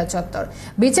বিশ্ববিদ্যালয় চত্বর।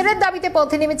 বিচারের দাবিতে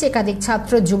পথে নেমেছে একাধিক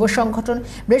ছাত্র যুব সংগঠন।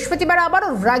 বৃহস্পতিবার আবারও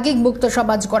র্যাগিং মুক্ত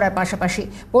সমাজ করার পাশাপাশি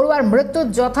পড়ুয়ার মৃত্যুর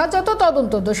যথাযথ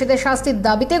তদন্ত, দোষীদের শাস্তির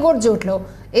দাবিতে গর্জে উঠল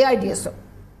এআইডিএসও।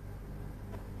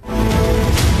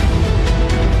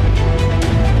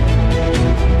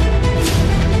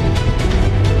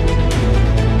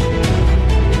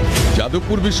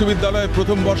 যাদবপুর বিশ্ববিদ্যালয়ের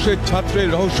প্রথম বর্ষের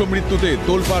ছাত্রের রহস্য মৃত্যুতে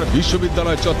তোলপাড়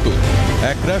বিশ্ববিদ্যালয় চত্বর।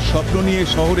 একরাশ স্বপ্ন নিয়ে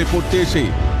শহরে পড়তে এসে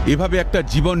এভাবে একটা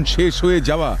জীবন শেষ হয়ে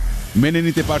যাওয়া মেনে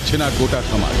নিতে পারছে না গোটা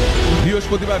সমাজ।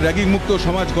 বৃহস্পতিবার র্যাগিং মুক্ত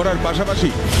সমাজ করার পাশাপাশি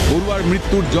পড়ুয়ার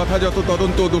মৃত্যুর যথাযথ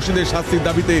তদন্ত, দোষীদের শাস্তির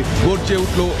দাবিতে গর্জে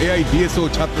উঠল এআইডিএসও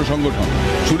ছাত্র সংগঠন।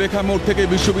 সুলেখা মোড় থেকে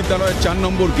বিশ্ববিদ্যালয়ের 4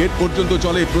 নম্বর গেট পর্যন্ত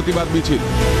চলে প্রতিবাদ মিছিল।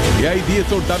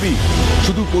 এআইডিএসওর দাবি,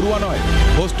 শুধু পড়ুয়া নয়,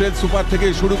 হোস্টেল সুপার থেকে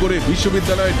শুরু করে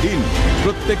বিশ্ববিদ্যালয়ের ডিন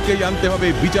প্রত্যেককেই আনতে হবে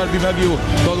বিচার বিভাগীয়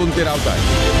তদন্তের আওতায়,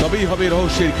 তবেই হবে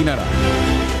রহস্যের কিনারা।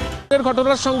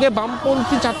 ঘটনার সঙ্গে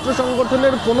বামপন্থী ছাত্র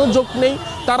সংগঠনের কোনো যোগ নেই,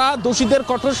 তারা দোষীদের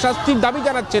কঠোর শাস্তির দাবি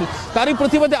জানাচ্ছেন। তারই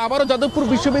প্রতিবাদে আবারও যাদবপুর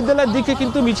বিশ্ববিদ্যালয়ের দিকে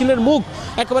কিন্তু মিছিলের মুখ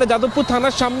একেবারে যাদবপুর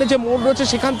থানার সামনে যে মোড় রয়েছে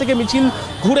সেখান থেকে মিছিল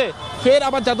ঘুরে ফের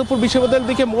আবার যাদবপুর বিশ্ববিদ্যালয়ের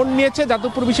দিকে মোড় নিয়েছে।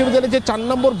 যাদবপুর বিশ্ববিদ্যালয়ের যে 4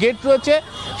 নম্বর গেট রয়েছে,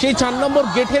 সেই 4 নম্বর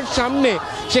গেটের সামনে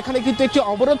সেখানে কিন্তু একটি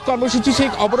অবরোধ কর্মসূচি, সেই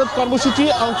অবরোধ কর্মসূচি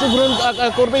অংশগ্রহণ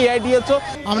করবে এআইডিএসও।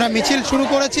 আমরা মিছিল শুরু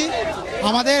করেছি।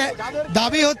 আমাদের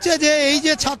দাবি হচ্ছে যে এই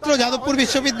যে ছাত্র, যাদবপুর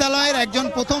বিশ্ববিদ্যালয়ের একজন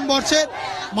প্রথম বর্ষের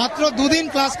মাত্র 2 দিন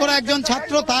ক্লাস করা একজন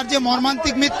ছাত্র, তার যে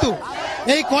মর্মান্তিক মৃত্যু,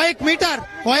 এই কয়েক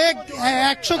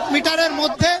 100 মিটারের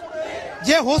মধ্যে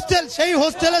যে হোস্টেল, সেই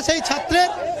হোস্টেলে সেই ছাত্রের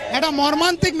একটা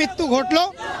মর্মান্তিক মৃত্যু ঘটলো।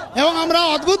 এবং আমরা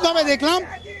অদ্ভুতভাবে দেখলাম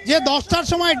যে 10টার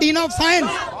সময় ডিন অফ সায়েন্স,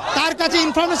 তার কাছে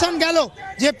ইনফরমেশন গেল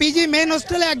যে পিজি মেন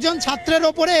হোস্টেলে একজন ছাত্রের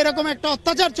ওপরে এরকম একটা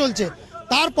অত্যাচার চলছে।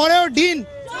 তারপরেও ডিন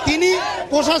তিনি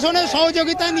প্রশাসনের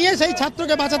সহযোগিতা নিয়ে সেই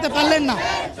ছাত্রকে বাঁচাতে পারলেন না।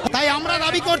 তাই আমরা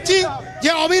দাবি করছি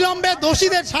যে অবিলম্বে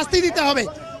দোষীদের শাস্তি দিতে হবে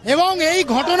এবং এই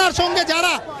ঘটনার সঙ্গে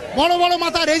যারা বড় বড়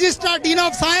মাথা, registrar, dean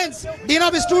of science, dean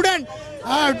of student,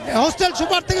 hostel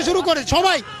super থেকে শুরু করে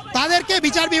সবাই তাদেরকে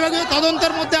বিচার বিভাগীয়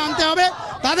তদন্তের মধ্যে আনতে হবে,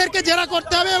 তাদেরকে জেরা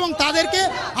করতে হবে এবং তাদেরকে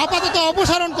আপাতত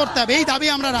অপসারণ করতে হবে, এই দাবি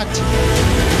আমরা রাখছি।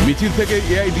 মিছিল থেকে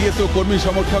এআইডিএসও কর্মী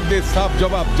সমর্থকদের সাফ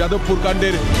জবাব, যাদবপুর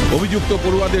কাণ্ডের অভিযুক্ত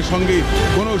পড়ুয়াদের সঙ্গে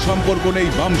কোনো সম্পর্ক নেই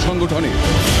বাম সংগঠনে।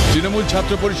 তৃণমূল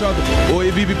ছাত্র পরিষদ ও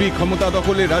এবিভিপি ক্ষমতা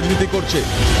দখলে রাজনীতি করছে,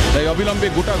 তাই অবিলম্বে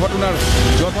গোটা ঘটনার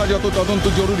যথাযথ তদন্ত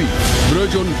জরুরি।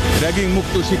 প্রয়োজন র্যাগিং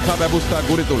মুক্ত শিক্ষা ব্যবস্থা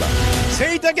গড়ে তোলা।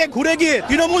 সেই থেকে ঘুরে গিয়ে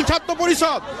তৃণমূল ছাত্র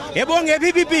পরিষদ এবং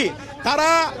এবিভিপি তারা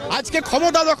আজকে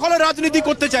ক্ষমতা দখলের রাজনীতি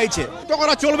করতে চাইছে, তো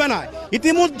করা চলবে না।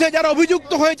 ইতিমধ্যে যারা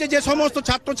অভিযুক্ত হয়েছে যে সমস্ত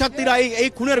ছাত্রছাত্রীরা এই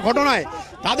খুনের ঘটনায়,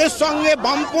 তাদের সঙ্গে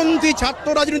বামপন্থী ছাত্র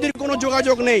রাজনীতির কোনো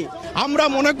যোগাযোগ নেই। আমরা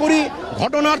মনে করি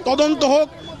ঘটনার তদন্ত হোক,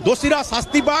 দোষীরা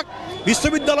শাস্তি পাক,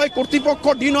 বিশ্ববিদ্যালয় কর্তৃপক্ষ,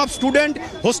 ডিন অফ স্টুডেন্ট,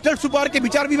 হোস্টেল সুপারকে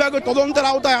বিচার বিভাগের তদন্তের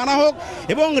আওতায় আনা হোক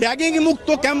এবং র্যাগিং মুক্ত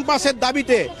ক্যাম্পাসের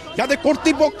দাবিতে যাতে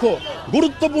কর্তৃপক্ষ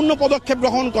গুরুত্বপূর্ণ পদক্ষেপ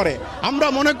গ্রহণ করে। আমরা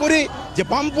মনে করি যে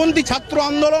বামপন্থী ছাত্র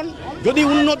আন্দোলন যদি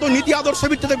উন্নত নীতি আদর্শ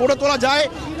ভিত্তিতে গড়ে তোলা যায়,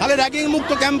 তাহলে র্যাগিং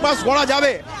মুক্ত ক্যাম্পাস গড়া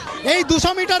যাবে। এই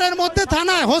 200 মিটারের মধ্যে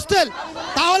থানায় হোস্টেল,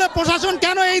 তাহলে প্রশাসন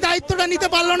কেন এই দায়িত্বটা নিতে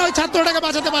পারলো না, ওই ছাত্রটাকে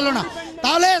বাঁচাতে পারলো না?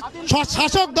 তাহলে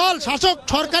শাসক দল,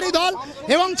 সরকারি দল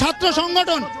এবং ছাত্র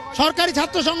সংগঠন, সরকারি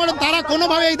ছাত্র সংগঠন তারা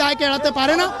কোনোভাবে এই দায়কে এড়াতে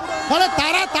পারে না, ফলে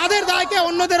তারা তাদের দায়কে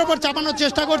অন্যদের ওপর চাপানোর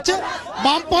চেষ্টা করছে।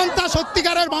 বামপন্থা,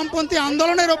 সত্যিকারের বামপন্থী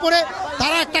আন্দোলনের ওপরে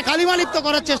তারা একটা কালিমালিপ্ত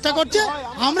করার চেষ্টা করছে।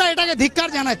 আমরা এটাকে ধিক্কার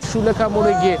জানাচ্ছি। সুলেখা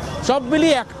মোড়ে গিয়ে সব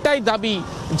মিলিয়ে একটাই দাবি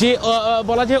যে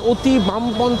বলা যায় অতি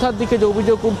বামপন্থার দিকে যে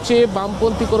অভিযোগ উঠছে,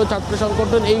 বামপন্থী কোনো ছাত্র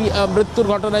সংগঠন এই মৃত্যুর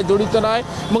ঘটনায় জড়িত নয়।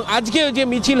 এবং আজকে যে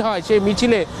মিছিল হয়, সেই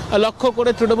মিছিলে লক্ষ্য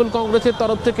করে তৃণমূল কংগ্রেসের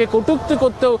তরফ থেকে কটূক্তি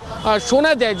করতেও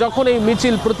শোনা যায়, যখন এই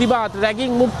মিছিল প্রতিবাদ, র্যাগিং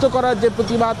মুক্ত করার যে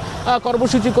প্রতিবাদ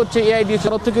কর্মসূচি করছে এআইডিএস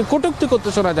তরফ থেকে কটূক্তি করতে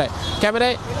শোনা যায়।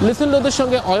 ক্যামেরায় লিসন লোদের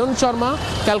সঙ্গে অয়ন শর্মা,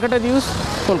 ক্যালকাটা নিউজ,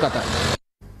 কলকাতা।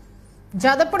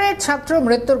 যাদবপুরের ছাত্র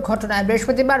মৃত্যুর ঘটনায়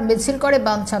বৃহস্পতিবার মিছিল করে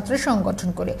বাম ছাত্র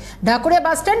সংগঠনগুলি। ঢাকুরিয়া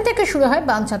বাসস্ট্যান্ড থেকে শুরু হয়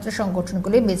বাম ছাত্র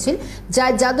সংগঠনগুলির মিছিল,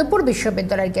 যায় যাদবপুর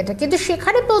বিশ্ববিদ্যালয়ের গেটে। কিন্তু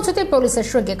সেখানে পৌঁছতে পুলিশের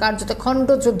সঙ্গে কার্যত খণ্ড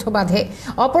যুদ্ধ বাঁধে।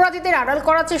 অপরাধীদের আড়াল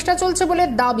করার চেষ্টা চলছে বলে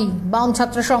দাবি বাম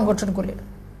ছাত্র সংগঠনগুলির।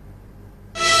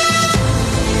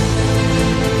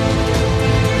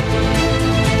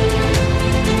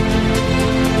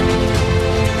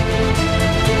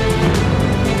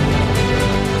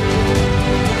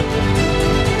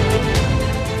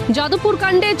 যাদবপুর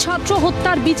কাণ্ডে ছাত্র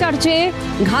হত্যার বিচার চেয়ে,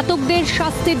 ঘাতকদের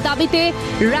শাস্তির দাবিতে,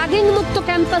 র্যাগিং মুক্ত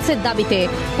ক্যাম্পাসের দাবিতে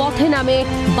পথে নামে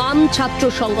বাম ছাত্র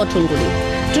সংগঠনগুলি।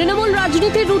 তৃণমূল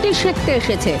রাজনীতির রুটি সেঁকতে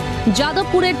এসেছে।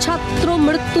 যাদবপুরের ছাত্র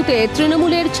মৃত্যুতে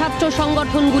তৃণমূলের ছাত্র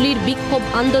সংগঠনগুলির বিক্ষোভ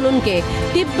আন্দোলনকে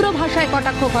তীব্র ভাষায়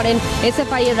কটাক্ষ করেন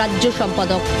এসএফআই এর রাজ্য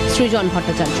সম্পাদক সৃজন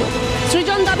ভট্টাচার্য।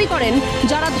 সৃজন দাবি করেন,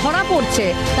 যারা ধরা পড়ছে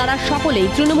তারা সকলেই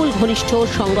তৃণমূল ঘনিষ্ঠ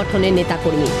সংগঠনের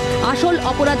নেতাকর্মী। আসল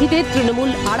অপরাধীদের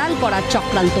তৃণমূল আড়াল করার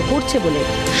চক্রান্ত করছে বলে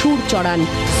সুর চড়ান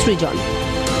সৃজন।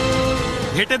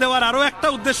 ঘেঁটে দেওয়ার আরও একটা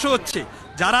উদ্দেশ্য হচ্ছে,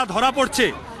 যারা ধরা পড়ছে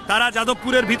তারা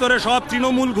যাদবপুরের ভিতরে সব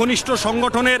তৃণমূল ঘনিষ্ঠ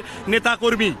সংগঠনের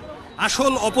নেতাকর্মী।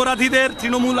 আসল অপরাধীদের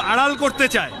তৃণমূল আড়াল করতে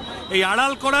চায়। এই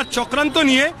আড়াল করার চক্রান্ত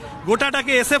নিয়ে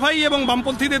গোটাটাকে এসএফআই এবং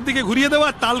বামপন্থীদের দিকে ঘুরিয়ে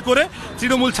দেওয়ার তাল করে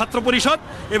তৃণমূল ছাত্র পরিষদ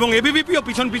এবং এবিভিপিও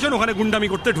পিছন পিছন ওখানে গুন্ডামি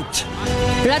করতে ঢুকছে।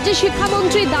 রাজ্যের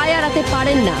শিক্ষামন্ত্রী দায় এড়াতে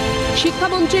পারেন না।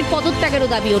 শিক্ষামন্ত্রীর পদত্যাগেরও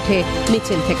দাবি ওঠে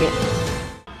মিছিল থেকে।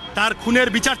 তার খুনের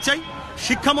বিচার চাই,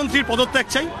 শিক্ষামন্ত্রীর পদত্যাগ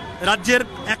চাই। রাজ্যের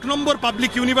 1 নম্বর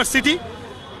পাবলিক ইউনিভার্সিটি,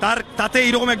 তাতে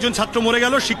এইরকম একজন ছাত্র মরে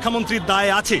গেল, শিক্ষামন্ত্রীর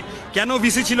দায় আছে। কেন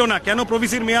ভিসি ছিল না, কেন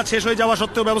প্রভিসির মেয়াদ শেষ হয়ে যাওয়া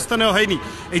সত্ত্বেও ব্যবস্থা নেওয়া হয়নি,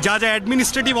 এই যা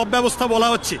অ্যাডমিনিস্ট্রেটিভ অব্যবস্থা বলা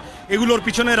হচ্ছে, এগুলোর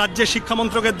পিছনে রাজ্যের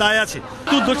শিক্ষামন্ত্রকের দায় আছে।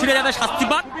 দোষীরা যাতে শাস্তি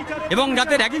পাক এবং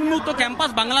যাতে র্যাগিং মুক্ত ক্যাম্পাস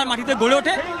বাংলার মাটিতে গড়ে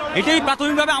ওঠে, এটাই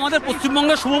প্রাথমিকভাবে আমাদের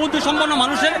পশ্চিমবঙ্গের শুভবুদ্ধি সম্পন্ন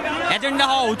মানুষের এজেন্ডা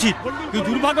হওয়া উচিত। কিন্তু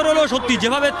দুর্ভাগ্য হলেও সত্যি,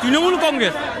 যেভাবে তৃণমূল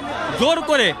কংগ্রেস জোর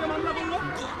করে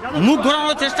মুখ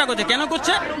ঘোরানোর চেষ্টা করছে। কেন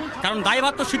করছে? কারণ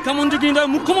দায়ভার তো শিক্ষামন্ত্রীকে নিতে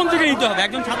হবে, মুখ্যমন্ত্রীকে নিতে হবে।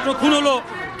 একজন ছাত্র খুন হলো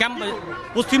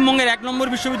পশ্চিমবঙ্গের 1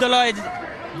 নম্বর বিশ্ববিদ্যালয়,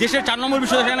 দেশের 4 নম্বর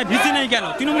বিশ্ববিদ্যালয়, সেখানে ভিসি নেই কেন?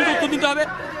 তৃণমূলকে উত্তর দিতে হবে।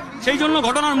 সেই জন্য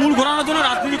ঘটনার মূল ঘোরানোর জন্য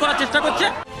রাজনীতি করার চেষ্টা করছে।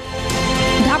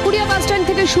 ঢাকুরিয়া বাসস্ট্যান্ড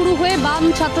থেকে শুরু হয়ে বাম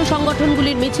ছাত্র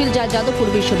সংগঠনগুলির মিছিল যায় যাদবপুর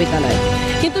বিশ্ববিদ্যালয়।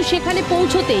 কিন্তু সেখানে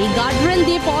পৌঁছতেই গার্ডরেল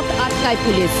দিয়ে পথ আটকায়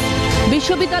পুলিশ।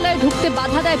 বিশ্ববিদ্যালয়ে ঢুকতে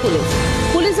বাধা দেয় পুলিশ।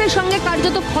 পুলিশের সঙ্গে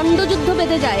কার্যত খণ্ডযুদ্ধ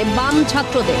বেঁধে যায় বাম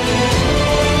ছাত্রদের।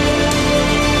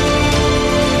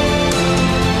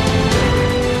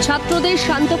 ছাত্রদের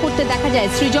শান্ত করতে দেখা যায়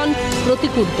সৃজন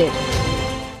প্রতিকূলদের।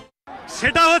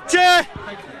 সেটা হচ্ছে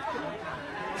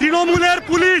তৃণমূলের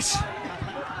পুলিশ।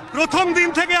 প্রথম দিন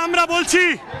থেকে আমরা বলছি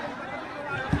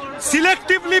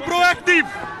selectively proactive.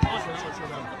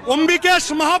 Ambikesh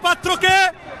মহাপাত্রকে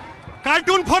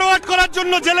cartoon forward করার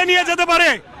জন্য জেলে নিয়ে যেতে পারে।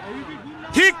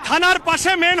 ঠিক থানার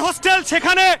পাশে মেন হোস্টেল,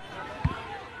 সেখানে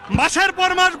মাসের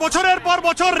পর মাস, বছরের পর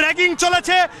বছর র্যাগিং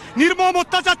চলেছে, নির্মম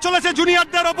অত্যাচার চলেছে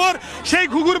জুনিয়রদের ওপর, সেই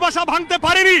ঘুঘুর বাসা ভাঙতে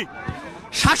পারেনি।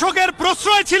 শাসকের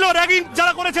প্রশ্রয় ছিল র্যাগিং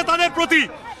যারা করেছে তাদের প্রতি।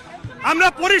 আমরা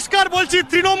পরিষ্কার বলছি,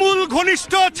 তৃণমূল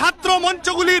ঘনিষ্ঠ ছাত্র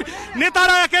মঞ্চগুলির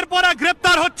নেতারা একের পর এক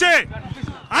গ্রেপ্তার হচ্ছে।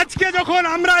 আজকে যখন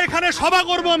আমরা এখানে সভা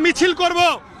করব, মিছিল করব,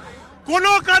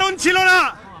 কোনো কারণ ছিল না,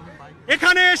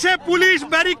 এখানে এসে পুলিশ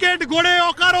ব্যারিকেড গড়ে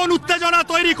অকারণ উত্তেজনা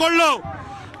তৈরি করলো।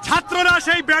 ছাত্ররা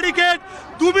সেই ব্যারিকেড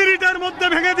 2 মিনিটের মধ্যে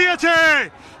ভেঙে দিয়েছে।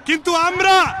 কিন্তু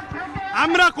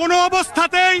আমরা কোনো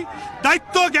অবস্থাতেই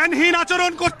দায়িত্ব জ্ঞানহীন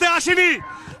আচরণ করতে আসিনি।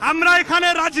 আমরা এখানে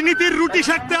রাজনীতির রুটি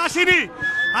সেঁকতে আসিনি।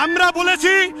 আমরা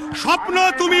বলেছি, স্বপ্ন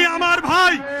তুমি আমার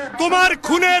ভাই, তোমার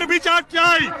খুনের বিচার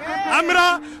চাই। আমরা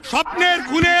স্বপ্নের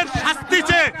খুনের শাস্তি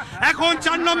চেয়ে এখন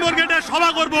 4 নম্বর গেটে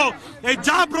সভা করব। এই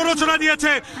যা প্ররোচনা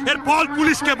দিয়েছে এর ফল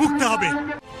পুলিশকে ভুগতে হবে।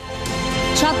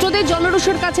 ছাত্রদের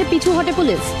জনরোষের কাছে পিছু হটে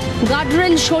পুলিশ।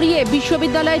 গার্ডরেল সরিয়ে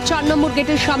বিশ্ববিদ্যালয়ের 4 নম্বর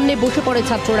গেটের সামনে বসে পড়ে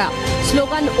ছাত্ররা।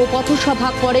 স্লোগান ও পথসভা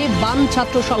করে বাম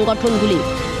ছাত্র সংগঠনগুলি।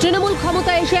 তৃণমূল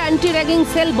ক্ষমতায় এসে অ্যান্টি র্যাগিং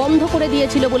সেল বন্ধ করে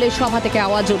দিয়েছিল বলে সভা থেকে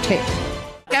আওয়াজ ওঠে।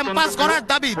 ক্যাম্পাস করার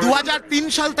দাবি 2003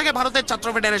 সাল থেকে ভারতের ছাত্র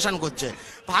ফেডারেশন করছে।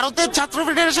 ভারতের ছাত্র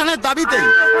ফেডারেশনের দাবিতেই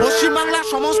পশ্চিমবাংলার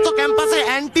সমস্ত ক্যাম্পাসে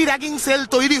অ্যান্টি র্যাগিং সেল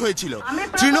তৈরি হয়েছিল।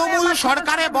 তৃণমূল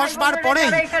সরকারে বসবার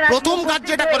পরেই প্রথম কাজ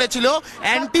যেটা করেছিল,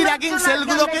 অ্যান্টি র্যাগিং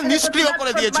সেলগুলোকে নিষ্ক্রিয়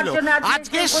করে দিয়েছিল।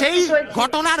 আজকে সেই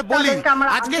ঘটনার বলি,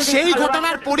 আজকে সেই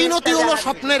ঘটনার পরিণতি হলো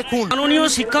স্বপ্নের খুন। মাননীয়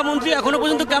শিক্ষামন্ত্রী এখনো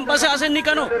পর্যন্ত ক্যাম্পাসে আসেননি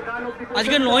কেন?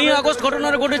 আজকে 9ই আগস্ট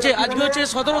ঘটনাটা ঘটেছে, আজকে হচ্ছে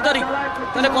 17 তারিখ,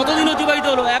 তাহলে কতদিন অতিবাহিত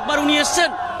হলো? একবার উনি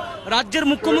এসছেন, রাজ্যের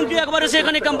মুখ্যমন্ত্রী একবার এসে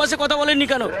এখানে ক্যাম্পাসে কথা বলেননি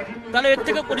কেন? তাহলে এর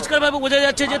থেকে পরিষ্কারভাবে বোঝা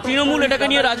যাচ্ছে যে তৃণমূল এটাকে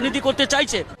নিয়ে রাজনীতি করতে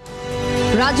চাইছে।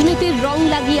 রাজনীতির রং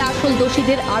লাগিয়ে আসল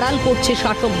দোষীদের আড়াল করছে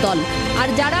শাসক দল। আর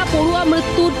যারা পড়ুয়া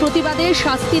মৃত্যুর প্রতিবাদে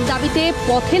শাস্তির দাবিতে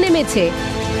পথে নেমেছে,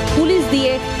 পুলিশ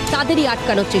দিয়ে তাদেরই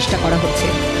আটকানোর চেষ্টা করা হচ্ছে।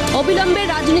 অবিলম্বে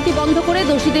রাজনীতি বন্ধ করে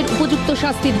দোষীদের উপযুক্ত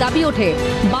শাস্তির দাবি ওঠে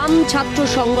বাম ছাত্র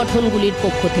সংগঠনগুলির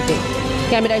পক্ষ থেকে।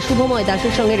 ক্যামেরায় শুভময়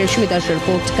দাসের সঙ্গে রেশমি দাসের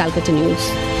report, Calcutta news.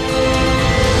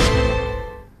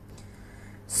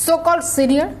 সোকল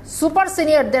senior super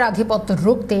সিনিয়রদের আধিপত্য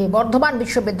রুখতে বর্ধমান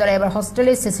বিশ্ববিদ্যালয়ে এবার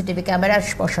হস্টেলে সিসিটিভি ক্যামেরা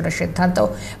বসানোর সিদ্ধান্ত।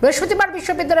 বৃহস্পতিবার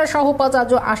বিশ্ববিদ্যালয়ের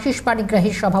সহ-উপাচার্য আশিস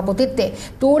পানিগ্রাহীর সভাপতিত্বে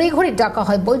তড়িঘড়ি ডাকা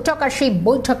হয় বৈঠক, আর সেই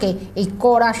বৈঠকে এই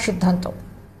কড়া সিদ্ধান্ত।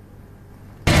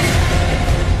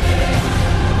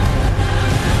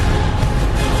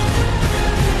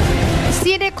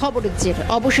 সিএনএ খবরের জের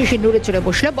অবশেষে নড়ে চড়ে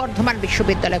বসল বর্ধমান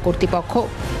বিশ্ববিদ্যালয় কর্তৃপক্ষ।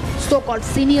 সোকল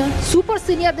সিনিয়র সুপার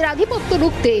সিনিয়রদের আধিপত্য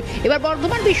রুখতে এবার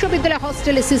বর্ধমান বিশ্ববিদ্যালয়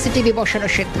হস্টেলে সিসিটিভি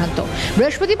বসানোর সিদ্ধান্ত।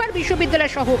 বৃহস্পতিবার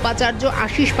বিশ্ববিদ্যালয়ের সহ উপাচার্য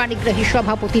আশিস পানিগ্রাহীর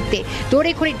সভাপতিত্বে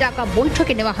তড়িঘড়ি ডাকা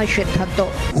বৈঠকে নেওয়া হয়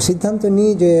সিদ্ধান্ত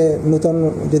নিয়ে যে নতুন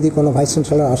যদি কোনো ভাইস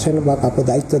চ্যান্সেলর আসেন বা কাউকে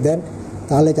দায়িত্ব দেন,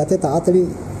 তাহলে যাতে তাড়াতাড়ি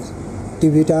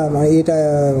টিভিটা মানে এটা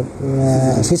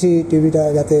সিসিটিভিটা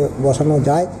যাতে বসানো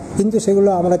যায়। কিন্তু সেগুলো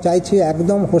আমরা চাইছি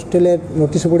একদম হোস্টেলের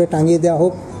নোটিশ বোর্ডে টাঙিয়ে দেওয়া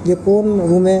হোক যে কোন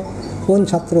রুমে কোন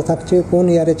ছাত্র থাকছে, কোন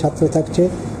ইয়ারের ছাত্র থাকছে,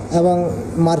 এবং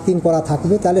মার্কিং করা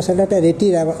থাকবে। তাহলে সেটা একটা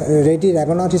রেডি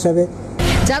রেকর্ড হিসাবে।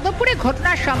 যাদবপুরে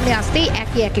ঘটনার সামনে আসতেই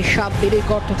একে একে সাপ বেরোয়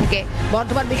গর্ত থেকে।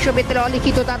 বর্ধমান বিশ্ববিদ্যালয়ে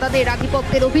অলিখিত দাদাদের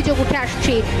আধিপত্যের অভিযোগ উঠে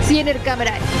আসছে সিএনএর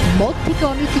ক্যামেরায়। মদ থেকে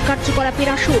অনীতি কার্যকলাপ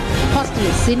আসুন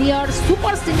হস্টেলে সিনিয়র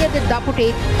সুপার সিনিয়রদের দাপটে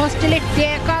হস্টেলে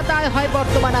টাকা দায় হয়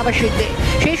বর্তমান আবাসিকদের।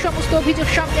 সেই সমস্ত অভিযোগ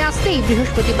সামনে আসতেই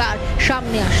বৃহস্পতিবার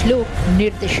সামনে আসলো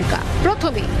নির্দেশিকা।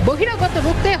 প্রথমে বহিরাগত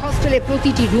রুখতে হস্টেলে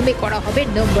প্রতিটি রুমে করা হবে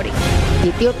নম্বরিং।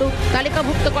 দ্বিতীয়ত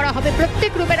তালিকাভুক্ত করা হবে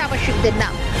প্রত্যেক রুমের আবাসিকদের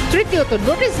নাম। তৃতীয়ত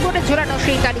নোটিশ বোর্ডে ঝোলানো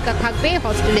সেই তালিকা থাকবে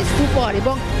হস্টেলের সুপার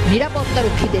এবং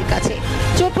নিরাপত্তারক্ষীদের কাছে।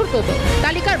 চতুর্থত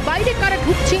তালিকার বাইরে কারা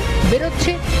ঢুকছে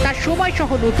বেরোচ্ছে তার সময় সহ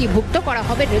নথিভুক্ত করা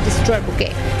হবে রেজিস্ট্রার বুকে।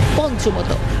 পঞ্চমত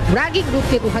র্যাগিং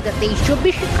রুখতে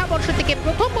 2023-24 শিক্ষাবর্ষ থেকে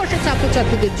প্রথম বর্ষের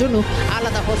ছাত্রছাত্রীদের জন্য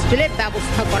আলাদা হোস্টেলের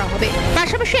ব্যবস্থা করা হবে।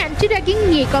 পাশাপাশি অ্যান্টি র্যাগিং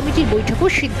নিয়ে কমিটির বৈঠকও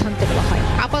সিদ্ধান্ত নেওয়া হয়।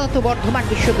 আপাতত বর্ধমান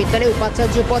বিশ্ববিদ্যালয়ে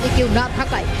উপাচার্য পদে কেউ না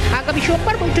থাকায় আগামী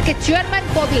সোমবার বৈঠকে চেয়ারম্যান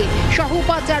পদে সহ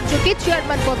উপাচার্যকে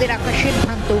চেয়ারম্যান পদে রাখার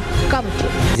সিদ্ধান্ত কমিটি।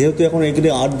 যেহেতু এখন এগুলি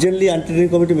urgently anti ragging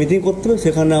committee meeting করতে হবে,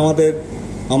 সেখানে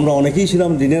আমরা অনেকেই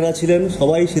ছিলাম, দিনেরা ছিলেন,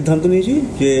 সবাই সিদ্ধান্ত নিয়েছি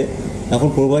যে এখন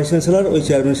প্রো ভাইস চ্যান্সেলর ওই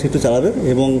চেয়ারম্যানশিপটা চালাবেন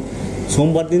এবং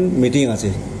সোমবার দিন মিটিং আছে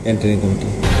অ্যান্টি র্যাগিং কমিটি।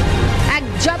 এক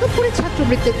যাদবপুরের ছাত্র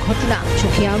মৃত্যুর ঘটনা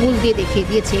চোখে আঙুল দিয়ে দেখিয়ে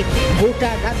দিয়েছে গোটা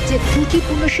রাজ্যের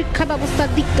ত্রুটিপূর্ণ শিক্ষা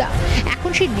ব্যবস্থার দিকটা।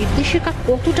 এখন সেই নির্দেশিকা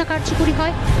কতটা কার্যকরী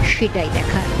হয় সেটাই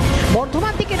দেখার।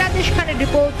 বর্ধমান থেকে রাজেশ খানের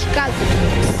রিপোর্ট, ক্যালকাটা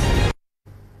নিউজ।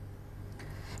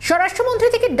 স্বরাষ্ট্রমন্ত্রী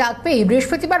থেকে ডাক পেয়ে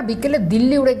বৃহস্পতিবার বিকেলে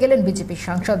দিল্লি উড়ে গেলেন বিজেপি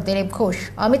সাংসদ দিলীপ ঘোষ।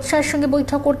 অমিত শাহের সঙ্গে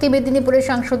বৈঠক করতে মেদিনীপুরের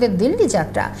সাংসদের দিল্লি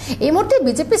যাত্রা। এই মুহূর্তে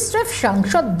বিজেপি স্টাফ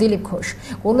সাংসদ দিলীপ ঘোষ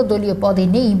কোনো দলীয় পদে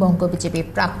নেই বঙ্গ বিজেপির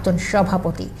প্রাক্তন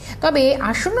সভাপতি। তবে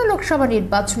আসন্ন লোকসভা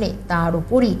নির্বাচনে তার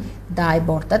উপরই দায়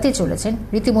বর্তাতে চলেছেন,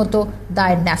 রীতিমতো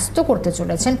দায় ন্যস্ত করতে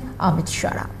চলেছেন অমিত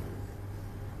শাহ।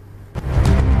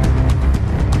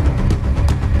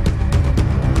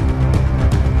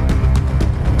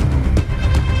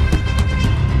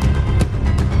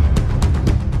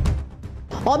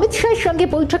 অমিত শাহের সঙ্গে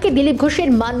বৈঠকে দিলীপ ঘোষের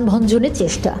মানভঞ্জনের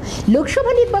চেষ্টা।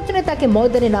 লোকসভা নির্বাচনে তাকে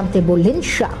ময়দানে নামতে বললেন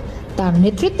শাহ। তার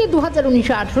নেতৃত্বে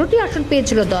 2019-18টি আসন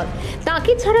পেয়েছিল দল।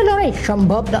 তাকে ছাড়া লড়াই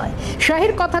সম্ভব নয়।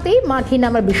 শাহের কথাতেই মাঠে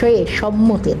নামার বিষয়ে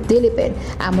সম্মতি দিলীপের,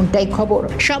 এমনটাই খবর।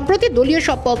 সম্প্রতি দলীয়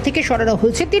সব পদ থেকে সরানো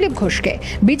হয়েছে দিলীপ ঘোষকে।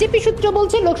 বিজেপি সূত্র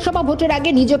বলছে লোকসভা ভোটের আগে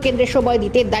নিজ কেন্দ্রে সময়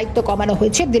দিতে দায়িত্ব কমানো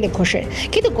হয়েছে দিলীপ ঘোষের।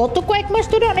 কিন্তু গত কয়েক মাস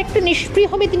ধরে অনেকটা নিষ্ক্রিয়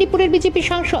মেদিনীপুরের বিজেপি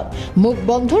সাংসদ। মুখ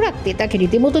বন্ধ রাখতে তাকে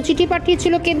রীতিমতো চিঠি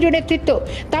পাঠিয়েছিল কেন্দ্রীয় নেতৃত্ব।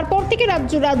 তারপর থেকে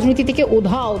রাজ্য রাজনীতি থেকে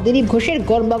উধাও দিলীপ ঘোষের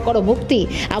গর্বাকর মুক্তি,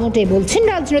 এমনটাই বলছেন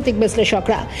রাজনৈতিক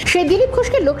বিশ্লেষকরা। সেই দিলীপ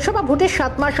ঘোষকে লোকসভা ভোটের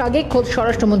 7 মাস আগে খোদ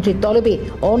স্বরাষ্ট্রমন্ত্রীর তলবে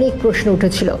অনেক প্রশ্ন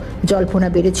উঠেছিল। জল্পনা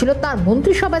বেড়েছিল তার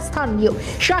মন্ত্রিসভায় স্থান নিয়েও।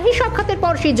 শাহী সাক্ষাতের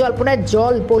পর সেই জল্পনায়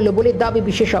জল পড়ল বলে দাবি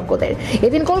বিশেষজ্ঞদের।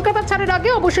 এদিন কলকাতা ছাড়ার আগে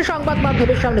অবশ্য সংবাদ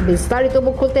মাধ্যমের সামনে বিস্তারিত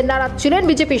মুখ খুলতে নারাজ ছিলেন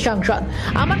বিজেপি সাংসদ।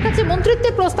 আমার কাছে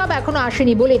মন্ত্রিত্বের প্রস্তাব এখনো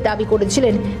আসেনি বলে দাবি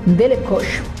করেছিলেন দিলীপ ঘোষ।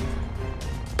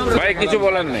 ভাই কিছু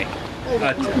বলার নেই।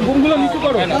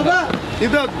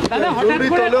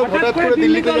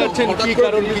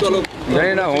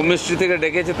 জানি না, হোম মিনিস্ট্রি থেকে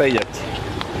ডেকেছে তাই যাচ্ছে।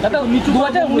 দাদা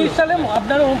 2019 সালে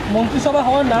আপনার মন্ত্রিসভা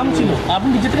হওয়ার নাম ছিল, আপনি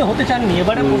নিজে থেকে হতে চাননি,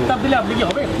 এবারে প্রস্তাব দিলে আপনি কি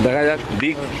হবে? দেখা যাক,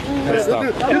 দিক প্রস্তাব।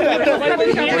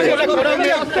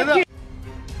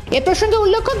 এ প্রসঙ্গে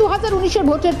উল্লেখ্য 2019-এর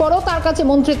ভোটের পরও তার কাছে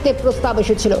মন্ত্রিত্বের প্রস্তাব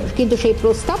এসেছিল, কিন্তু সেই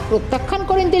প্রস্তাব প্রত্যাখ্যান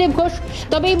করেন দিলীপ ঘোষ।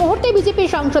 তবে এই মুহূর্তে বিজেপি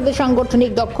সাংসদের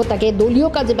সাংগঠনিক দক্ষতাকে দলীয়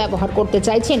কাজে ব্যবহার করতে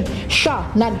চাইছেন শাহ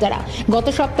নাড্ডারা। গত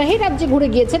সপ্তাহে রাজ্যে ঘুরে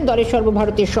গিয়েছেন দলের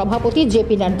সর্বভারতীয় সভাপতি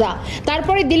জেপি নাড্ডা।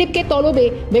 তারপরে দিলীপকে তলবে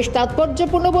বেশ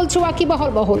তাৎপর্যপূর্ণ বলছে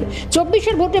ওয়াকিবহাল মহল।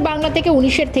 24-এর ভোটে বাংলা থেকে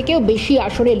 19-এর থেকেও বেশি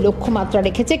আসনের লক্ষ্যমাত্রা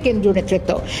রেখেছে কেন্দ্রীয়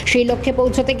নেতৃত্ব। সেই লক্ষ্যে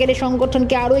পৌঁছাতে গেলে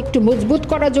সংগঠনকে আরও একটু মজবুত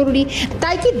করা জরুরি।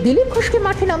 তাই কি দিলীপ ঘোষকে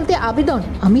মাঠে আবেদন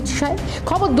অমিত শাহ?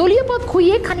 খবর দলীয় পদ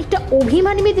খুইয়ে খানিকটা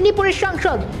অভিমানী মেদিনীপুরের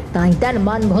সাংসদ, তাই তার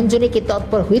মানভঞ্জনে কে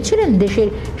তৎপর হয়েছিলেন দেশের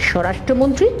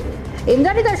স্বরাষ্ট্রমন্ত্রী।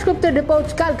 Indrani দাশগুপ্তের report,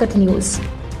 Calcutta news.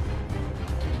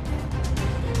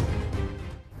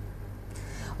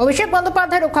 অভিষেক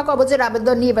বন্দ্যোপাধ্যায় রক্ষা কবচের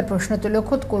আবেদন নিয়ে এবার প্রশ্ন তুলল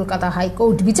খোদ কলকাতা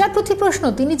হাইকোর্ট। বিচারপতির প্রশ্ন,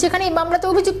 তিনি যেখানে এই মামলাতে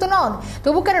অভিযুক্ত নন,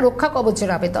 তবু কেন রক্ষা কবচের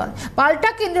আবেদন? পাল্টা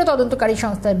কেন্দ্রীয় তদন্তকারী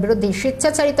সংস্থার বিরুদ্ধে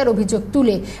স্বেচ্ছাচারিতার অভিযোগ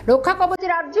তুলে রক্ষা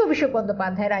কবচের আর্জি অভিষেক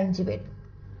বন্দ্যোপাধ্যায়ের আইনজীবীর।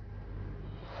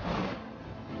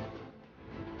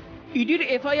 ইডির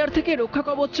এফআইআর থেকে রক্ষা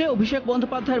কবচ চেয়ে অভিষেক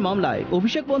বন্দ্যোপাধ্যায়ের মামলায়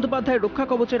অভিষেক বন্দ্যোপাধ্যায়ের রক্ষা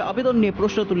কবচের আবেদন নিয়ে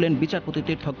প্রশ্ন তুললেন বিচারপতি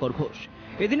তীর্থঙ্কর ঘোষ।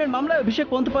 এদিনের মামলায় অভিষেক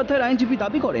বন্দ্যোপাধ্যায়ের আইনজীবী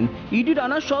দাবি করেন, ইডির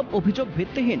আনা সব অভিযোগ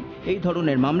ভিত্তিহীন। এই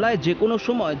ধরনের মামলায় যে কোনো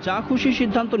সময় যা খুশি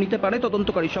সিদ্ধান্ত নিতে পারে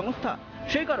তদন্তকারী সংস্থা,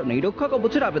 সেই কারণেই রক্ষা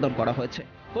কবচের আবেদন করা হয়েছে।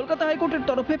 কলকাতা হাইকোর্টের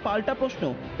তরফে পাল্টা প্রশ্ন,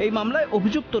 এই মামলায়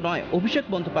অভিযুক্ত নয় অভিষেক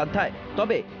বন্দ্যোপাধ্যায়,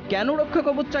 তবে কেন রক্ষা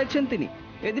কবচ চাইছেন তিনি?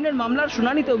 এদিনের মামলার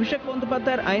শুনানিতে অভিষেক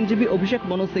বন্দ্যোপাধ্যায়ের আইনজীবী অভিষেক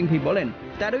মনোজ সিংভি বলেন,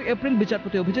 13 এপ্রিল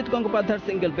বিচারপতি অভিজিৎ গঙ্গোপাধ্যায়ের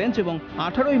সিঙ্গেল বেঞ্চ এবং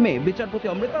 18 মে বিচারপতি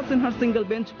অমৃতা সিনহার সিঙ্গেল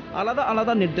বেঞ্চ আলাদা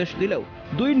আলাদা নির্দেশ দিলেও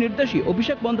দুই নির্দেশই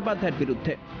অভিষেক বন্দ্যোপাধ্যায়ের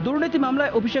বিরুদ্ধে। দুর্নীতি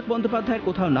মামলায় অভিষেক বন্দ্যোপাধ্যায়ের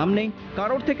কোথাও নাম নেই,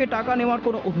 কারোর থেকে টাকা নেওয়ার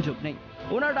কোনো অভিযোগ নেই।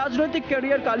 ওনার রাজনৈতিক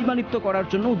ক্যারিয়ার কালিমালিপ্ত করার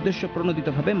জন্য উদ্দেশ্য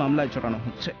প্রণোদিতভাবে মামলায় জড়ানো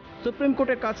হচ্ছে। সুপ্রিম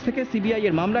কোর্টের কাছ থেকে সিবিআই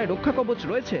এর মামলায় রক্ষা কবচ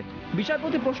রয়েছে।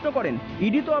 বিচারপতি প্রশ্ন করেন,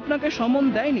 ইডি তো আপনাকে সমন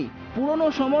দেয়নি, পুরনো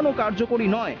সমনও কার্যকরী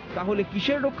নয়, তাহলে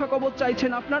কিসের রক্ষা কবচ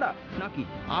চাইছেন আপনারা? নাকি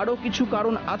আরো কিছু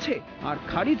কারণ আছে? আর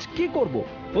খারিজ কি করব?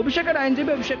 অভিষেকের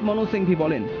আইনজীবী অভিষেক মনোজ সিংভি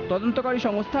বলেন, তদন্তকারী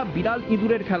সংস্থা বিড়াল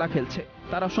ইঁদুরের খেলা খেলছে।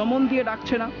 তারা সমন দিয়ে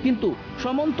ডাকছে না, কিন্তু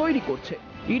সমন তৈরি করছে।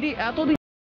 ইডি এতদিন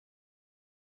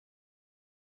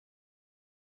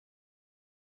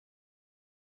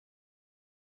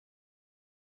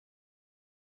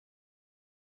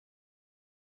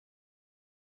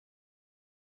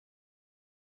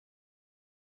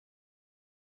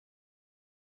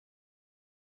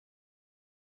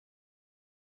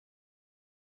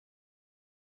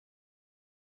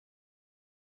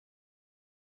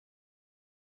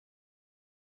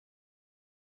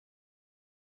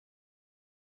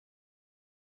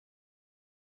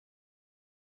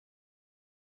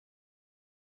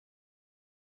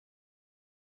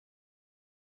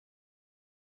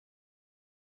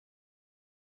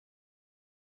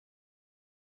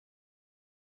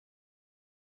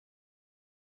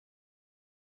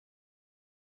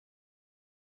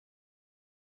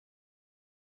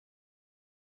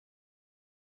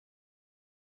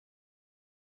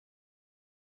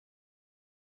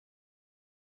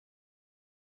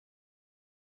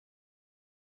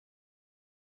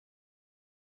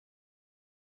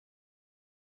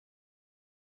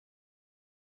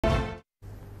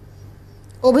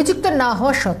অভিযুক্ত না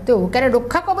হওয়া সত্ত্বেও কেন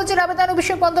রক্ষা কবচের আবেদন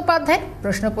অভিষেক বন্দ্যোপাধ্যায়?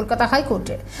 প্রশ্ন কলকাতা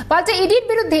হাইকোর্টের। পাল্টে ইডির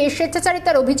বিরুদ্ধে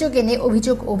স্বেচ্ছাচারিতার অভিযোগ এনে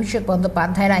অভিষেক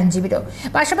বন্দ্যোপাধ্যায়ের আইনজীবীরও।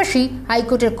 পাশাপাশি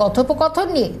হাইকোর্টের কথোপকথন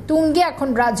নিয়ে তুঙ্গে এখন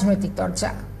রাজনৈতিক চর্চা।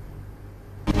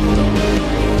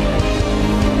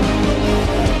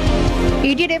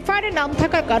 ইডির এফআইআর নাম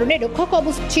থাকার কারণে রক্ষা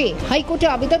কবচ চেয়ে হাইকোর্টে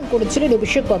আবেদন করেছিলেন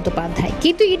অভিষেক বন্দ্যোপাধ্যায়,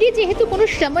 কিন্তু ইডি যেহেতু কোনো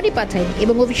সামানি পাঠায়নি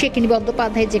এবং অভিষেক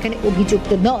বন্দ্যোপাধ্যায় যেখানে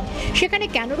অভিযুক্ত নন সেখানে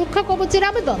কেন রক্ষা কবচের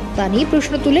আবেদন তা নিয়ে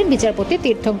প্রশ্ন তুলেন বিচারপতি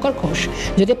তীর্থঙ্কর ঘোষ।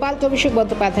 যদি পাল্টে অভিষেক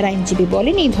বন্দ্যোপাধ্যায়ের আইনজীবী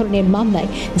বলেন, এই ধরনের মামলায়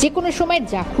যে কোনো সময়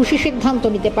যা খুশি সিদ্ধান্ত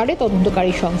নিতে পারে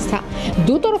তদন্তকারী সংস্থা।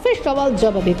 দুতরফের সওয়াল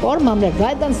জবাবের পর মামলার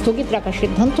রায়দান স্থগিত রাখার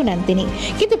সিদ্ধান্ত নেন তিনি।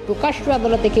 কিন্তু প্রকাশ্য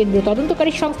আদালতে কেন্দ্রীয়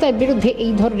তদন্তকারী সংস্থার বিরুদ্ধে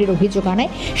এই ধরনের অভিযোগ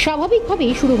আনায় স্বাভাবিকভাবে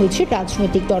শুরু হয়েছে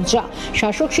রাজনৈতিক চর্চা।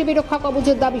 শাসক শিবির রক্ষা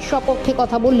কবচের দাবির সপক্ষে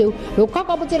কথা বললেও রক্ষা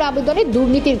কবচের আবেদনে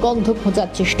দুর্নীতির গন্ধ খোঁজার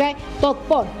চেষ্টায়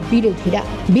তৎপর বিরোধীরা।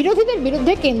 বিরোধীদের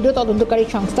বিরুদ্ধে কেন্দ্রীয় তদন্তকারী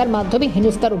সংস্থার মাধ্যমে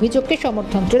হেনস্থার অভিযোগকে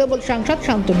সমর্থন তৃণমূল সাংসদ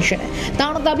শান্তনু সেনের।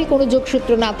 তাঁর দাবি, কোনো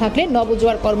যোগসূত্র না থাকলে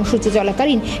নবজোয়ার কর্মসূচি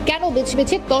চলাকালীন কেন বেছে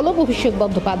বেছে তলব অভিষেক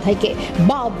বন্দ্যোপাধ্যায়কে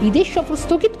বা বিদেশ সফর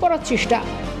স্থগিত করার চেষ্টা?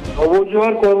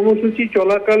 নবজোয়ার কর্মসূচি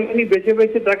চলাকালীনই বেছে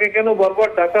বেছে তাকে কেন বারবার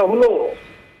ডাকা হলো?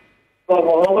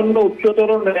 মহামান্য উচ্চতর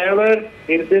ন্যায়ালয়ের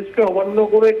নির্দেশকে অমান্য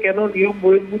করে কেন নিয়ম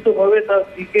বহির্ভূত ভাবে তার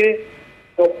দিকে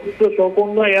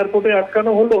সকন্যা এয়ারপোর্টে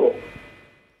আটকানো হলো?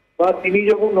 বা তিনি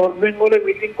যখন নর্থ বেঙ্গলে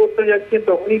মিটিং করতে যাচ্ছেন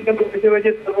তখনই কেন বেছে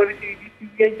বেছে তার বাড়িতে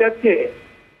সিবিআই যাচ্ছে?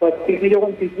 বা তিনি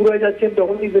যখন ত্রিপুরায় যাচ্ছেন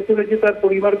তখনই বেছে বেছে তার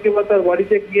পরিবারকে বা তার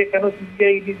বাড়িতে গিয়ে কেন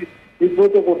সিবিআই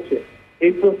বিব্রত করছে?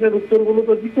 এই প্রশ্নের উত্তরগুলো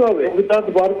তো দিতে হবে। অভিতাত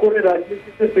বার করে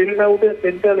রাজনীতিতে ফেলে না উঠে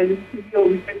সেন্ট্রাল এজেন্সি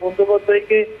অভিষেক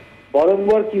বন্দ্যোপাধ্যায়কে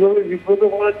বারংবার কিভাবে বিব্রত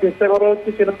করার চেষ্টা করা হচ্ছে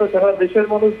সেটা তো সারা দেশের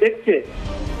মানুষ দেখছে।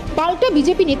 পাল্টা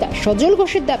বিজেপি নেতা সজল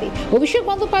ঘোষের দাবি, অভিষেক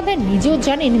বন্দ্যোপাধ্যায় নিজেও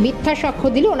জানেন মিথ্যা সাক্ষ্য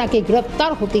দিলে ওনাকে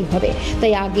গ্রেফতার হতেই হবে,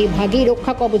 তাই আগে ভাগেই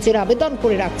রক্ষা কবচের আবেদন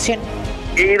করে রাখছেন।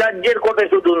 এই রাজ্যের কোর্টে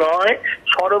শুধু নয়,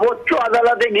 সর্বোচ্চ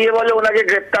আদালতে গিয়ে বলে ওনাকে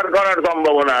গ্রেফতার করার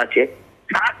সম্ভাবনা আছে।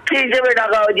 সাক্ষী হিসেবে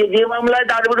ডাকা হয়েছে যে মামলায়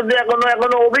তার বিরুদ্ধে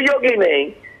এখনো অভিযোগই নেই।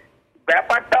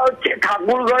 ব্যাপারটা হচ্ছে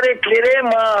ঠাকুর ঘরে কেড়ে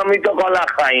মা আমি তো কলা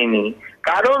খাইনি।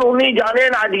 কারণ উনি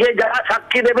জানেন আজকে যারা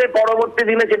সাক্ষী দেবে পরবর্তী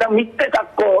দিনে সেটা মিথ্যে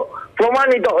সাক্ষ্য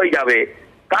প্রমাণিত হয়ে যাবে,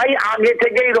 তাই আগে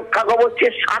থেকেই রক্ষা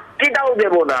কবচের সাক্ষীটাও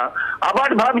দেব না। আবার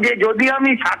ভাবছে যদি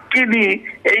আমি সাক্ষী দিই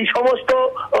এই সমস্ত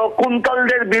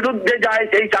কুন্তলদের বিরুদ্ধে যায়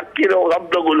সেই সাক্ষীর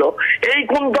শব্দগুলো, এই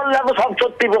কুন্তল দেখো সব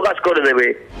সত্যি প্রকাশ করে দেবে।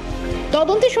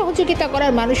 তদন্তে সহযোগিতা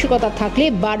করার মানসিকতা থাকলে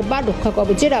বারবার রক্ষা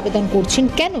কবচের আবেদন করছেন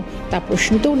কেন তা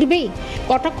প্রশ্ন তো উঠবেই।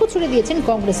 কটাক্ষ ছুড়ে দিয়েছেন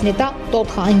কংগ্রেস নেতা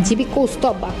তথা আইনজীবী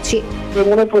কৌস্তব বাগচি।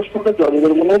 মনে প্রশ্নটা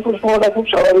জলের মনে প্রশ্নটা খুব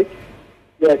স্বাভাবিক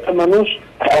যে একটা মানুষ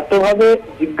এতভাবে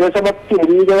জিজ্ঞাসাবাদকে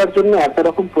এড়িয়ে যাওয়ার জন্য এত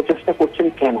রকম প্রচেষ্টা করছেন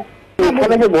কেন?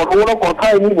 এখানে যে বড় বড় কথা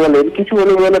এমনি বলেন, কিছু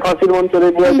বলে ফাঁসির মঞ্চ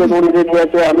রেডি আছে, দড়ি রেডি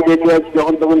আছে, আমি রেডি আছি,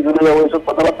 যখন তখন জুড়ে যাবো, এসব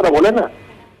কথাবার্তা বলে না।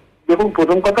 দেখুন,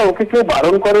 প্রথম কথা ওকে কেউ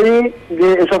বারণ করেনি যে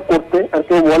এসব করতে, আর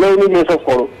কেউ বলেনি যে এসব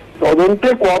করো। তদন্তে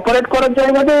কোঅপারেট করার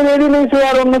জায়গাতে রেডি নেই, সে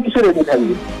আর অন্য কিছু রেডি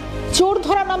থাকবে। চোর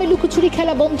ধরা নামে লুকোচুরি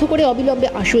খেলা বন্ধ করে অবিলম্বে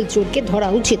আসল চোরকে ধরা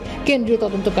উচিত কেন্দ্রীয়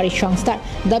তদন্তকারী সংস্থার,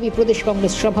 দাবি প্রদেশ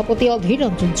কংগ্রেস সভাপতি অধীর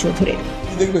রঞ্জন চৌধুরীর।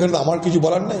 দেখবে এখানে আমার কিছু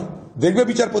বলার নাই, দেখবে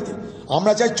বিচারপতি।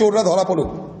 আমরা চাই চোররা ধরা পড়ুক,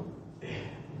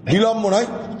 বিলম্ব নয়।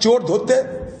 চোর ধরতে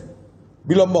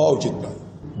বিলম্ব হওয়া উচিত নয়।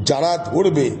 যারা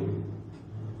ধরবে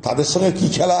তাদের সঙ্গে কি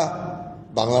খেলা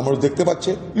বাংলা মানুষ দেখতে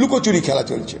পাচ্ছে, লুকোচুরি খেলা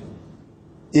চলছে।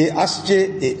 এ আসছে,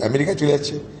 এ আমেরিকা চলে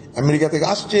যাচ্ছে, আমেরিকা থেকে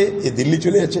আসছে, এ দিল্লি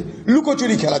চলে যাচ্ছে,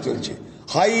 লুকোচুরি খেলা চলছে,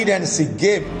 হাইড অ্যান্ড সিক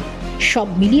গেম। সব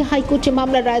মিলিয়ে হাইকোর্টে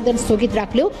মামলার রায়দান স্থগিত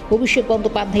রাখলেও অভিষেক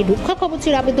বন্দ্যোপাধ্যায় রক্ষা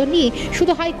কবচের আবেদন নিয়ে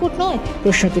শুধু হাইকোর্ট নয়,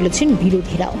 প্রশ্ন তুলেছেন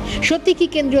বিরোধীরাও। সত্যি কি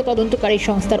কেন্দ্রীয় তদন্তকারী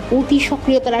সংস্থার অতি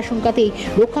সক্রিয়তার আশঙ্কাতেই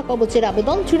রক্ষা কবচের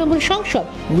আবেদন তৃণমূল সাংসদ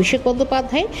অভিষেক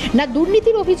বন্দ্যোপাধ্যায়, না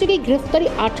দুর্নীতির অভিযোগে গ্রেফতারি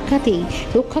আটকাতেই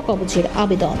রক্ষা কবচের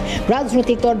আবেদন?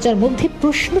 রাজনৈতিক দরজার মধ্যে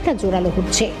প্রশ্নটা জোরালো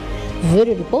হচ্ছে।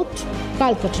 Bureau report,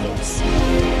 Calcutta news.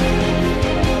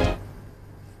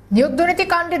 নিয়োগ দুর্নীতি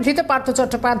কাণ্ডে ধৃত পার্থ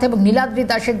চট্টোপাধ্যায় এবং নীলাদ্রি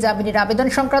দাসের জামিনের আবেদন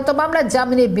সংক্রান্ত মামলায়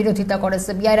জামিনের বিরোধিতা করে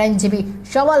সিবিআই আইনজীবী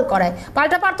সওয়াল করায়।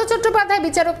 পাল্টা পার্থ চট্টোপাধ্যায়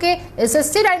বিচারককে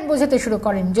এসএসসির আইন বোঝাতে শুরু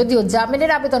করেন, যদিও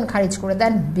জামিনের আবেদন খারিজ করে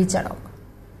দেন বিচারক।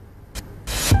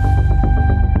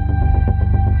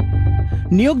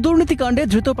 নিয়োগ দুর্নীতি কাণ্ডে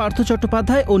ধৃত পার্থ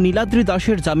চট্টোপাধ্যায় ও নীলাদ্রি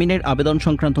দাসের জামিনের আবেদন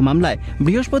সংক্রান্ত মামলায়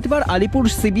বৃহস্পতিবার আলিপুর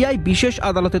সিবিআই বিশেষ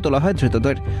আদালতে তোলা হয়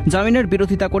ধৃতদের। জামিনের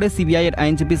বিরোধিতা করে সিবিআই এর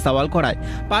আইনজীবী সওয়াল করায়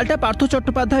পাল্টা পার্থ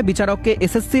চট্টোপাধ্যায় বিচারককে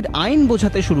এসএসসির আইন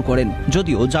বোঝাতে শুরু করেন,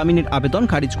 যদিও জামিনের আবেদন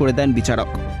খারিজ করে দেন বিচারক।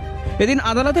 এদিন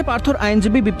আদালতে পার্থর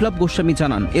আইনজীবী বিপ্লব গোস্বামী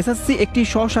জানান, এসএসসি একটি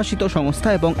স্বশাসিত সংস্থা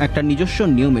এবং একটা নিজস্ব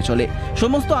নিয়মে চলে।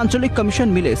 সমস্ত আঞ্চলিক কমিশন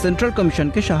মিলে সেন্ট্রাল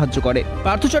কমিশনকে সাহায্য করে।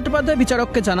 পার্থ চট্টোপাধ্যায়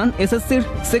বিচারককে জানান, এসএসসির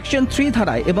সেকশন 3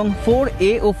 ধারায় এবং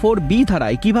 4A ও 4B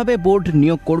ধারায় কিভাবে বোর্ড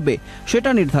নিয়োগ করবে সেটা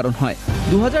নির্ধারণ হয়।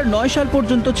 2009 সাল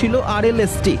পর্যন্ত ছিল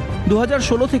RLST,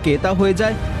 2016 থেকে তা হয়ে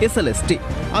যায় SLST।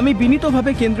 আমি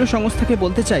বিনীতভাবে কেন্দ্রীয় সংস্থাকে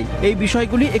বলতে চাই, এই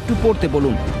বিষয়গুলি একটু পড়তে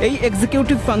বলুন। এই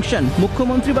এক্সিকিউটিভ ফাংশন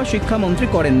মুখ্যমন্ত্রী বা শিক্ষামন্ত্রী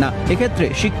করেন না, এক্ষেত্রে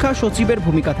শিক্ষা সচিবের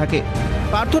ভূমিকা থাকে।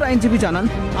 পার্থর আইনজীবী জানান,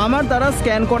 আমার দ্বারা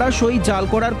স্ক্যান করা সই জাল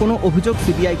করার কোনো অভিযোগ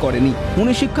সিবিআই করেনি।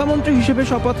 উনি শিক্ষামন্ত্রী হিসেবে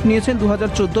শপথ নিয়েছেন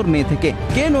 2014 মে থেকে।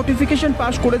 কে নোটিফিকেশন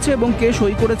পাস করেছে এবং কে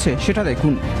সই করেছে সেটা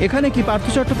দেখুন। এখানে কি পার্থ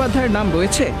চট্টোপাধ্যায়ের নাম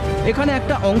রয়েছে? এখানে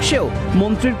একটা অংশেও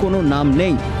মন্ত্রীর কোনো নাম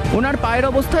নেই। ওনার পায়ের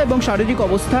অবস্থা এবং শারীরিক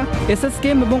অবস্থা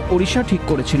এসএসকেএম এবং ওড়িশা ঠিক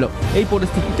করেছিল। এই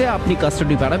পরিস্থিতিতে আপনি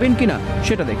কাস্টাডি বাড়াবেন কিনা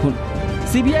সেটা দেখুন।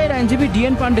 সিবিআইয়ের আইনজীবী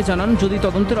ডিএন পান্ডে জানান, যদি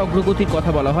তদন্তের অগ্রগতির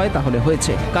কথা বলা হয় তাহলে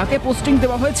হয়েছে। কাকে পোস্টিং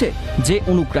দেওয়া হয়েছে? যে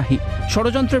অনুগ্রাহী।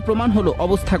 ষড়যন্ত্রের প্রমাণ হলো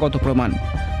অবস্থাগত প্রমাণ।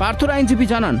 পার্থর আইনজীবী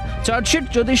জানান, চার্জশিট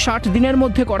যদি 60 দিনের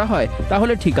মধ্যে করা হয়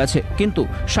তাহলে ঠিক আছে, কিন্তু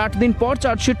 60 দিন পর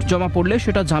চার্জশিট জমা পড়লে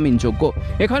সেটা জামিনযোগ্য।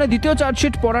 এখানে দ্বিতীয়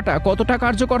চার্জশিট পড়াটা কতটা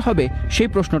কার্যকর হবে সেই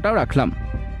প্রশ্নটাও রাখলাম।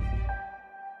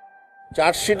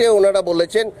 চার্জশিটে ওনারা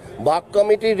বলেছেন, বাক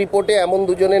কমিটির রিপোর্টে এমন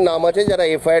দুজনের নাম আছে যারা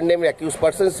এফআইআর নেম অ্যাকিউজ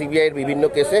পারসন সিবিআইয়ের বিভিন্ন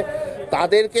কেসে,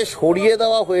 তাদেরকে সরিয়ে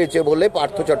দেওয়া হয়েছে বলে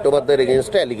পার্থ চট্টোপাধ্যায়ের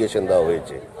এগেনস্টে অ্যালিগেশন দেওয়া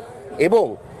হয়েছে। এবং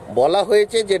বলা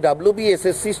হয়েছে যে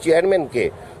WBSSC চেয়ারম্যানকে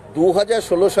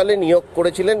 2016 সালে নিয়োগ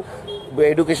করেছিলেন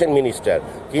এডুকেশন মিনিস্টার,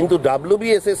 কিন্তু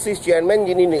WBSSC চেয়ারম্যান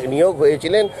যিনি নিয়োগ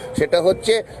হয়েছিলেন সেটা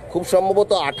হচ্ছে খুব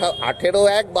সম্ভবত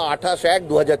 18/1 বা 28/1,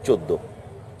 2014।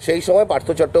 সেই সময় পার্থ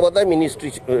চট্টোপাধ্যায়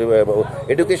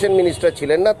এডুকেশন মিনিস্টার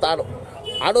ছিলেন না, তার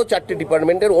আরও 4টে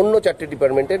ডিপার্টমেন্টের অন্য 4টে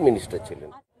ডিপার্টমেন্টের মিনিস্টার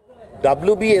ছিলেন।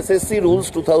 WBSSC রুলস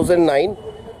 2009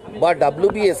 বা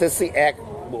WBSSC অ্যাক্ট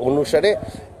অনুসারে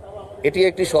এটি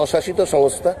একটি স্বশাসিত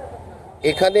সংস্থা।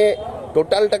 এখানে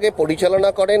টোটালটাকে পরিচালনা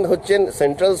করেন হচ্ছেন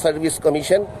সেন্ট্রাল সার্ভিস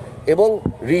কমিশন এবং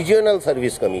রিজিওনাল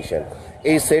সার্ভিস কমিশন।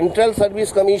 এই সেন্ট্রাল সার্ভিস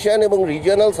কমিশন এবং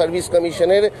রিজিওনাল সার্ভিস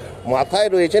কমিশনের মাথায়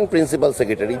রয়েছেন প্রিন্সিপাল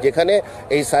সেক্রেটারি, যেখানে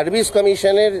এই সার্ভিস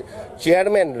কমিশনের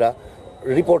চেয়ারম্যানরা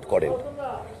রিপোর্ট করেন।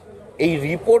 এই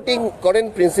রিপোর্টিং করেন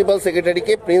প্রিন্সিপাল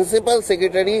সেক্রেটারিকে। প্রিন্সিপাল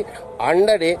সেক্রেটারি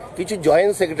আন্ডারে কিছু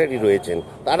জয়েন্ট সেক্রেটারি রয়েছেন,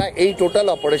 তারা এই টোটাল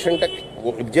অপারেশনটা,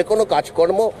 যে কোনো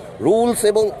কাজকর্ম, রুলস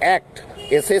এবং অ্যাক্ট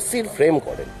এসএসসির ফ্রেম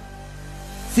করেন।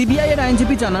 সিবিআইয়ের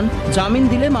আইনজীবী জানান, জামিন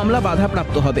দিলে মামলা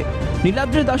বাধাপ্রাপ্ত হবে।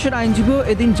 নীলাদ্রি দাসের আইনজীবীও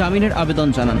এদিন জামিনের আবেদন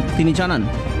জানান। তিনি জানান,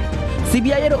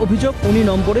 সিবিআইয়ের অভিযোগ, উনি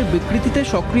নম্বরের বিকৃতিতে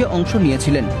সক্রিয় অংশ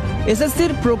নিয়েছিলেন।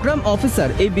 এসএসসির প্রোগ্রাম অফিসার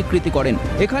এই বিকৃতি করেন।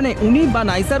 এখানে উনি বা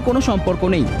নাইসার কোনো সম্পর্ক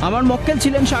নেই। আমার মক্কেল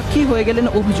ছিলেন সাক্ষী, হয়ে গেলেন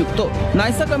অভিযুক্ত।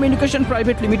 নাইসা কমিউনিকেশন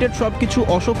প্রাইভেট লিমিটেড সবকিছু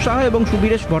অশোক সাহা এবং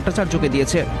সুবীরেশ ভট্টাচার্যকে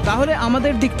দিয়েছে। তাহলে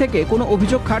আমাদের দিক থেকে কোনো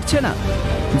অভিযোগ খাটছে না।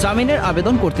 জামিনের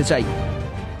আবেদন করতে চাই।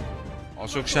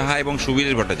 অশোক সাহা এবং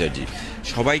সুবীরেশ ভট্টাচার্য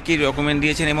সবাইকে রেকমেন্ড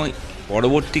দিয়েছেন এবং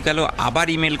পরবর্তীকালেও আবার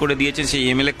ইমেল করে দিয়েছেন। সেই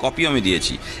ইমেলের কপিও আমি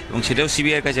দিয়েছি এবং সেটাও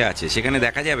সিবিআইয়ের কাছে আছে। সেখানে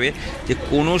দেখা যাবে যে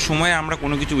কোনো সময় আমরা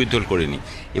কোনো কিছু উইথড্রল করিনি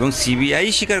এবং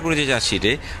সিবিআই স্বীকার করেছে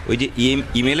চার্জশিটে ওই যে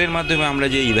ইমেলের মাধ্যমে আমরা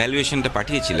যে ইভ্যালুয়েশনটা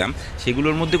পাঠিয়েছিলাম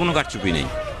সেগুলোর মধ্যে কোনো কারচুপি নেই।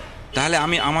 তাহলে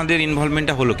আমাদের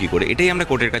ইনভলভমেন্টটা হলো কী করে, এটাই আমরা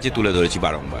কোর্টের কাছে তুলে ধরেছি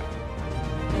বারংবার।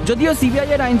 যদিও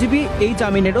সিবিআইয়ের আইনজীবী এই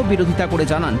জামিনেরও বিরোধিতা করে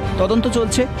জানান, তদন্ত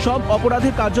চলছে, সব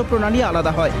অপরাধের কার্যপ্রণালী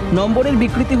আলাদা হয়। নম্বরের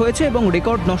বিকৃতি হয়েছে এবং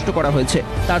রেকর্ড নষ্ট করা হয়েছে,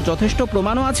 তার যথেষ্ট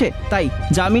প্রমাণও আছে, তাই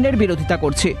জামিনের বিরোধিতা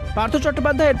করছে। পার্থ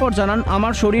চট্টোপাধ্যায় এরপর জানান,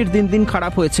 আমার শরীর দিন দিন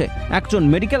খারাপ হয়েছে, একজন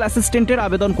মেডিকেল অ্যাসিস্ট্যান্টের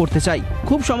আবেদন করতে চাই,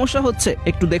 খুব সমস্যা হচ্ছে,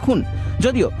 একটু দেখুন।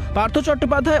 যদিও পার্থ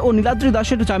চট্টোপাধ্যায় ও নীলাদ্রি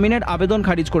দাসের জামিনের আবেদন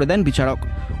খারিজ করে দেন বিচারক।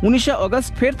 19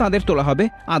 আগস্ট ফের তাঁদের তোলা হবে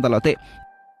আদালতে।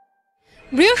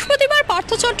 বৃহস্পতিবার পার্থ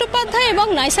চট্টোপাধ্যায় এবং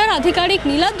নাইসার আধিকারিক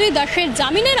নীলাদ্রি দাসের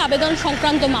জামিনের আবেদন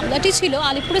সংক্রান্ত মামলাটি ছিল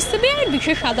আলিপুর সিবিআইয়ের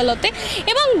বিশেষ আদালতে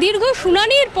এবং দীর্ঘ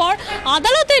শুনানির পর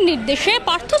আদালতের নির্দেশে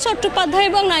পার্থ চট্টোপাধ্যায়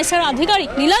এবং নাইসার আধিকারিক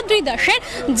নীলাদ্রি দাসের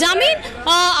জামিন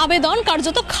আবেদন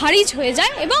কার্যত খারিজ হয়ে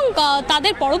যায় এবং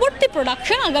তাদের পরবর্তী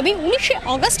প্রোডাকশন আগামী 19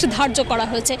 আগস্ট ধার্য করা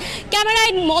হয়েছে।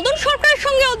 ক্যামেরায় মদন সরকারের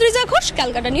সঙ্গে অদ্রিজা ঘোষ,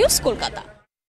 ক্যালকাটা নিউজ, কলকাতা।